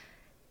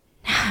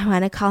 I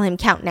want to call him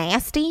Count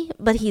Nasty,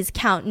 but he's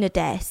Count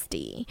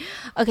Nadesty.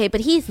 Okay,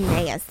 but he's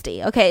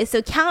nasty. Okay,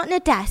 so Count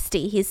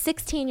Nadesty, he's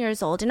 16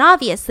 years old. And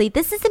obviously,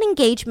 this is an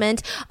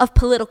engagement of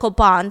political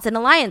bonds and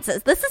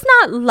alliances. This is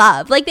not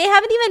love. Like, they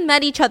haven't even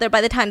met each other by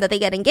the time that they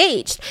get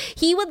engaged.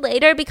 He would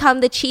later become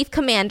the chief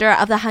commander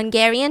of the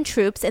Hungarian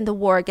troops in the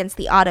war against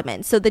the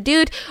Ottomans. So the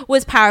dude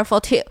was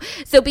powerful too.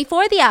 So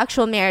before the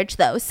actual marriage,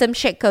 though, some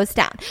shit goes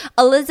down.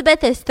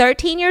 Elizabeth is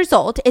 13 years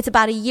old. It's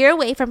about a year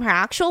away from her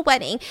actual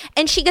wedding,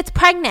 and she gets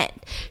pregnant.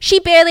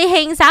 She barely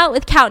hangs out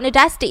with Count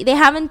Nadesty. They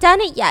haven't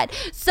done it yet.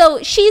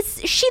 So she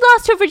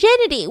lost her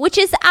virginity, which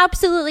is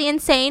absolutely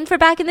insane for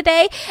back in the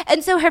day.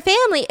 And so her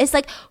family is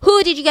like,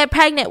 who did you get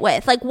pregnant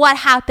with? Like, what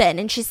happened?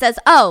 And she says,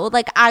 oh,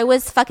 like, I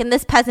was fucking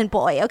this peasant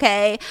boy,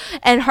 okay?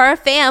 And her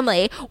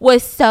family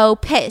was so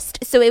pissed.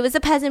 So it was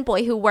a peasant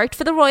boy who worked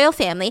for the royal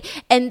family,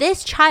 and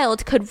this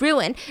child could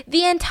ruin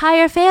the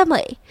entire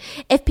family.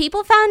 If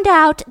people found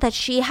out that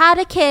she had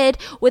a kid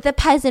with a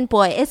peasant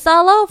boy, it's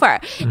all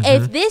over.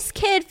 If this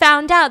kid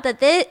found out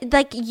that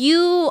like,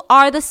 you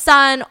are the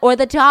son or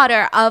the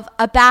daughter of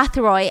a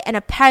Bathroy and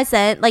a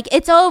peasant, like,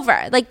 it's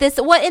over. Like, this,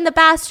 what in the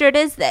bastard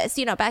is this?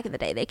 You know, back in the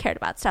day, they cared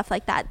about stuff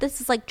like that.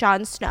 This is like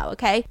Jon Snow,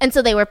 okay? And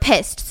so they were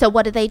pissed. So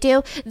what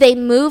do? They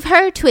move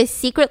her to a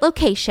secret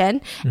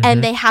location,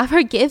 and they have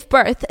her give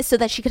birth so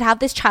that she could have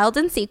this child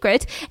in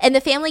secret. And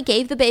the family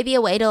gave the baby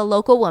away to a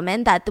local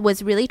woman that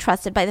was really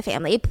trusted by the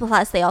family.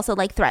 Plus, they also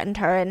like threatened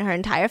her and her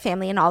entire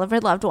family and all of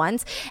her loved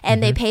ones.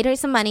 And they paid her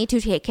some money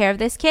to take care of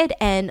this kid.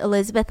 And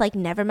Elizabeth like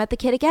never met the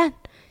kid again.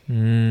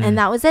 And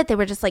that was it. They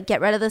were just like,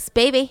 get rid of this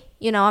baby.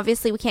 You know,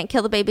 obviously we can't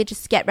kill the baby,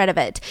 just get rid of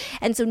it.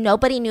 And so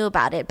nobody knew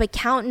about it. But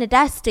Count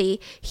Nadesty,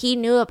 he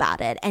knew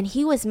about it. And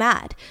he was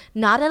mad.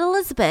 Not at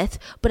Elizabeth,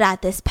 but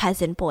at this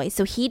peasant boy.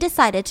 So he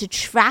decided to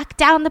track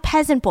down the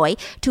peasant boy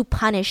to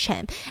punish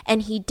him.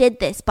 And he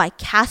did this by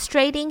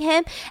castrating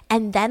him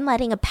and then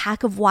letting a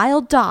pack of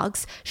wild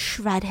dogs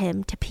shred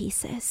him to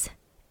pieces.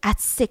 At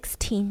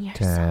 16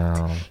 years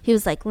old. He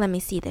was like, let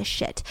me see this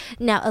shit.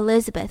 Now,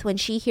 Elizabeth, when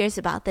she hears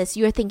about this,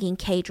 you're thinking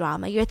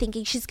K-drama. You're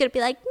thinking she's going to be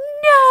like,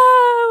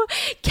 no,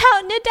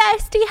 Count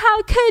Nadesty,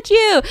 how could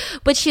you?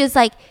 But she was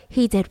like,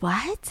 he did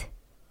what?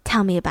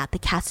 Tell me about the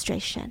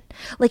castration.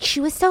 Like, she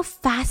was so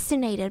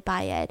fascinated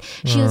by it.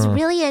 She was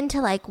really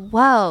into like,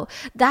 whoa,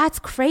 that's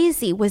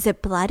crazy. Was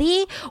it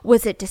bloody?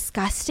 Was it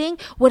disgusting?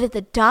 What did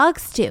the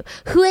dogs do?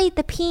 Who ate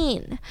the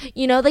peen?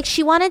 You know, like,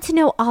 she wanted to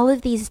know all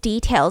of these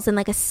details in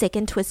like a sick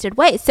and twisted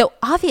way. So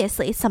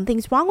obviously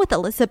something's wrong with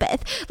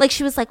Elizabeth. Like,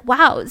 she was like,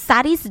 wow,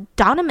 Sadie's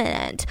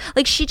dominant.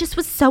 Like, she just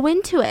was so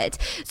into it.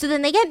 So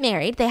then they get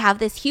married. They have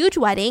this huge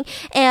wedding,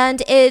 and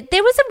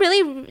there was a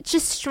really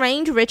just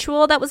strange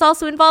ritual that was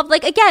also involved.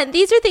 Like, again,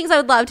 these are things I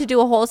would love to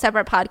do a whole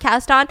separate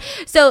podcast on.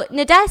 So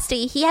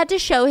Nadesty, he had to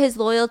show his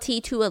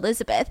loyalty to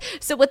Elizabeth.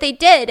 So what they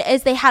did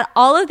is they had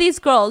all of these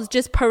girls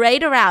just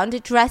parade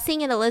around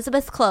dressing in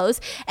Elizabeth's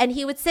clothes, and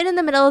he would sit in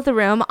the middle of the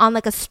room on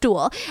like a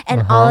stool,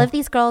 and all of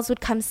these girls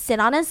would come sit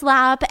on his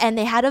lap, and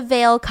they had a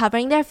veil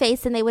covering their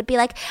face, and they would be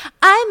like,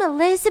 I'm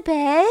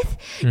Elizabeth.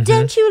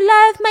 Don't you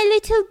love my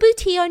little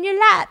booty on your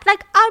lap?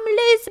 Like, I'm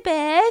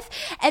Elizabeth.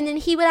 And then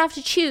he would have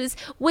to choose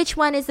which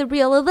one is the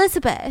real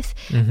Elizabeth.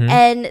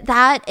 And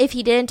that, if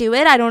he didn't do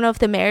it, I don't know if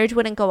the marriage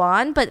wouldn't go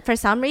on, but for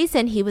some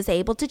reason he was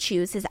able to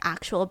choose his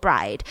actual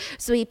bride.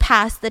 So he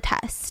passed the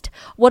test.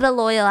 What a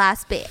loyal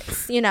ass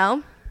bitch, you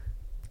know?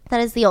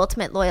 That is the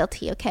ultimate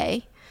loyalty,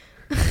 okay?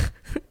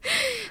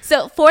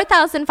 So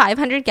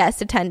 4,500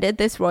 guests attended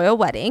this royal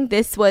wedding.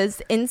 This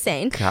was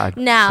insane. God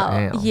now,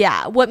 damn.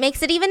 yeah, what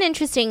makes it even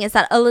interesting is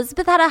that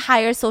Elizabeth had a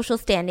higher social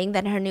standing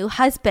than her new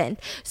husband.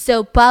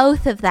 So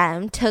both of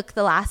them took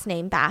the last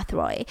name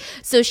Bathroy.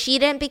 So she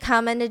didn't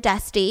become a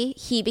Nadesty,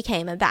 he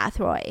became a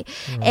Bathroy.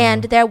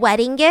 And their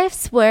wedding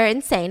gifts were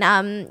insane.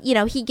 You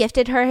know, he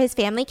gifted her his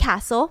family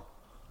castle.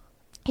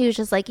 He was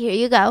just like, here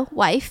you go,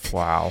 wife.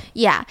 Wow.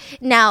 Yeah.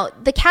 Now,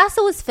 the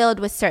castle was filled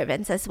with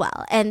servants as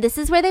well. And this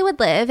is where they would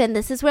live. And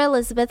this is where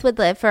Elizabeth would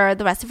live for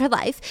the rest of her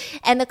life.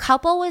 And the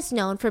couple was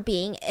known for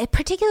being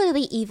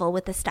particularly evil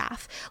with the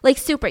staff. Like,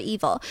 super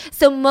evil.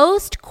 So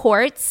most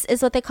courts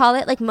is what they call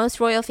it. Like, most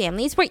royal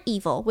families were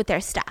evil with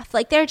their staff.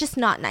 Like, they're just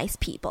not nice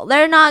people.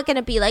 They're not going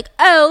to be like,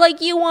 oh, like,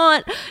 you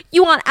want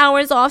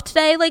hours off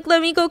today? Like,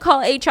 let me go call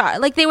HR.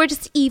 Like, they were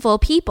just evil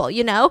people,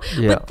 you know?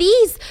 Yeah. But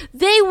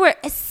they were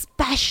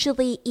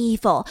especially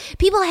evil.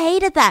 People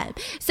hated them.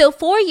 So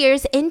 4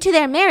 years into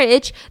their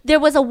marriage, there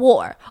was a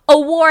war. A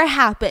war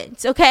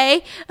happened,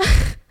 okay?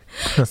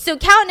 So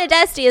Count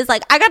Nadesti is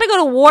like, I gotta go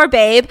to war,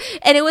 babe.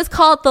 And it was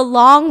called the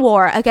Long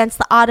War against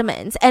the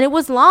Ottomans. And it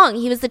was long.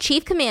 He was the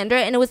chief commander,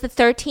 and it was the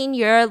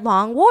 13-year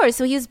long war.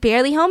 So he was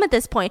barely home at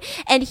this point.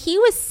 And he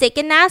was sick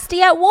and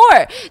nasty at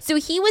war. So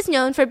he was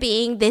known for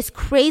being this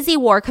crazy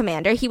war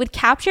commander. He would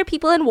capture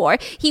people in war.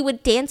 He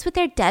would dance with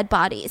their dead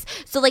bodies.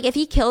 So like if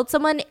he killed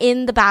someone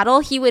in the battle,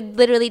 he would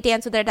literally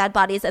dance with their dead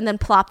bodies and then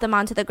plop them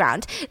onto the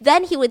ground.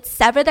 Then he would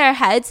sever their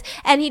heads,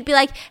 and he'd be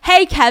like,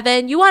 hey,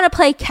 Kevin, you want to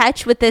play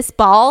catch with this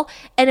ball?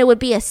 And it would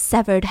be a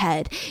severed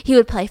head. He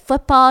would play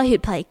football. He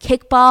would play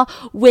kickball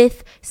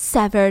with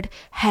severed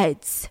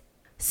heads.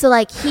 So,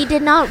 like, he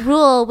did not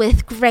rule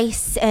with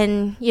grace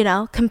and, you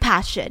know,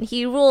 compassion.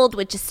 He ruled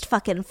with just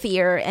fucking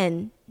fear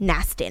and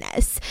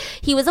nastiness.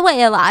 He was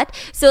away a lot.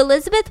 So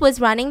Elizabeth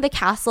was running the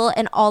castle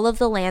and all of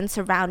the land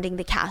surrounding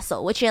the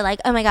castle, which you're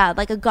like, oh my God,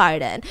 like a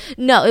garden.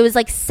 No, it was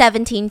like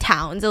 17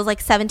 towns. It was like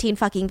 17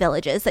 fucking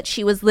villages that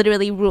she was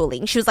literally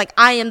ruling. She was like,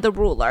 I am the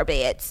ruler,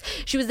 bitch.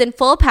 She was in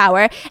full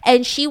power,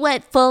 and she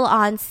went full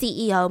on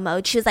CEO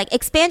mode. She was like,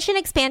 expansion,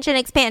 expansion,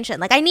 expansion.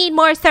 Like, I need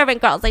more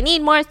servant girls. I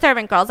need more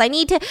servant girls. I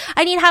need to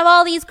have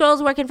all these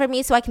girls working for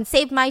me so I can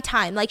save my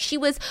time. Like, she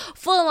was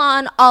full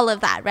on all of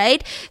that,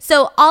 right?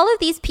 So all of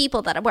these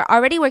people that were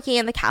already working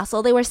in the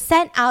castle, they were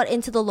sent out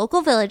into the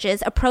local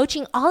villages,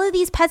 approaching all of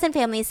these peasant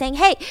families saying,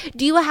 hey,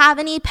 do you have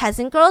any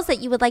peasant girls that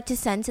you would like to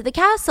send to the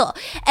castle?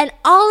 And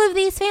all of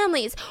these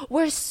families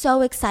were so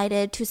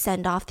excited to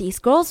send off these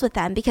girls with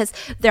them because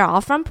they're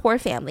all from poor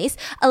families.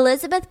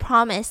 Elizabeth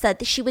promised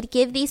that she would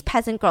give these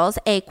peasant girls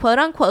a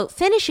quote-unquote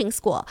finishing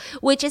school,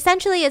 which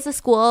essentially is a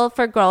school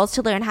for girls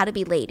to learn how to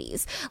be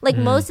ladies. Like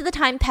most of the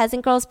time,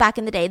 peasant girls back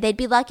in the day, they'd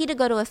be lucky to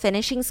go to a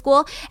finishing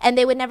school, and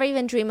they would never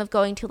even dream of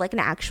going to like an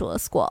actual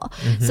school.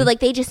 So like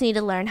they just need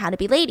to learn how to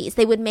be ladies.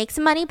 They would make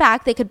some money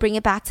back. They could bring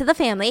it back to the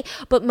family.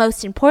 But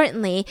most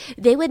importantly,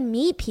 they would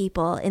meet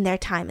people in their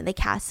time in the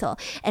castle.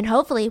 And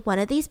hopefully one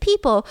of these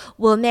people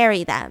will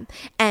marry them.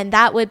 And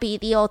that would be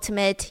the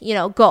ultimate, you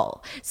know,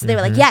 goal. So they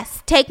were like,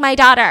 yes, take my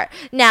daughter.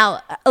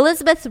 Now,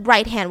 Elizabeth's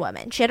right-hand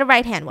woman. She had a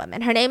right-hand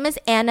woman. Her name is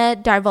Anna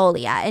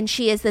Darvolia. And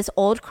she is this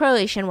old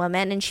Croatian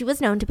woman. And she was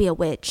known to be a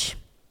witch.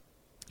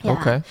 Yeah.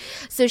 Okay.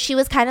 So she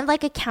was kind of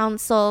like a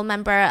council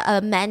member,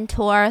 a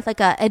mentor, like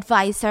a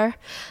advisor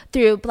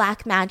through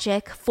black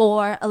magic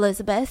for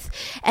Elizabeth.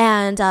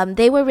 And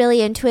they were really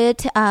into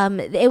it.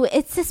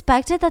 It's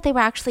suspected that they were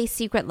actually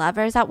secret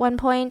lovers at one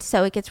point,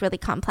 so it gets really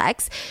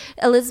complex.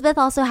 Elizabeth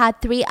also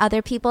had 3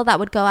 other people that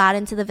would go out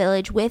into the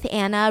village with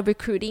Anna,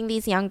 recruiting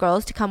these young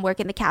girls to come work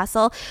in the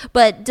castle.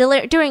 But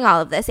during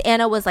all of this,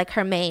 Anna was like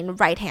her main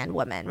right-hand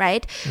woman,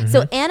 right?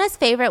 So Anna's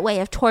favorite way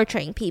of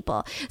torturing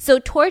people. So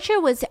torture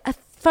was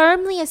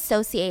firmly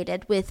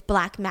associated with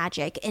black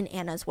magic in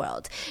Anna's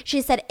world.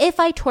 She said,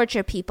 if I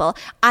torture people,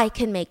 I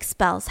can make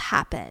spells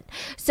happen.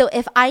 So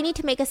if I need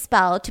to make a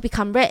spell to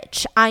become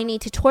rich, I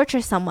need to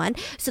torture someone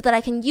so that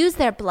I can use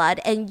their blood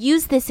and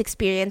use this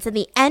experience and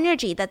the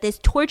energy that this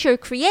torture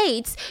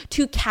creates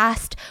to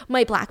cast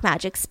my black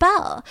magic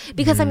spell.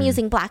 Because I'm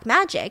using black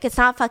magic. It's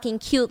not fucking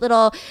cute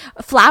little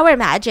flower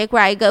magic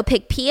where I go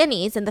pick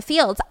peonies in the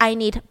fields. I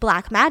need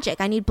black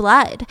magic. I need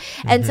blood.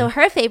 And so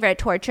her favorite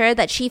torture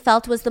that she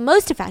felt was the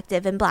most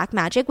effective in black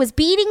magic was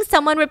beating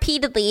someone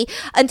repeatedly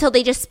until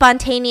they just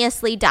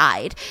spontaneously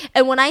died.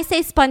 And when I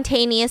say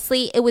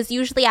spontaneously, it was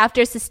usually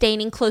after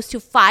sustaining close to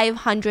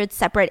 500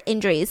 separate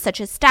injuries, such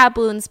as stab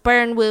wounds,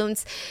 burn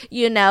wounds,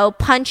 you know,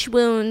 punch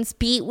wounds,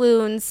 beat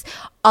wounds,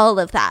 all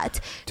of that.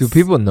 Do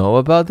people know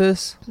about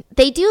this?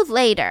 They do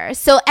later.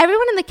 So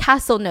everyone in the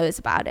castle knows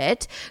about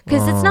it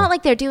because it's not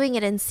like they're doing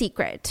it in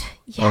secret.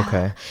 Yeah.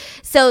 Okay.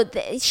 So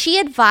she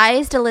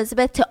advised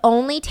Elizabeth to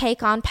only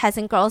take on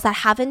peasant girls that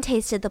haven't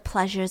tasted the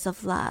pleasures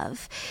of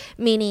love,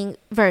 meaning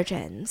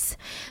virgins.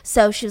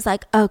 So she was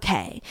like,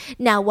 okay.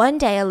 Now, one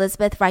day,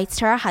 Elizabeth writes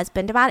to her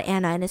husband about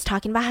Anna and is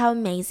talking about how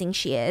amazing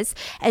she is.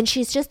 And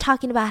she's just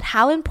talking about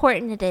how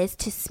important it is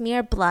to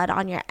smear blood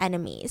on your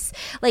enemies.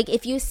 Like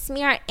if you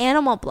smear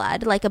animal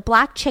blood, like a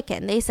black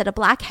chicken, they said a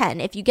black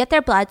hen, if you get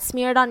their blood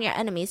smeared on your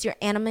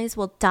enemies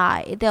will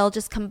die. They'll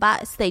just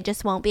combust. They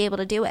just won't be able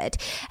to do it.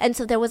 And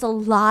so there was a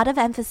lot of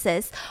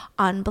emphasis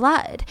on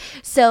blood.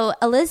 So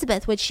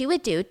Elizabeth, what she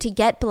would do to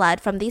get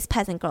blood from these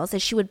peasant girls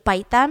is she would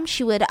bite them.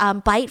 She would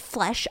bite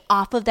flesh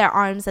off of their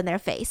arms and their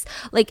face,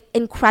 like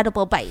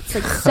incredible bites,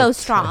 like so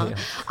strong.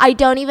 I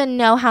don't even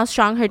know how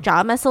strong her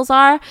jaw muscles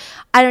are.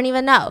 I don't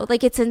even know.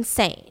 Like it's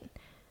insane.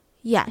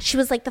 Yeah, she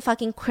was like the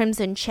fucking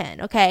Crimson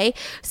Chin, okay?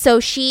 So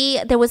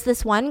there was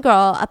this one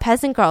girl, a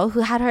peasant girl,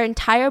 who had her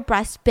entire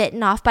breast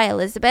bitten off by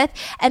Elizabeth,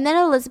 and then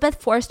Elizabeth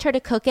forced her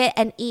to cook it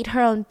and eat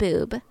her own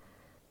boob.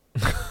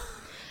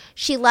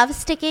 She loves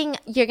sticking,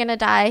 you're gonna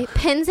die,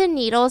 pins and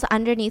needles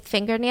underneath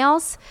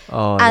fingernails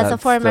as a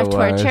form of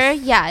torture.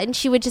 Yeah, and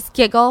she would just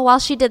giggle while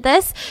she did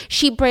this.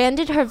 She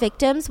branded her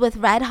victims with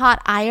red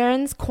hot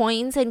irons,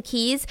 coins, and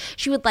keys.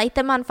 She would light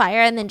them on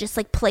fire and then just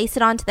like place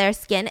it onto their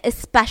skin,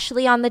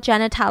 especially on the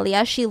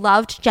genitalia. She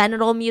loved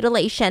genital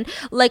mutilation,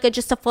 like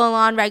just a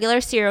full-on regular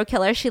serial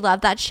killer. She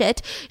loved that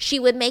shit. She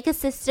would make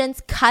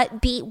assistants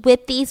cut, beat,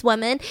 whip these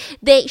women.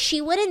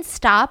 She wouldn't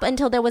stop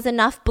until there was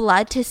enough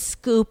blood to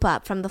scoop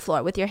up from the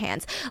floor with your hands.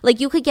 Like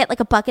you could get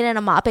like a bucket and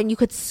a mop and you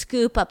could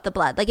scoop up the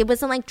blood. Like it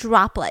wasn't like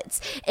droplets.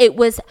 It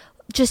was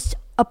just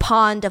a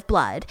pond of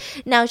blood.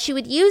 Now she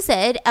would use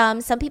it.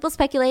 Some people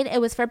speculate it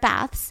was for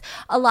baths.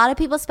 A lot of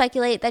people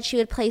speculate that she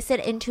would place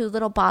it into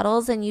little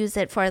bottles and use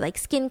it for like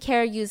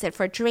skincare, use it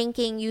for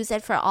drinking, use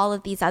it for all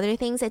of these other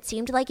things. It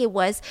seemed like it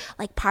was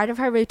like part of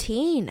her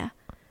routine.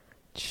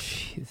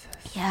 Jesus.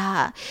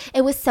 Yeah,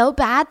 it was so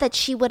bad that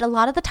she would, a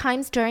lot of the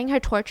times during her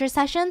torture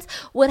sessions,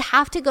 would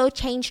have to go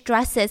change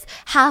dresses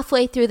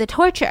halfway through the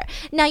torture.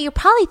 Now you're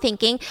probably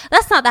thinking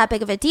that's not that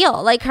big of a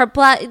deal. Like her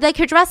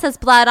dress has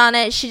blood on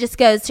it. She just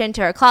goes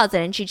into her closet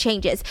and she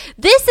changes.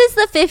 This is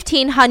the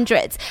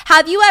 1500s.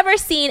 Have you ever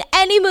seen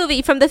any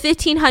movie from the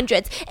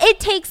 1500s? It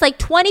takes like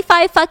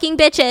 25 fucking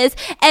bitches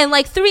and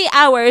like 3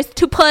 hours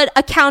to put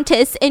a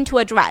countess into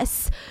a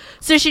dress.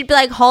 So she'd be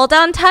like, hold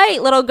on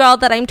tight, little girl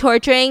that I'm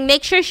torturing.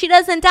 Make sure she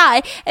doesn't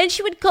die. And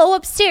she would go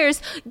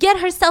upstairs, get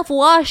herself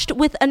washed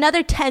with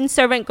another 10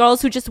 servant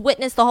girls who just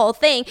witnessed the whole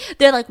thing.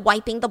 They're like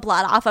wiping the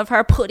blood off of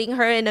her, putting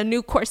her in a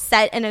new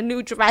corset and a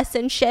new dress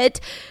and shit.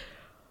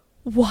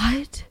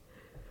 What?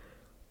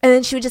 And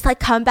then she would just like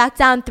come back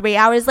down 3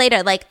 hours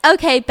later, like,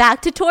 okay,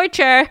 back to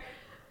torture.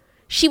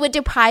 She would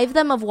deprive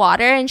them of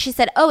water, and she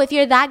said, oh, if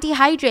you're that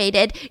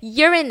dehydrated,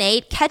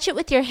 urinate, catch it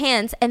with your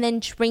hands, and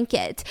then drink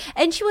it.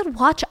 And she would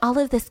watch all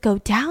of this go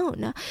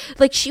down.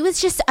 Like, she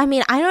was just,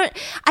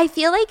 I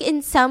feel like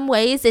in some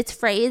ways it's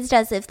phrased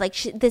as if, like,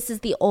 this is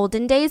the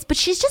olden days, but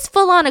she's just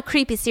full on a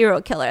creepy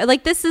serial killer.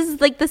 Like, this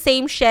is, like, the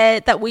same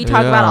shit that we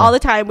talk about all the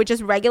time, which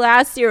is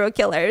regular-ass serial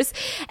killers.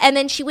 And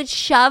then she would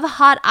shove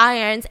hot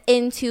irons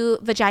into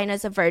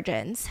vaginas of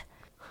virgins.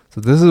 So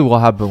this is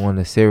what happens when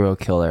a serial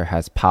killer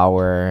has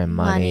power and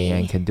money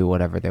and can do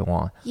whatever they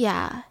want.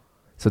 Yeah.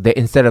 So they,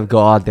 instead of go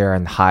out there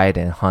and hide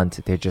and hunt,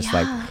 they're just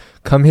like,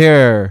 come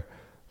here,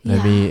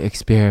 let me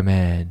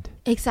experiment.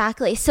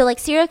 Exactly. So like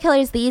serial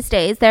killers these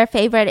days, their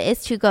favorite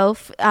is to go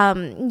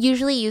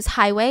usually use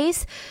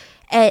highways,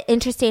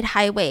 interstate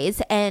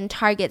highways, and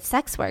target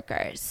sex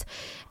workers.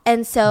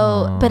 And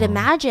so, but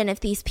imagine if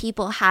these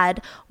people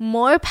had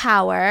more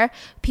power,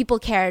 people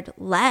cared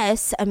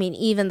less. I mean,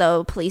 even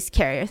though police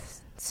care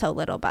so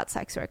little about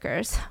sex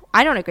workers.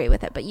 I don't agree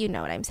with it, but you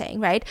know what I'm saying,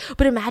 right?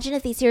 But imagine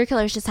if these serial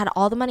killers just had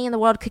all the money in the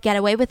world, could get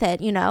away with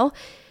it, you know?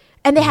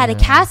 And they had a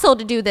castle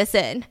to do this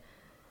in.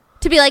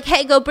 To be like,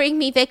 hey, go bring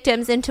me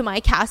victims into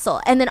my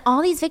castle. And then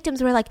all these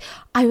victims were like,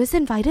 I was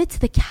invited to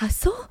the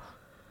castle?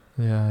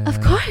 Of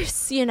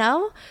course, you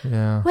know?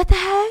 Yeah. What the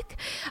heck?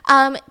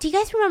 Do you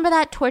guys remember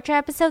that torture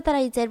episode that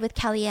I did with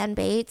Kellyanne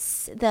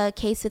Bates, the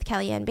case with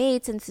Kellyanne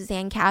Bates and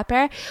Suzanne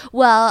Capper?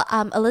 Well,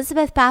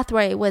 Elizabeth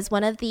Bathory was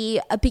one of the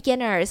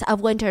beginners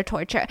of winter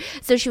torture.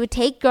 So she would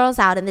take girls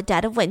out in the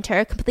dead of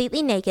winter,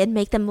 completely naked,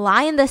 make them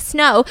lie in the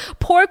snow,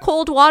 pour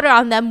cold water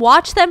on them,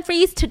 watch them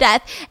freeze to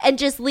death, and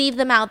just leave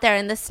them out there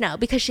in the snow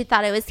because she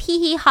thought it was hee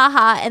hee ha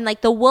ha and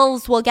like the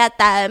wolves will get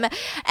them.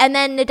 And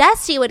then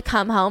Nadesti would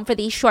come home for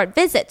these short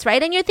visits, right?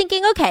 And you're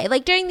thinking, okay,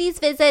 like during these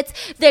visits,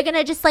 they're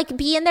gonna just like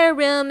be in their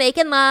room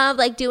making love,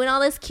 like doing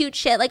all this cute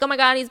shit, like, oh my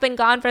god, he's been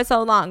gone for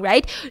so long,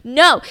 right?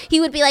 No, he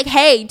would be like,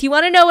 hey, do you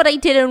want to know what I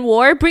did in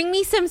war? Bring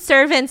me some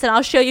servants and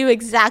I'll show you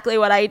exactly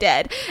what I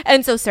did.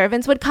 And so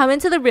servants would come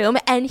into the room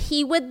and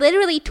he would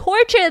literally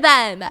torture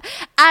them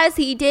as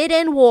he did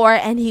in war,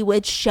 and he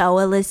would show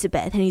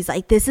Elizabeth and he's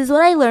like, this is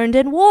what I learned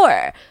in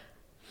war.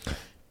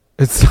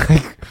 It's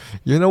like,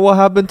 you know what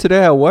happened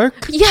today at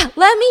work? Yeah,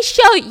 let me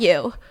show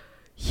you.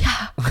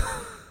 Yeah.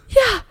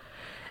 Yeah.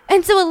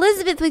 And so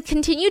Elizabeth would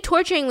continue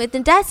torturing with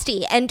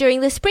Nadesti, and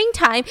during the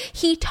springtime,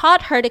 he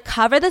taught her to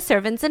cover the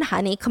servants in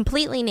honey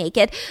completely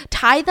naked,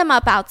 tie them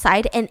up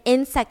outside, and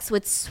insects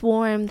would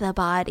swarm the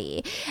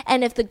body.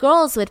 And if the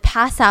girls would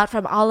pass out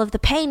from all of the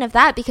pain of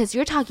that, because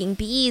you're talking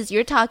bees,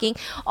 you're talking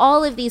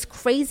all of these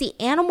crazy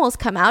animals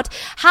come out,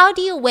 how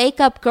do you wake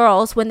up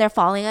girls when they're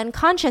falling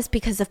unconscious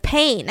because of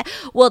pain?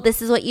 Well,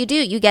 this is what you do.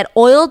 You get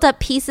oiled up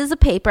pieces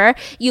of paper,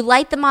 you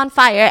light them on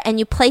fire, and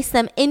you place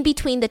them in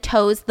between the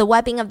toes, the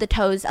webbing of the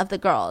toes of the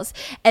girls,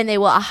 and they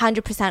will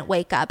 100%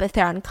 wake up if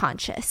they're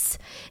unconscious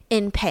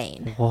in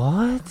pain.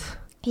 What?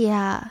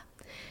 Yeah.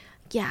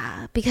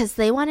 Yeah, because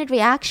they wanted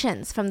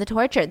reactions from the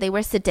torture. They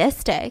were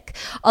sadistic.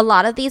 A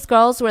lot of these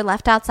girls were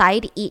left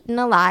outside, eaten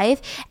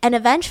alive, and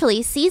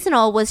eventually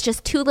seasonal was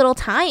just too little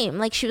time.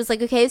 Like she was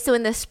like, okay, so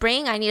in the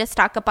spring I need to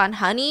stock up on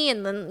honey,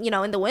 and then,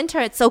 in the winter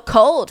it's so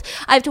cold.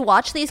 I have to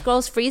watch these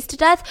girls freeze to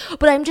death,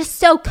 but I'm just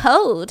so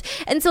cold.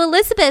 And so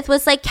Elizabeth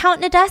was like,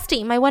 Count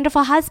Nadesti, my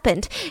wonderful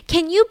husband,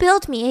 can you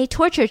build me a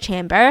torture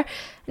chamber?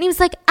 And he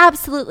was like,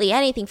 absolutely,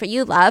 anything for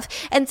you, love.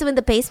 And so in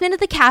the basement of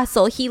the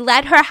castle, he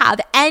let her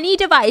have any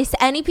device,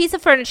 any piece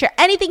of furniture,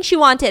 anything she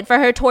wanted for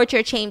her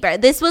torture chamber.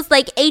 This was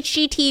like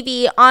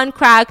HGTV on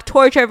crack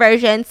torture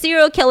version,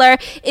 serial killer,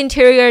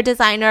 interior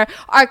designer,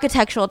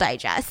 Architectural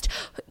Digest.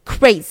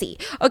 Crazy.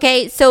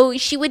 Okay, so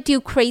she would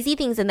do crazy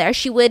things in there.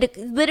 She would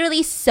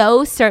literally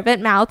sew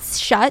servant mouths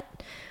shut.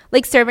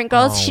 Like servant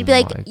girls, she'd be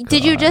like,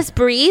 did you just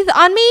breathe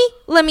on me?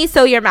 Let me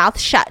sew your mouth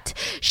shut.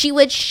 She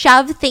would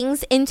shove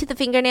things into the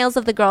fingernails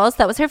of the girls.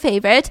 That was her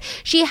favorite.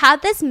 She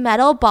had this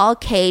metal ball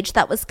cage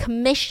that was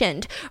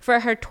commissioned for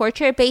her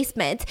torture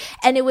basement,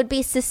 and it would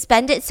be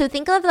suspended. So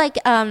think of like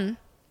a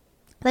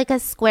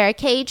square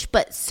cage,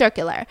 but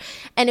circular.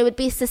 And it would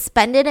be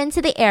suspended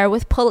into the air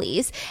with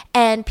pulleys.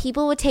 And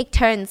people would take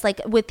turns,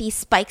 like with these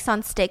spikes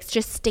on sticks,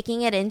 just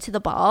sticking it into the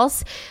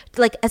balls,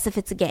 like as if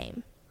it's a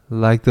game.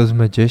 Like those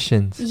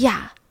magicians.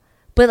 Yeah.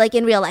 But like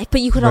in real life.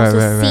 But you could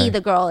also see the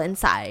girl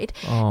inside.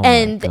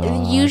 And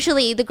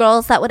usually the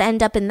girls that would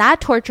end up in that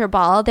torture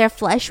ball, their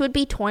flesh would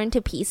be torn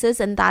to pieces.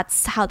 And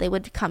that's how they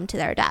would come to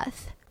their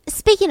death.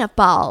 Speaking of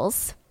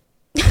balls,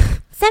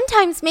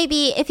 sometimes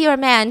maybe if you're a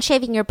man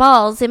shaving your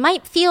balls, it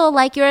might feel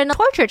like you're in a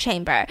torture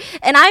chamber.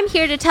 And I'm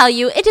here to tell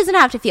you, it doesn't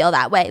have to feel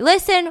that way.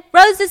 Listen,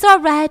 roses are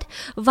red,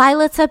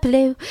 violets are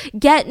blue.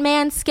 Get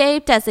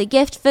Manscaped as a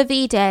gift for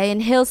V-Day,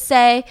 and he'll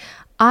say,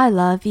 I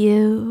love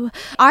you.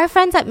 Our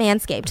friends at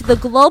Manscaped, the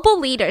global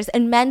leaders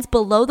in men's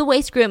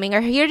below-the-waist grooming, are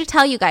here to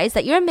tell you guys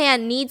that your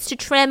man needs to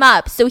trim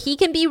up so he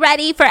can be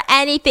ready for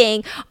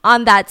anything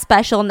on that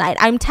special night.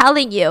 I'm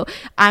telling you.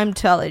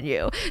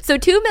 So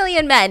 2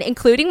 million men,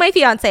 including my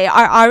fiance,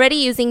 are already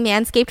using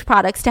Manscaped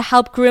products to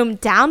help groom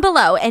down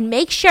below, and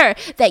make sure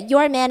that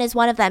your man is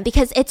one of them,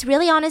 because it's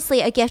really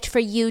honestly a gift for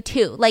you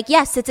too. Like,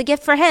 yes, it's a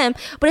gift for him,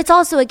 but it's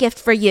also a gift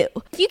for you.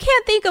 If you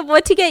can't think of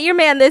what to get your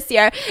man this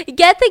year,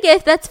 get the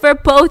gift that's for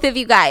both of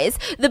you guys.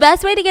 The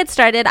best way to get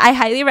started, I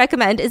highly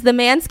recommend, is the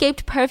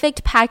Manscaped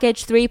Perfect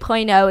Package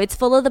 3.0. It's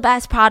full of the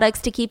best products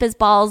to keep his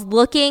balls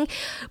looking,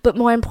 but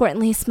more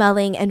importantly,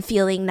 smelling and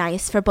feeling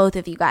nice for both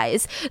of you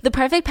guys. The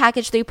Perfect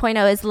Package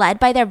 3.0 is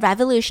led by their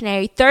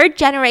revolutionary third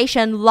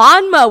generation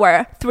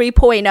Lawnmower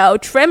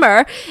 3.0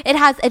 trimmer. It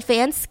has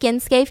advanced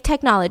skin-safe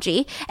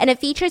technology, and it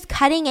features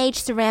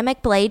cutting-edge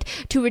ceramic blade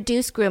to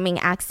reduce grooming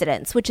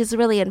accidents, which is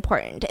really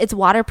important. It's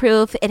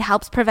waterproof. It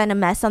helps prevent a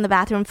mess on the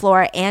bathroom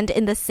floor and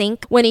in the sink.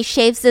 When he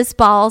shaves his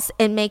balls,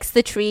 it makes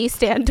the tree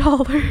stand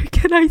taller.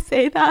 Can I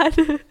say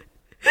that?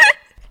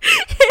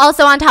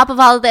 Also, on top of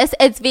all of this,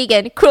 it's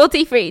vegan,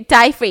 cruelty-free,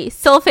 dye-free,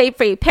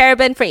 sulfate-free,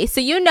 paraben-free,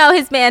 so you know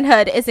his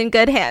manhood is in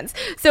good hands.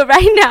 So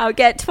right now,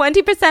 get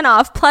 20%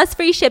 off plus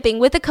free shipping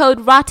with the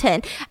code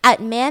ROTTEN at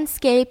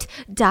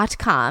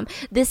manscaped.com.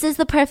 This is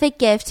the perfect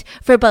gift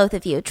for both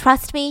of you.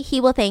 Trust me,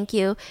 he will thank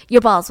you. Your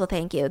balls will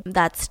thank you.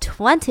 That's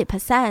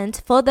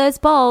 20% for those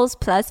balls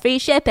plus free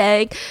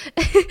shipping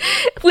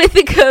with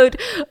the code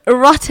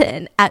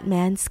ROTTEN at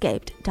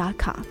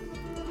manscaped.com.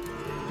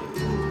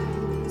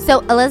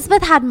 So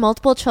Elizabeth had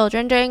multiple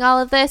children during all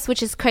of this,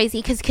 which is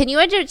crazy, because can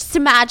you just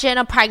imagine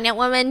a pregnant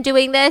woman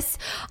doing this?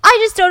 I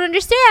just don't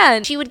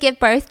understand. She would give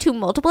birth to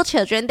multiple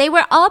children. They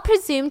were all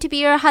presumed to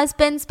be her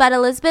husbands, but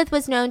Elizabeth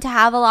was known to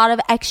have a lot of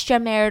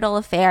extramarital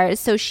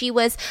affairs. So she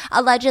was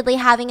allegedly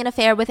having an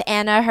affair with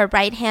Anna, her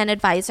right-hand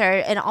advisor,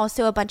 and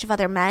also a bunch of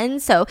other men.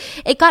 So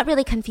it got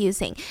really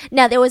confusing.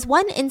 Now, there was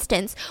one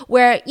instance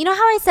where, you know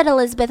how I said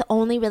Elizabeth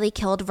only really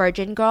killed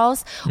virgin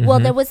girls? Mm-hmm. Well,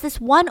 there was this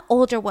one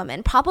older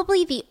woman,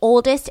 probably the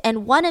oldest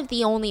and one of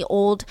the only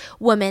old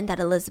women that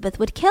Elizabeth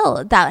would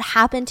kill that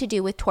happened to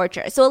do with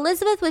torture. So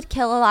Elizabeth would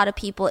kill a lot of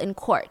people in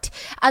court.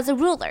 As a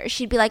ruler,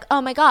 she'd be like,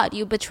 oh my God,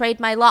 you betrayed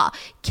my law.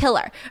 Kill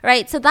her,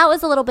 right? So that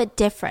was a little bit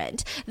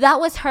different. That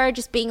was her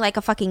just being like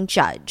a fucking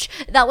judge.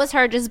 That was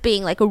her just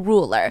being like a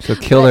ruler. So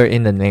kill her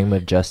in the name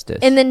of justice.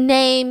 In the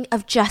name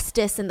of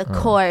justice in the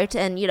court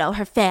and, you know,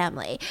 her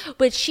family.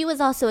 But she was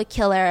also a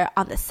killer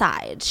on the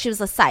side. She was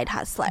a side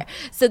hustler.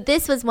 So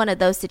this was one of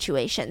those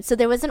situations. So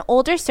there was an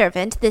older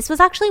servant. This was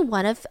actually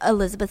one of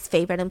Elizabeth's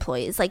favorite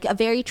employees, like a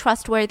very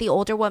trustworthy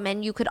older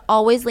woman. You could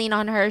always lean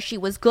on her. She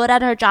was good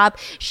at her job.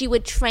 She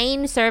would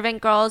train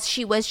servant girls.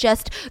 She was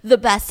just the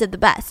best of the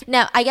best.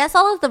 Now, I guess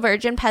all of the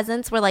virgin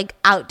peasants were like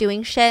out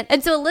doing shit.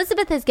 And so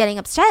Elizabeth is getting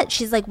upset.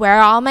 She's like, where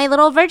are all my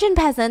little virgin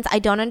peasants? I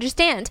don't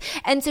understand.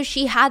 And so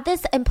she had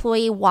this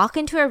employee walk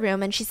into her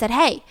room and she said,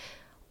 hey,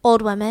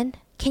 old woman,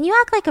 can you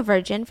act like a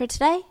virgin for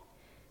today?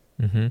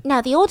 Now,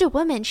 the older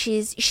woman,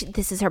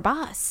 this is her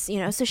boss,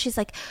 so she's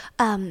like,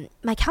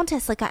 my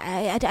countess, like,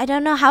 I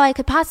don't know how I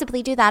could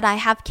possibly do that. I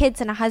have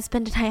kids and a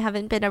husband, and I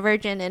haven't been a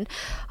virgin in,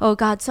 oh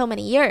God, so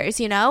many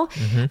years,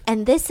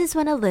 And this is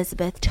when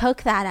Elizabeth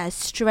took that as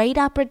straight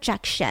up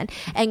rejection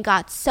and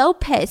got so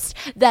pissed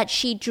that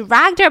she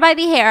dragged her by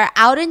the hair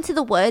out into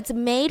the woods,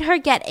 made her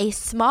get a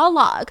small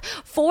log,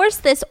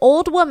 forced this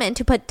old woman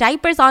to put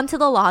diapers onto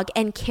the log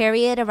and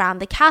carry it around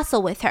the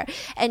castle with her.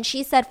 And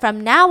she said, from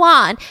now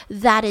on,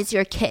 that is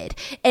your kid.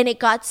 And it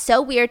got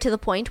so weird to the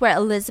point where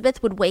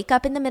Elizabeth would wake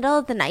up in the middle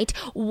of the night,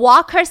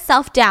 walk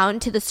herself down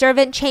to the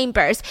servant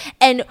chambers,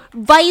 and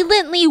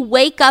violently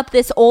wake up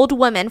this old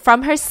woman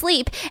from her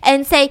sleep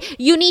and say,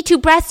 you need to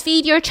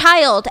breastfeed your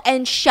child,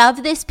 and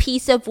shove this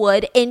piece of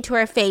wood into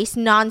her face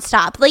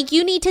nonstop. Like,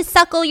 you need to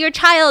suckle your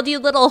child, you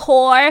little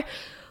whore.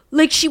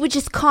 Like, she would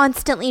just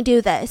constantly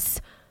do this.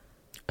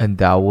 And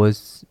that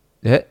was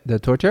it, the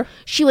torture?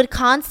 She would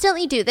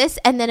constantly do this,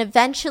 and then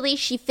eventually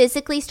she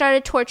physically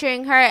started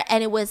torturing her,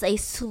 and it was a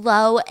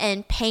slow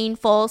and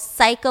painful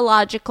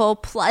psychological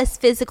plus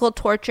physical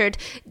tortured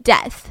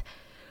death.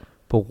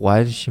 But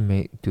why did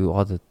she do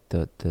all the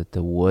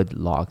wood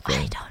log thing?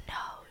 I don't know.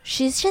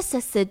 She's just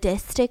a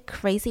sadistic,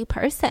 crazy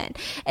person.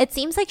 It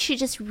seems like she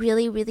just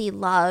really, really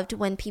loved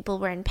when people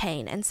were in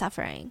pain and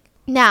suffering.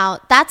 Now,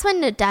 that's when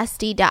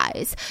Nadesti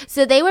dies.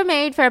 So they were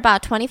married for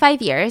about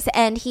 25 years,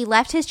 and he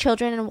left his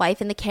children and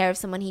wife in the care of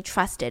someone he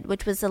trusted,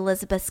 which was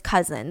Elizabeth's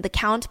cousin, the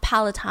Count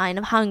Palatine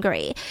of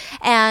Hungary.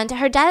 And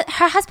her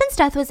husband's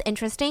death was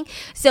interesting.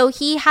 So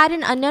he had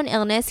an unknown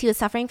illness. He was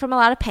suffering from a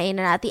lot of pain,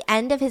 and at the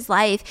end of his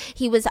life,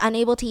 he was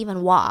unable to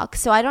even walk.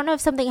 So I don't know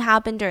if something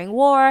happened during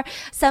war.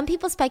 Some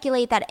people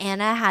speculate that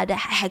Anna had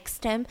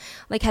hexed him,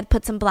 like had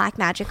put some black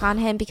magic on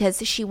him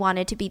because she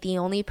wanted to be the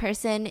only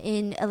person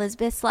in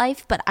Elizabeth's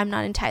life, but I'm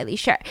not entirely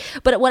sure.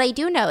 But what I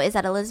do know is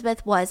that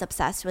Elizabeth was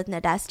obsessed with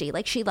Nadesti.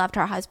 Like, she loved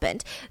her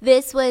husband.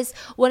 This was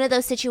one of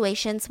those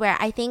situations where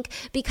I think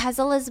because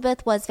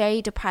Elizabeth was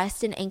very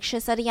depressed and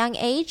anxious at a young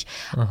age,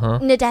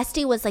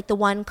 Nadesti was like the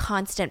one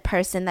constant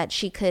person that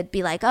she could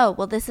be like, oh,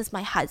 well, this is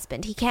my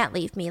husband. He can't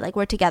leave me. Like,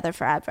 we're together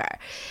forever.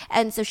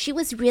 And so she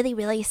was really,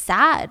 really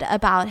sad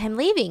about him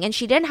leaving. And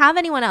she didn't have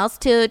anyone else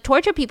to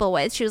torture people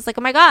with. She was like,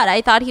 oh my God,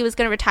 I thought he was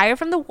going to retire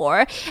from the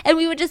war and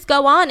we would just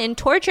go on and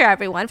torture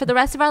everyone for the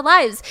rest of our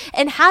lives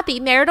and happy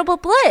maritable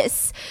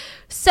bliss.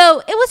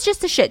 So it was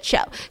just a shit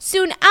show.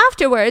 Soon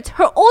afterwards,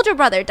 her older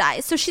brother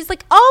dies. So she's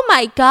like, oh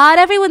my God,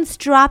 everyone's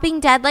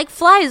dropping dead like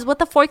flies. What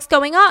the fork's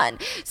going on?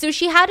 So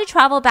she had to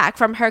travel back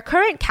from her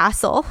current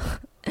castle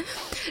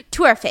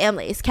to her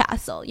family's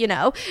castle,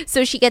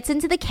 So she gets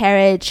into the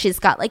carriage. She's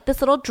got like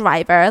this little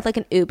driver, like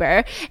an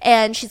Uber,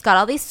 and she's got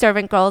all these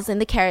servant girls in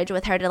the carriage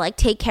with her to like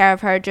take care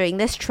of her during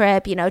this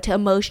trip, to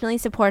emotionally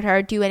support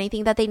her, do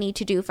anything that they need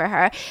to do for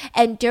her.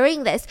 And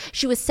during this,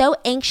 she was so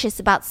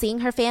anxious about seeing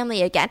her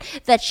family again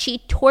that she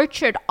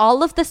tortured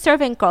all of the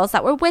servant girls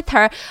that were with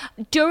her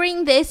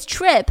during this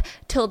trip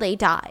till they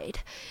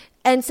died.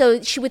 And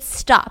so she would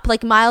stop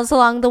like miles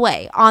along the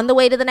way, on the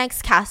way to the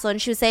next castle,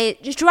 and she would say,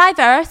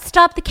 driver,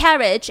 stop the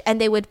carriage. And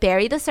they would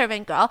bury the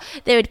servant girl.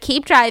 They would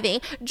keep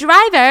driving.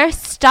 Driver,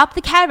 stop the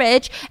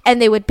carriage.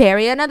 And they would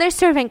bury another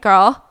servant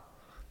girl.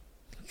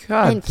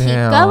 God and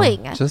damn. Keep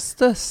going. Just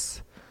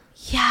this.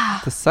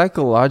 Yeah. The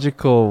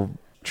psychological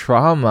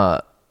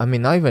trauma. I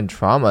mean, not even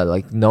trauma,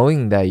 like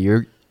knowing that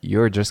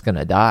you're just going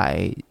to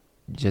die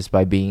just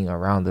by being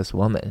around this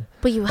woman.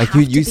 But you like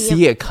have you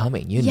see it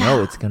coming. You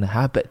know it's going to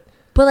happen.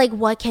 But like,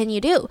 what can you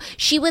do?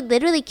 She would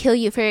literally kill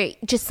you for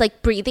just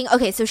like breathing.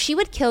 Okay, so she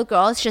would kill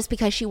girls just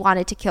because she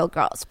wanted to kill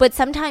girls. But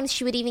sometimes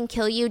she would even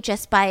kill you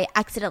just by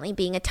accidentally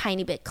being a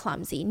tiny bit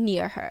clumsy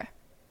near her.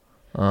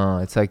 Oh,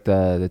 it's like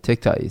the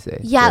TikTok you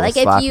say. Yeah, they'll like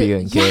slap if you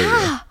and kill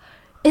you.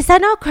 Is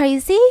that not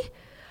crazy?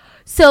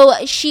 So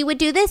she would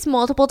do this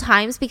multiple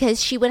times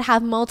because she would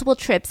have multiple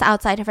trips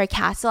outside of her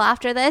castle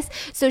after this.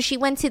 So she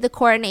went to the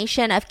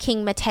coronation of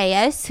King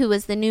Matthias, who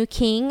was the new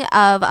king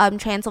of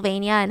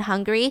Transylvania and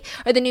Hungary,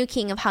 or the new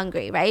king of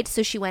Hungary, right?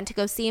 So she went to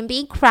go see him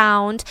being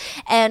crowned.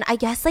 And I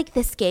guess like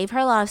this gave her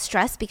a lot of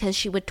stress because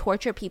she would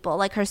torture people,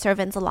 like her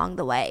servants, along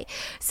the way.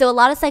 So a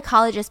lot of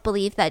psychologists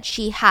believe that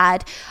she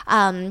had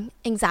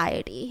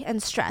anxiety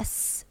and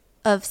stress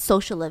of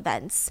social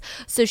events.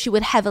 So she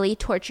would heavily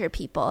torture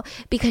people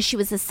because she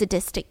was a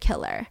sadistic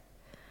killer.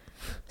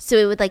 So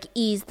it would like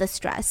ease the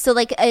stress. So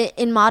like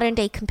in modern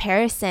day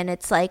comparison,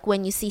 it's like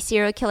when you see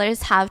serial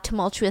killers have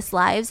tumultuous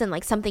lives and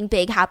like something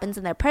big happens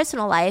in their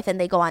personal life and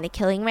they go on a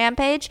killing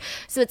rampage.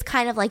 So it's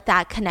kind of like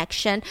that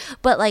connection,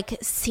 but like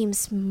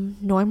seems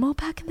normal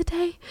back in the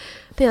day.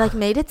 They like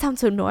made it sound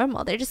so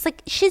normal. They're just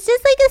like, she's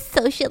just like a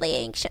socially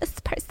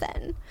anxious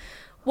person.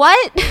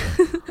 What?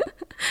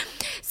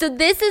 So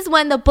this is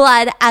when the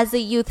blood as a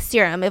youth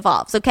serum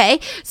evolves, okay?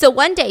 So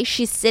one day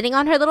she's sitting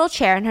on her little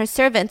chair and her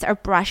servants are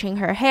brushing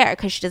her hair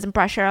because she doesn't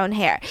brush her own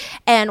hair.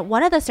 And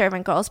one of the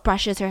servant girls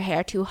brushes her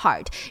hair too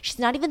hard. She's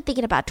not even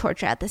thinking about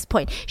torture at this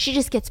point. She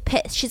just gets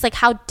pissed. She's like,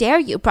 how dare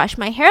you brush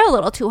my hair a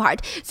little too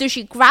hard? So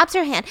she grabs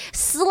her hand,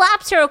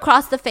 slaps her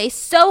across the face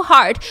so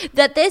hard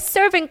that this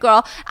servant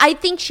girl, I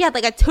think she had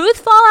like a tooth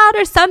fall out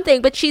or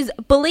something, but she's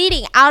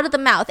bleeding out of the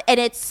mouth and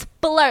it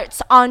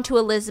splurts onto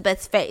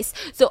Elizabeth's face.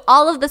 So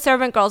all of the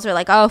servant girls are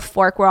like, oh,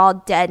 fork, we're all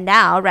dead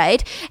now,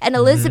 right? And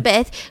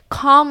Elizabeth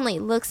calmly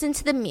looks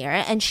into the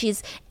mirror and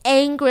she's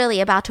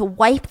angrily about to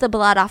wipe the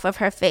blood off of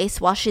her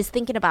face while she's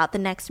thinking about the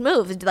next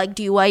move. Like,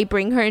 do I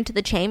bring her into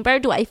the chamber?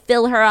 Do I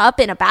fill her up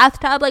in a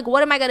bathtub? Like,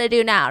 what am I going to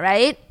do now,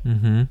 right?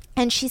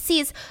 And she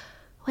sees,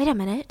 wait a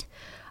minute,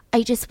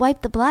 I just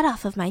wiped the blood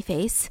off of my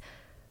face,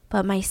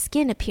 but my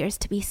skin appears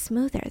to be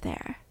smoother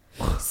there.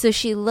 So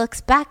she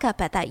looks back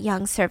up at that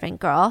young servant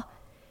girl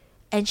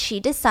and she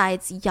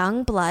decides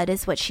young blood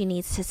is what she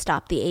needs to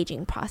stop the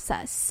aging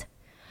process.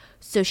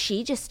 So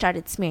she just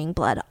started smearing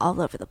blood all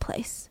over the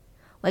place,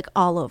 like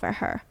all over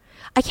her.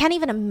 I can't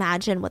even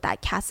imagine what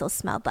that castle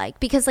smelled like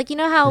because, like, you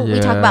know how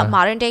we talk about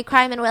modern day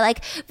crime and we're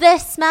like, the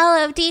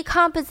smell of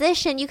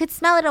decomposition, you could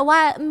smell it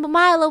a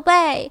mile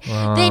away.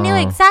 They knew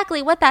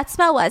exactly what that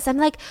smell was. I'm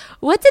like,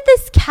 what did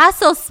this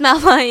castle smell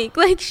like?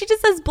 Like, she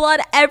just has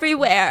blood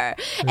everywhere.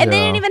 And they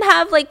didn't even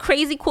have like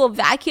crazy cool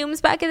vacuums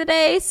back in the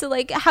day. So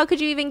like, how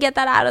could you even get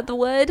that out of the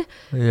wood?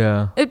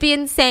 Yeah. It would be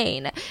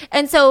insane.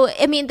 And so,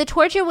 I mean, the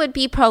torture would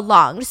be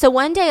prolonged. So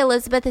one day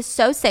Elizabeth is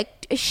so sick.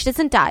 She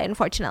doesn't die,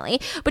 unfortunately,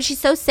 but she's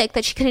so sick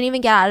that she couldn't even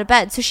get out of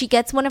bed. So she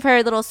gets one of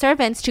her little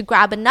servants to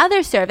grab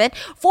another servant,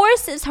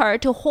 forces her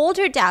to hold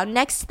her down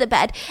next to the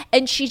bed,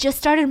 and she just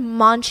started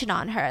munching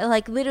on her,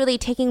 like literally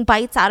taking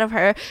bites out of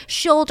her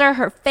shoulder,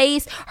 her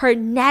face, her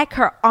neck,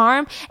 her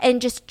arm,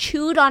 and just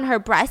chewed on her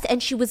breast,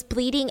 and she was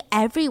bleeding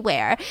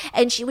everywhere.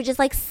 And she would just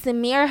like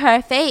smear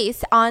her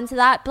face onto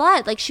that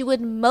blood. Like she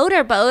would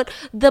motorboat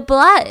the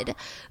blood.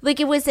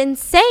 Like it was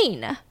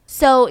insane.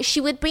 So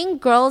she would bring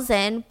girls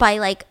in by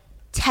like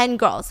 10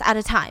 girls at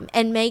a time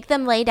and make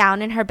them lay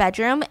down in her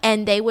bedroom,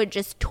 and they would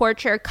just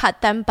torture, cut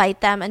them,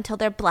 bite them until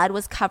their blood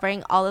was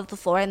covering all of the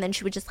floor, and then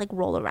she would just like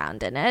roll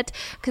around in it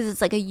because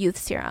it's like a youth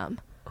serum.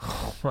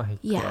 Oh my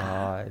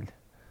God.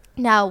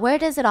 Now, where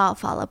does it all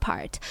fall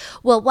apart?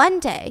 Well, one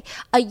day,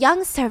 a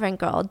young servant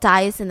girl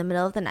dies in the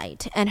middle of the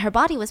night, and her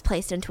body was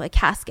placed into a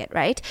casket,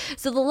 right?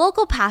 So the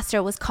local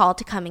pastor was called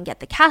to come and get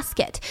the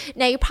casket.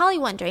 Now, you're probably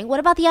wondering, what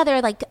about the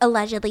other, like,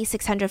 allegedly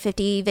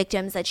 650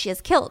 victims that she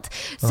has killed?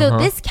 So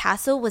this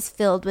castle was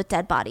filled with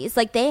dead bodies.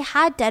 Like, they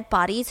had dead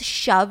bodies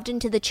shoved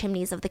into the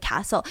chimneys of the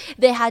castle.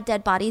 They had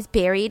dead bodies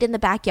buried in the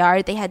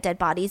backyard. They had dead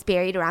bodies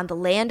buried around the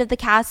land of the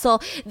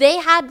castle. They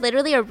had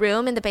literally a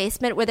room in the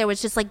basement where there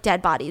was just, like,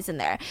 dead bodies in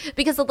there.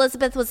 Because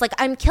Elizabeth was like,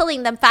 I'm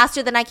killing them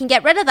faster than I can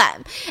get rid of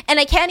them. And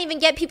I can't even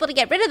get people to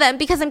get rid of them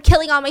because I'm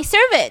killing all my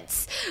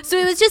servants. So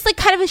it was just like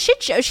kind of a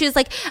shit show. She was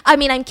like, I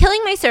mean, I'm killing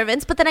my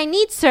servants, but then I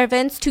need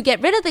servants to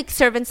get rid of the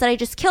servants that I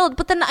just killed.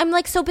 But then I'm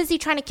like so busy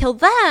trying to kill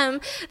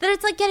them that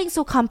it's like getting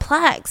so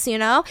complex, you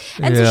know?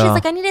 And so she's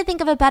like, I need to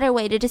think of a better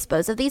way to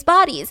dispose of these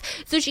bodies.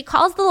 So she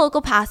calls the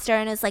local pastor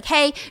and is like,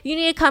 hey, you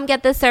need to come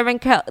get this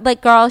servant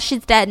girl.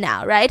 She's dead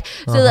now, right?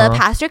 So the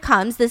pastor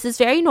comes. This is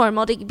very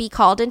normal to be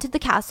called into the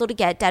castle to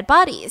get dead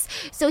bodies.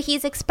 So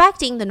he's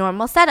expecting the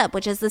normal setup,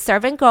 which is the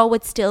servant girl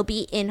would still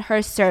be in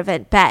her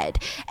servant bed,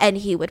 and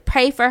he would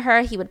pray for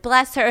her, he would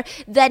bless her,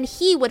 then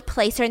he would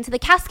place her into the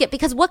casket,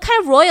 because what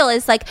kind of royal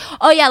is like,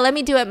 oh yeah, let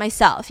me do it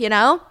myself, you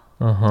know?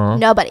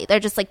 Nobody. They're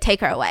just like,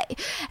 take her away.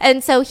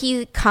 And so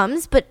he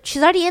comes, but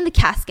she's already in the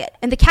casket,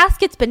 and the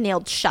casket's been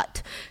nailed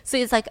shut. So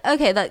he's like,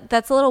 okay,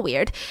 that's a little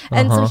weird.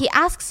 And so he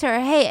asks her,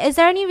 hey, is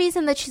there any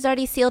reason that she's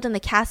already sealed in the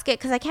casket?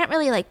 Because I can't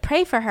really like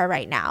pray for her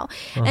right now.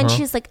 And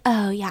she's like,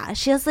 oh yeah,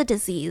 she has a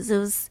disease.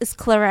 It's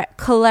cholera.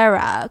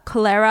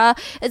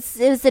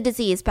 It was a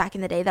disease back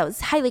in the day that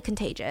was highly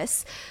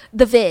contagious.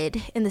 The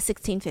vid in the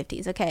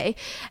 1650s. Okay.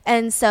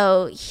 And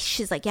so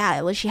she's like,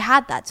 yeah, well, she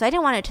had that. So I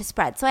didn't want it to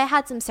spread. So I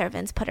had some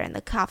servants put her in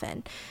the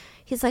coffin.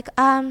 He's like,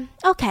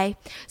 okay.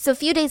 So a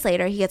few days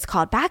later, he gets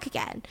called back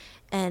again.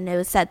 And it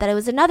was said that it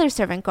was another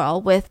servant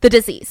girl with the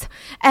disease.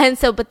 And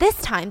so, but this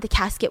time the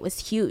casket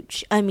was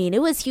huge. I mean,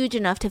 it was huge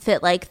enough to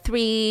fit like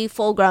 3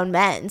 full-grown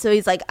men. So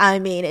he's like, I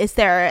mean, is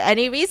there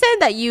any reason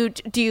that you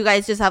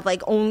guys just have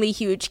like only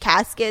huge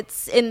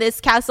caskets in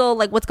this castle?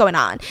 Like, what's going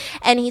on?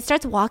 And he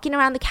starts walking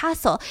around the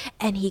castle,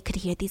 and he could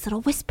hear these little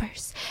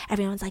whispers.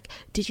 Everyone's like,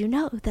 did you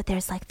know that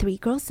there's like 3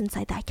 girls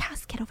inside that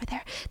casket over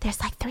there?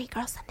 There's like 3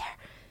 girls in there.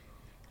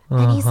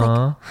 And he's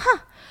like, huh.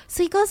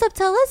 So he goes up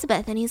to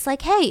Elizabeth and he's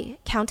like, hey,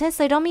 Countess,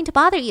 I don't mean to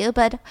bother you,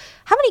 but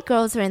how many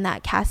girls are in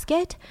that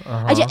casket?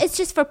 It's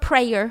just for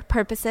prayer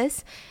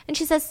purposes. And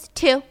she says,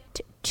 2.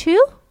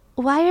 2?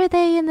 Why are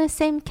they in the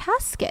same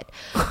casket?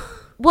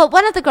 Well,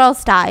 one of the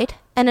girls died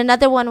and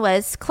another one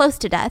was close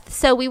to death.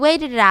 So we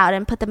waited it out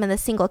and put them in the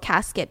single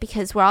casket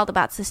because we're all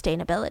about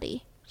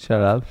sustainability.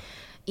 Shut up.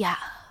 Yeah.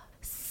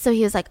 So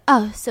he was like,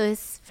 oh, so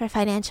it's for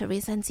financial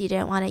reasons you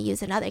didn't want to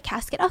use another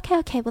casket.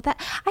 Okay, well,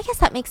 I guess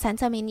that makes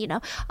sense. I mean,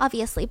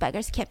 obviously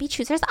beggars can't be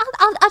choosers.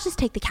 I'll just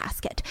take the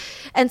casket.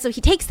 And so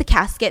he takes the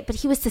casket, but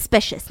he was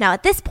suspicious. Now,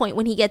 at this point,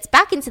 when he gets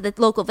back into the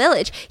local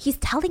village, he's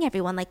telling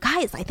everyone, like,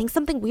 guys, I think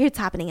something weird's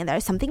happening in there.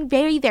 Something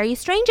very, very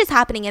strange is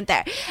happening in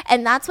there.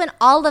 And that's when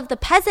all of the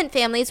peasant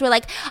families were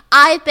like,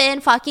 I've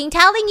been fucking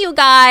telling you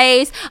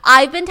guys.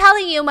 I've been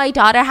telling you my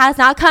daughter has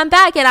not come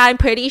back, and I'm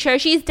pretty sure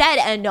she's dead.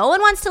 And no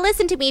one wants to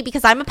listen to me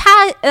because I'm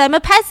a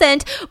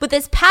peasant. But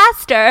this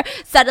pastor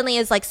suddenly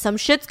is like, some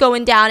shit's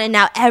going down, and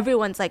now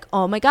everyone's like,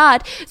 oh my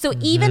god. So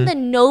even the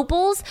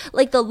nobles,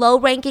 like the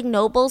low-ranking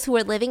nobles who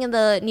were living in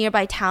the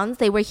nearby towns,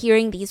 they were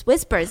hearing these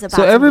whispers about.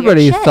 So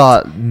everybody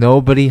thought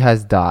nobody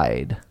has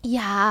died.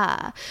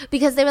 Yeah,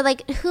 because they were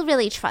like, who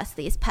really trusts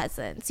these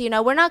peasants?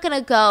 We're not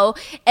gonna go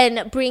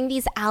and bring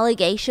these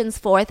allegations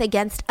forth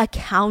against a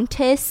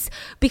countess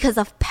because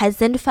of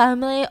peasant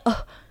family.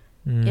 Ugh.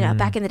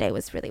 Back in the day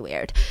was really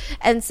weird.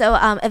 And so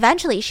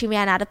eventually she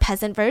ran out of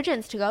peasant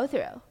virgins to go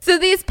through. So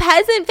these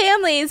peasant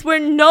families were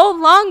no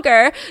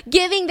longer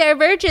giving their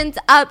virgins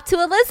up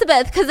to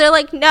Elizabeth because they're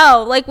like,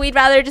 no, like we'd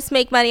rather just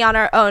make money on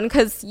our own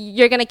because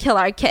you're going to kill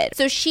our kid.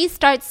 So she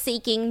starts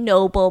seeking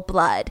noble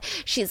blood.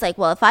 She's like,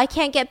 well, if I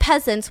can't get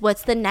peasants,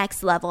 what's the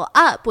next level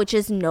up, which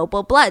is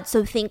noble blood?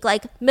 So think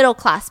like middle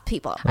class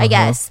people, I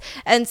guess.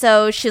 And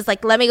so she's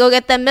like, let me go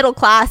get them middle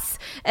class.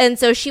 And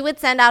so she would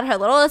send out her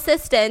little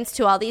assistants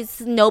to all these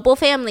noble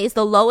families,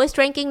 the lowest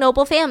ranking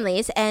noble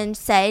families, and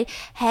say,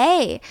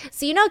 hey,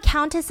 so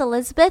Countess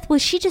Elizabeth, well,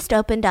 she just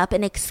opened up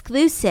an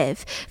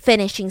exclusive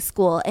finishing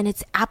school, and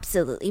it's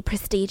absolutely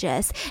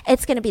prestigious.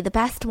 It's going to be the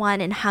best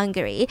one in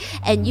Hungary,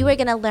 and you are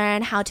going to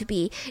learn how to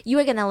be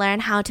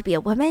a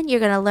woman.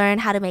 You're going to learn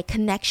how to make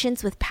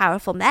connections with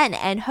powerful men,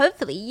 and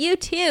hopefully you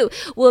too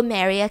will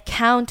marry a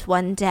count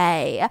one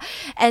day.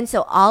 And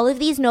so all of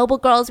these noble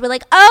girls were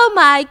like, oh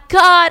my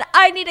god,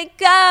 I need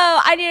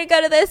to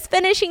go to this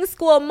finishing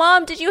school.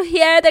 Mom, did you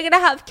hear? They're gonna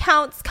have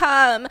counts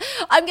come.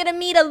 I'm gonna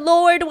meet a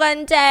lord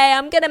one day.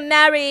 I'm gonna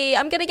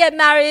get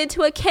married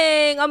to a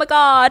king. Oh my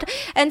god.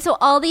 And so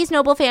all these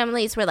noble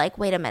families were like,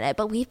 wait a minute,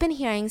 but we've been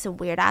hearing some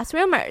weird ass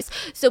rumors.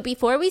 So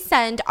before we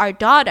send our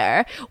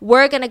daughter,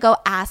 we're gonna go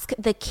ask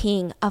the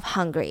king of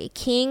Hungary,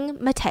 King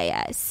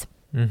Matthias.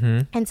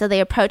 And so they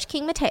approach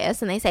King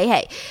Matthias and they say,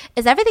 hey,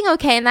 is everything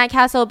okay in that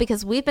castle?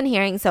 Because we've been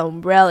hearing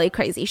some really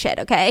crazy shit,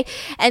 okay?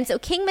 And so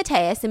King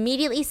Matthias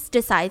immediately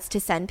decides to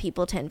send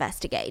people to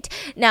investigate.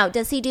 Now,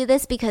 does he do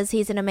this because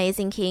he's an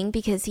amazing king?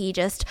 Because he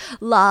just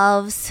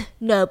loves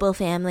noble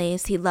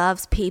families, he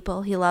loves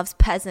people, he loves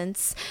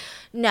peasants?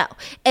 No,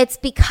 it's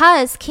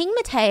because King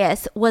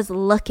Matthias was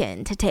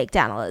looking to take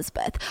down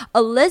Elizabeth.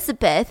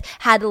 Elizabeth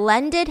had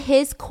lended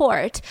his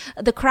court,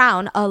 the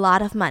crown, a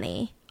lot of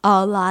money.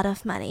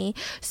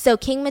 So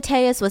King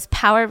Matthias was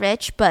power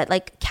rich, but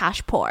like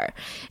cash poor.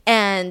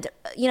 And,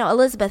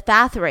 Elizabeth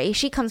Bathory,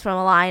 she comes from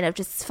a line of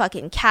just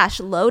fucking cash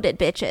loaded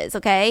bitches,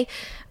 okay?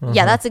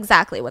 Yeah, that's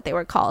exactly what they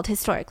were called,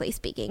 historically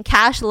speaking.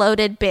 Cash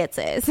loaded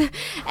bitches.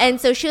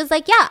 And so she was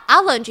like, yeah,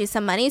 I'll loan you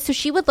some money. So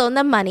she would loan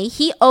them money.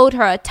 He owed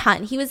her a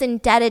ton. He was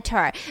indebted to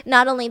her.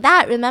 Not only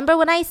that, remember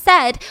when I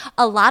said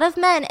a lot of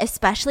men,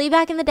 especially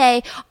back in the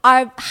day,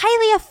 are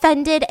highly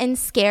offended and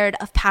scared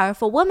of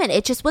powerful women.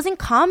 It just wasn't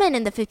common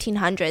in the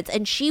 1500s.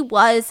 And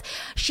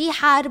she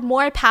had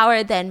more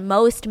power than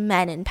most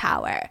men in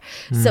power.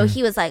 So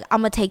he was like, I'm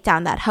going to take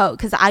down that hoe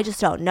because I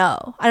just don't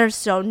know. I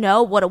just don't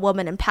know what a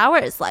woman in power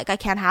is like. I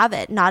can't have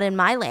it, not in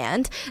my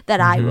land that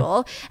I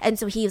rule. And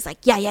so he was like,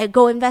 yeah,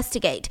 go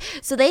investigate.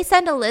 So they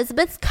send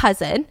Elizabeth's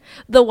cousin,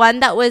 the one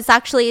that was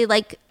actually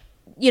like,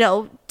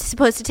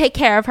 supposed to take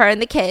care of her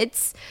and the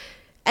kids.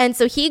 And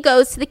so he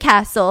goes to the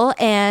castle,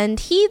 and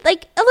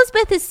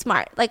Elizabeth is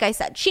smart. Like I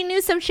said, she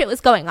knew some shit was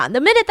going on. The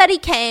minute that he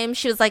came,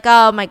 she was like,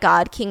 oh my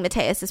god, King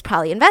Matthias is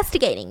probably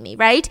investigating me,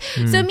 right?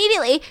 So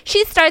immediately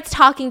she starts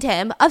talking to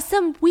him of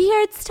some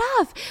weird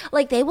stuff.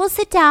 Like they will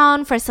sit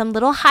down for some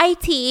little high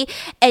tea,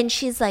 and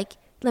she's like,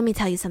 let me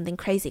tell you something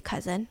crazy,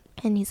 cousin.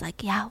 And he's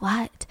like, yeah,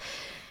 what?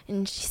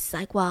 And she's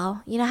like,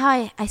 well, you know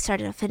how I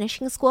started a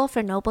finishing school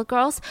for noble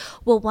girls?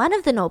 Well, one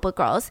of the noble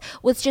girls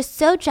was just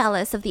so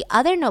jealous of the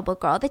other noble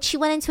girl that she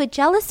went into a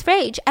jealous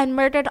rage and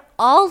murdered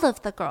all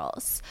of the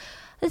girls.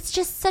 It's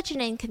just such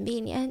an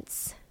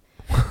inconvenience.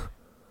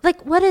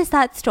 Like, what is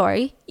that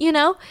story, And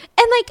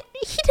like,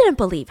 he didn't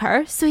believe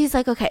her. So he's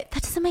like, okay,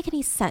 that doesn't make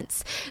any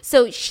sense.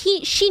 So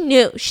she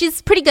knew.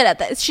 She's pretty good at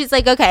this. She's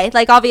like, okay,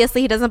 like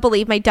obviously he doesn't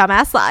believe my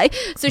dumbass lie.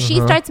 So she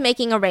starts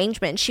making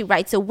arrangements. She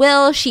writes a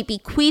will. She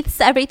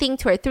bequeaths everything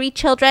to her 3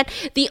 children.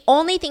 The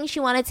only thing she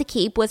wanted to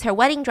keep was her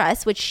wedding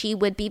dress, which she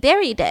would be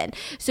buried in.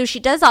 So she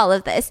does all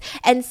of this.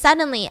 And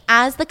suddenly,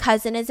 as the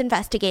cousin is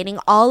investigating,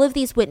 all of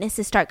these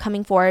witnesses start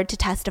coming forward to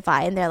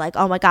testify. And they're like,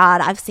 oh my God,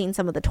 I've seen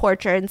some of the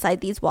torture inside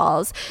these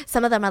walls.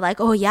 Some of them are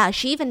like, oh yeah,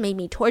 she even made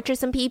me torture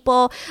some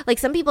people. Like,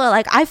 some people are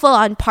like, I full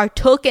on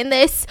partook in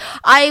this.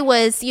 I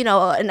was, you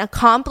know, an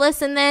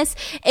accomplice in this.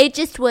 It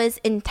just was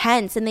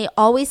intense. And they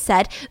always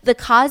said the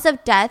cause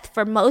of death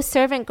for most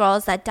servant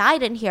girls that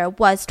died in here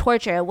was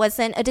torture. It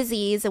wasn't a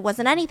disease. It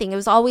wasn't anything. It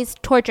was always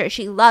torture.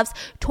 She loves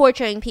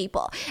torturing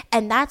people.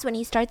 And that's when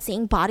he starts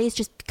seeing bodies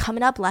just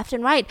coming up left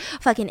and right,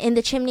 fucking in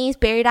the chimneys,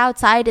 buried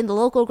outside, in the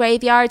local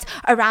graveyards,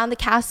 around the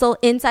castle,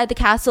 inside the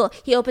castle.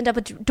 He opened up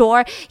a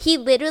door. He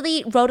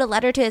literally wrote a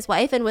letter to his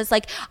wife and was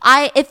like,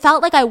 it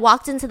felt like I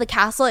walked into the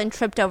castle and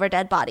tripped over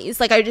dead bodies.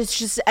 Like, I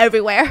just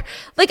everywhere.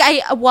 Like,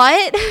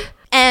 what?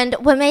 And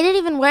what made it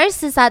even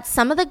worse is that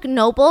some of the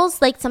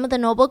nobles, like some of the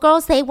noble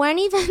girls, they weren't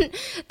even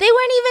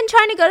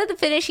trying to go to the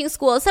finishing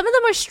school. Some of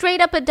them were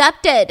straight up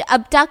abducted.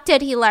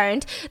 He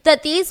learned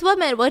that these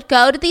women would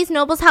go to these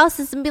nobles'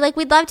 houses and be like,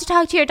 we'd love to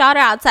talk to your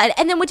daughter outside,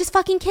 and then would just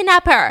fucking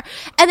kidnap her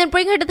and then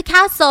bring her to the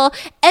castle,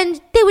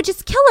 and they would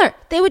just kill her.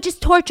 They would just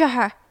torture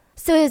her.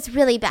 So it was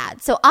really bad.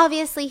 So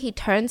obviously he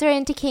turns her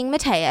into King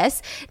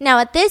Matthias. Now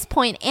at this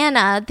point,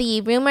 Anna,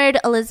 the rumored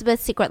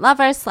Elizabeth's secret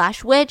lover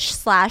 / witch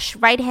 /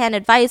 right-hand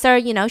advisor,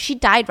 you know, she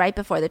died right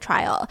before the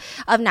trial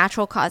of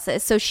natural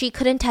causes. So she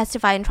couldn't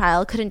testify in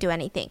trial, couldn't do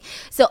anything.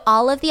 So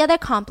all of the other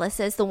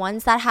accomplices, the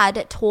ones that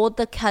had told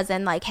the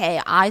cousin, like,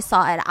 hey, I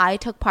saw it, I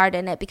took part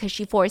in it because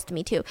she forced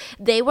me to,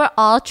 they were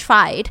all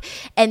tried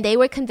and they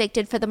were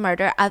convicted for the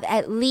murder of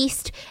at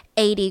least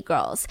 80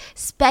 girls,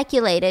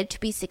 speculated to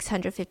be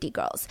 650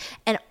 girls,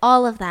 and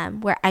all of them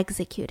were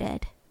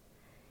executed.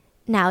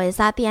 Now, is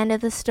that the end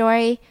of the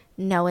story?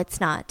 No, it's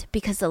not,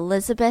 because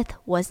Elizabeth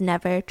was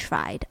never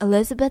tried.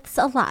 Elizabeth's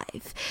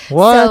alive.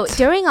 What? So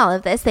during all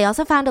of this, they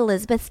also found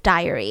Elizabeth's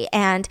diary,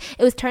 and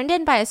it was turned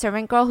in by a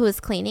servant girl who was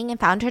cleaning and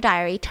found her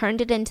diary,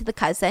 turned it into the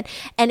cousin,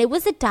 and it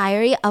was a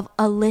diary of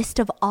a list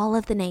of all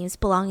of the names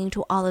belonging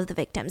to all of the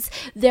victims.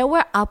 There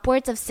were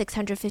upwards of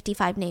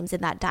 655 names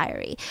in that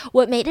diary.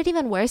 What made it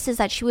even worse is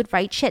that she would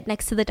write shit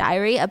next to the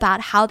diary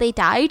about how they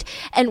died,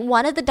 and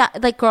one of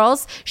the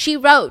girls, she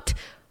wrote,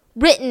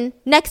 written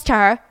next to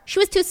her, she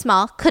was too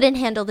small, couldn't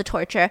handle the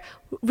torture,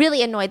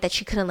 really annoyed that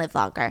she couldn't live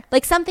longer.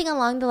 Like something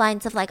along the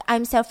lines of like,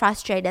 I'm so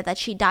frustrated that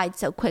she died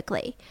so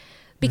quickly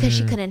because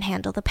she couldn't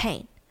handle the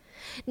pain.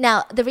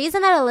 Now, the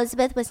reason that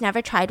Elizabeth was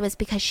never tried was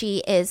because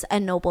she is a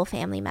noble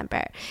family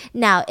member.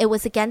 Now, it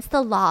was against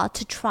the law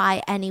to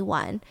try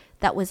anyone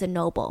that was a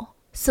noble.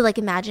 So like,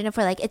 imagine if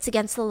we're like, it's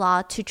against the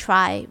law to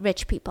try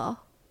rich people.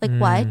 Like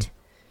what?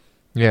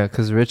 Yeah,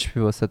 because rich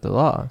people set the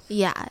laws.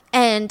 Yeah,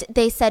 and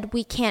they said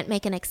we can't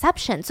make an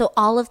exception. So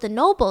all of the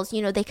nobles,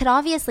 you know, they could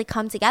obviously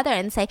come together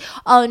and say,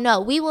 oh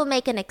no, we will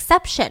make an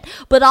exception.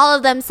 But all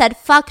of them said,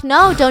 fuck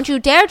no, don't you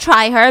dare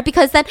try her,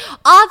 because then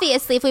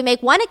obviously if we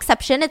make one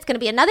exception, it's going to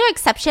be another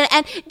exception.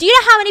 And do you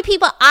know how many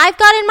people I've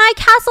got in my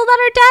castle that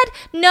are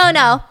dead?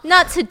 No,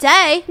 not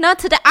today. Not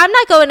today. I'm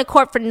not going to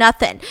court for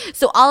nothing.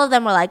 So all of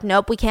them were like,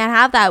 nope, we can't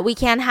have that. We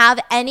can't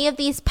have any of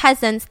these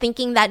peasants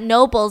thinking that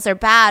nobles are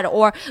bad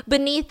or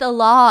beneath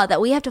the law, that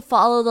we have to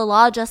follow the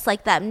law just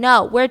like them.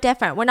 No, we're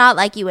different. We're not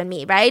like you and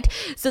me, right?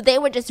 So they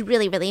were just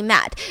really, really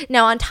mad.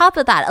 Now, on top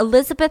of that,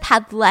 Elizabeth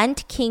had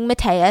lent King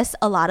Matthias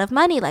a lot of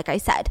money, like I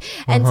said.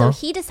 And so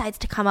he decides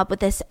to come up with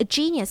this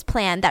genius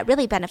plan that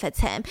really benefits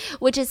him,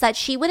 which is that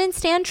she wouldn't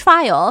stand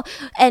trial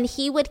and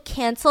he would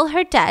cancel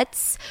her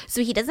debts.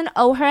 So he doesn't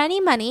owe her any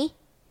money.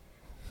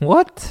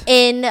 What?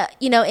 In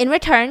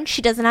return,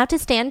 she doesn't have to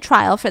stand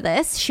trial for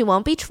this. She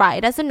won't be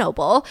tried as a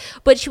noble,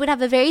 but she would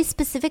have a very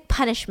specific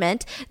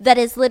punishment that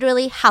is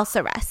literally house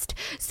arrest.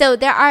 So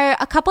there are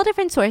a couple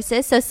different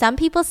sources. So some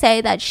people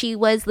say that she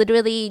was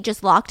literally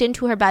just locked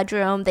into her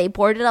bedroom. They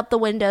boarded up the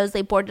windows.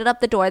 They boarded up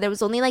the door. There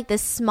was only like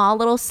this small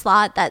little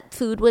slot that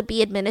food would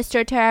be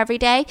administered to her every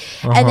day.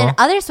 And then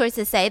other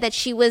sources say that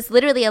she was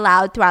literally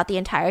allowed throughout the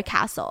entire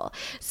castle.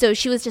 So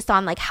she was just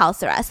on like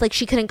house arrest. Like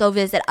she couldn't go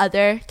visit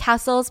other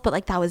castles, but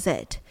like that was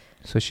it.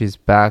 So she's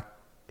back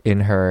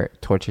in her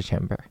torture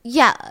chamber.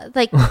 Yeah,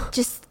 like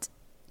just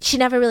she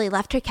never really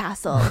left her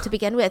castle to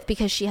begin with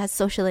because she has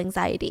social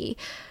anxiety.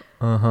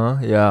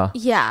 Yeah.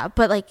 Yeah,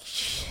 but like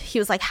he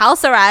was like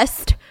house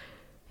arrest.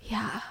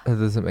 Yeah. That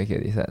doesn't make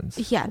any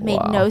sense. Yeah,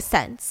 made no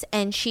sense.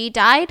 And she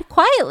died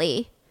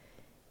quietly.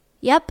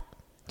 Yep.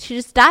 She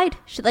just died.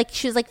 She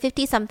was like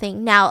 50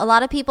 something. Now, a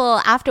lot of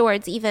people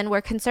afterwards even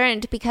were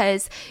concerned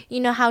because you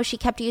know how she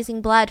kept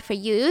using blood for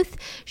youth?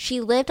 She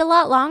lived a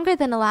lot longer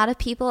than a lot of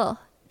people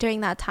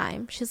during that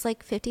time. She's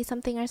like 50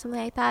 something or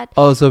something like that.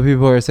 Oh, so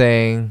people were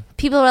saying...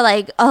 People were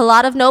like, a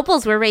lot of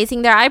nobles were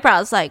raising their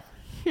eyebrows like,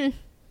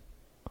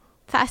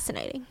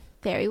 fascinating.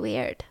 Very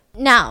weird.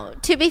 Now,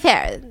 to be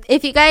fair,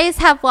 if you guys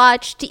have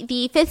watched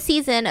the 5th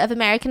season of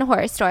American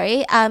Horror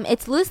Story,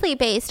 it's loosely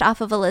based off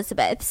of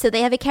Elizabeth. So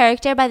they have a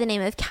character by the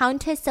name of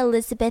Countess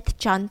Elizabeth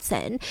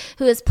Johnson,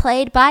 who is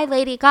played by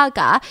Lady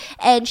Gaga,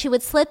 and she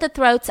would slit the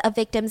throats of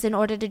victims in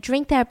order to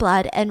drink their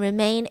blood and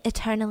remain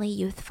eternally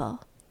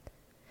youthful.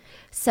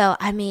 So,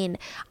 I mean,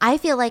 I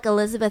feel like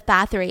Elizabeth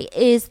Bathory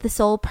is the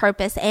sole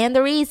purpose and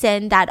the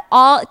reason that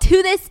all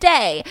to this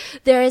day,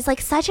 there is like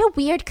such a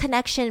weird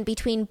connection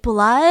between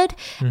blood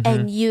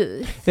and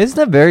youth. Isn't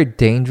that very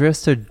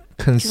dangerous to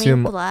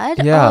consume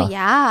blood? Yeah. Oh,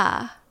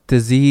 yeah.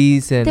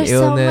 Disease and There's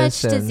illness.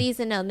 So much disease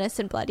and illness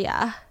in blood,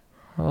 yeah.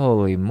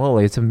 Holy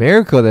moly. It's a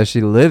miracle that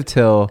she lived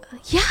till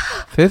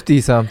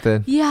 50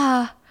 something.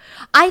 Yeah.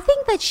 I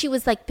think that she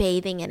was like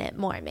bathing in it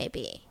more,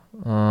 maybe.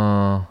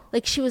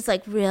 Like she was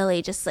like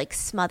really just like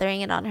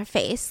smothering it on her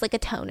face like a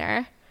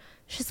toner.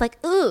 She's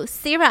like, ooh,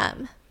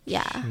 serum.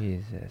 Yeah.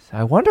 Jesus.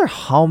 I wonder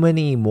how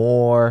many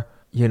more,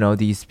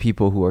 these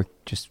people who are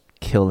just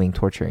killing,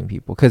 torturing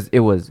people. Because it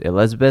was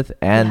Elizabeth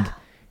and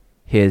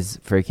his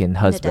freaking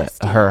husband,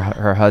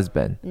 her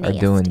husband are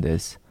doing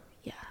this.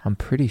 Yeah. I'm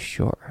pretty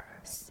sure.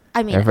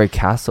 I mean, every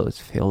castle is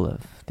filled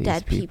of these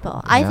dead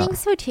people. Yeah. I think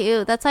so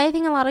too. That's why I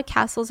think a lot of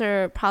castles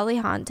are probably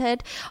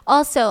haunted.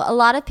 Also, a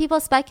lot of people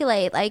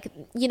speculate, like,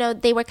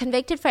 they were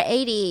convicted for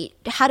 80.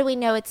 How do we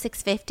know it's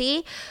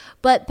 650?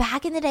 But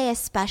back in the day,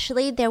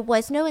 especially, there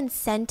was no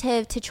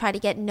incentive to try to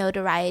get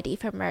notoriety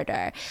for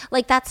murder.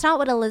 Like, that's not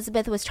what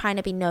Elizabeth was trying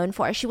to be known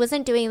for. She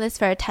wasn't doing this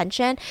for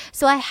attention.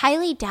 So I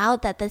highly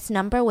doubt that this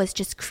number was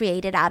just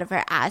created out of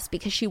her ass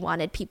because she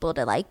wanted people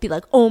to, like, be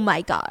like, oh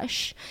my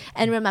gosh,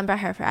 and remember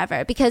her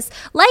forever. Because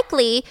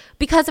likely,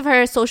 because of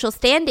her social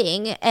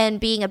standing and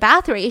being a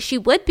Bathory, she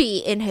would be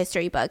in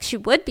history books. She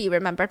would be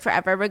remembered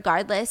forever,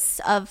 regardless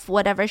of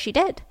whatever she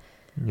did.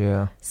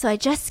 Yeah. So I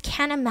just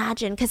can't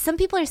imagine, because some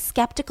people are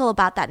skeptical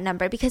about that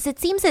number because it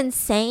seems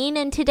insane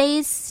in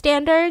today's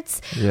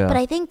standards. Yeah. But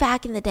I think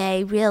back in the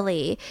day,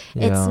 really,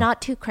 it's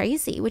not too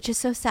crazy, which is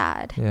so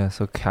sad. Yeah,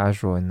 so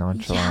casual and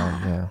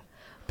nonchalant. Yeah.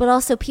 But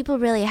also, people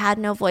really had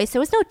no voice.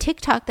 There was no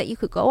TikTok that you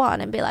could go on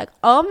and be like,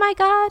 oh my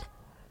God,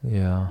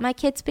 my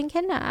kid's been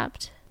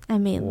kidnapped. I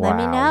mean, let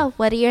me know.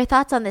 What are your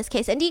thoughts on this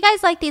case? And do you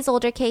guys like these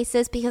older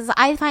cases? Because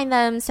I find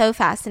them so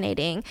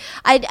fascinating.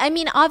 I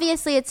mean,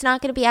 obviously, it's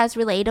not going to be as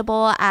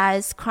relatable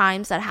as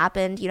crimes that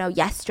happened,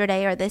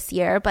 yesterday or this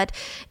year, but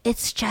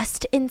it's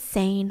just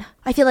insane.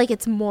 I feel like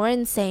it's more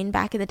insane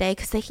back in the day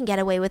because they can get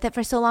away with it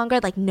for so longer.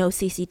 Like, no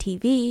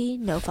CCTV,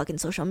 no fucking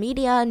social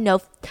media,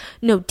 no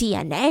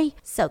DNA.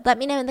 So let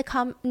me know in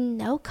the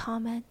no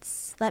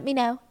comments. Let me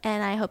know.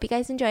 And I hope you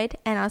guys enjoyed.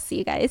 And I'll see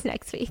you guys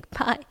next week.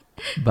 Bye.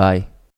 Bye.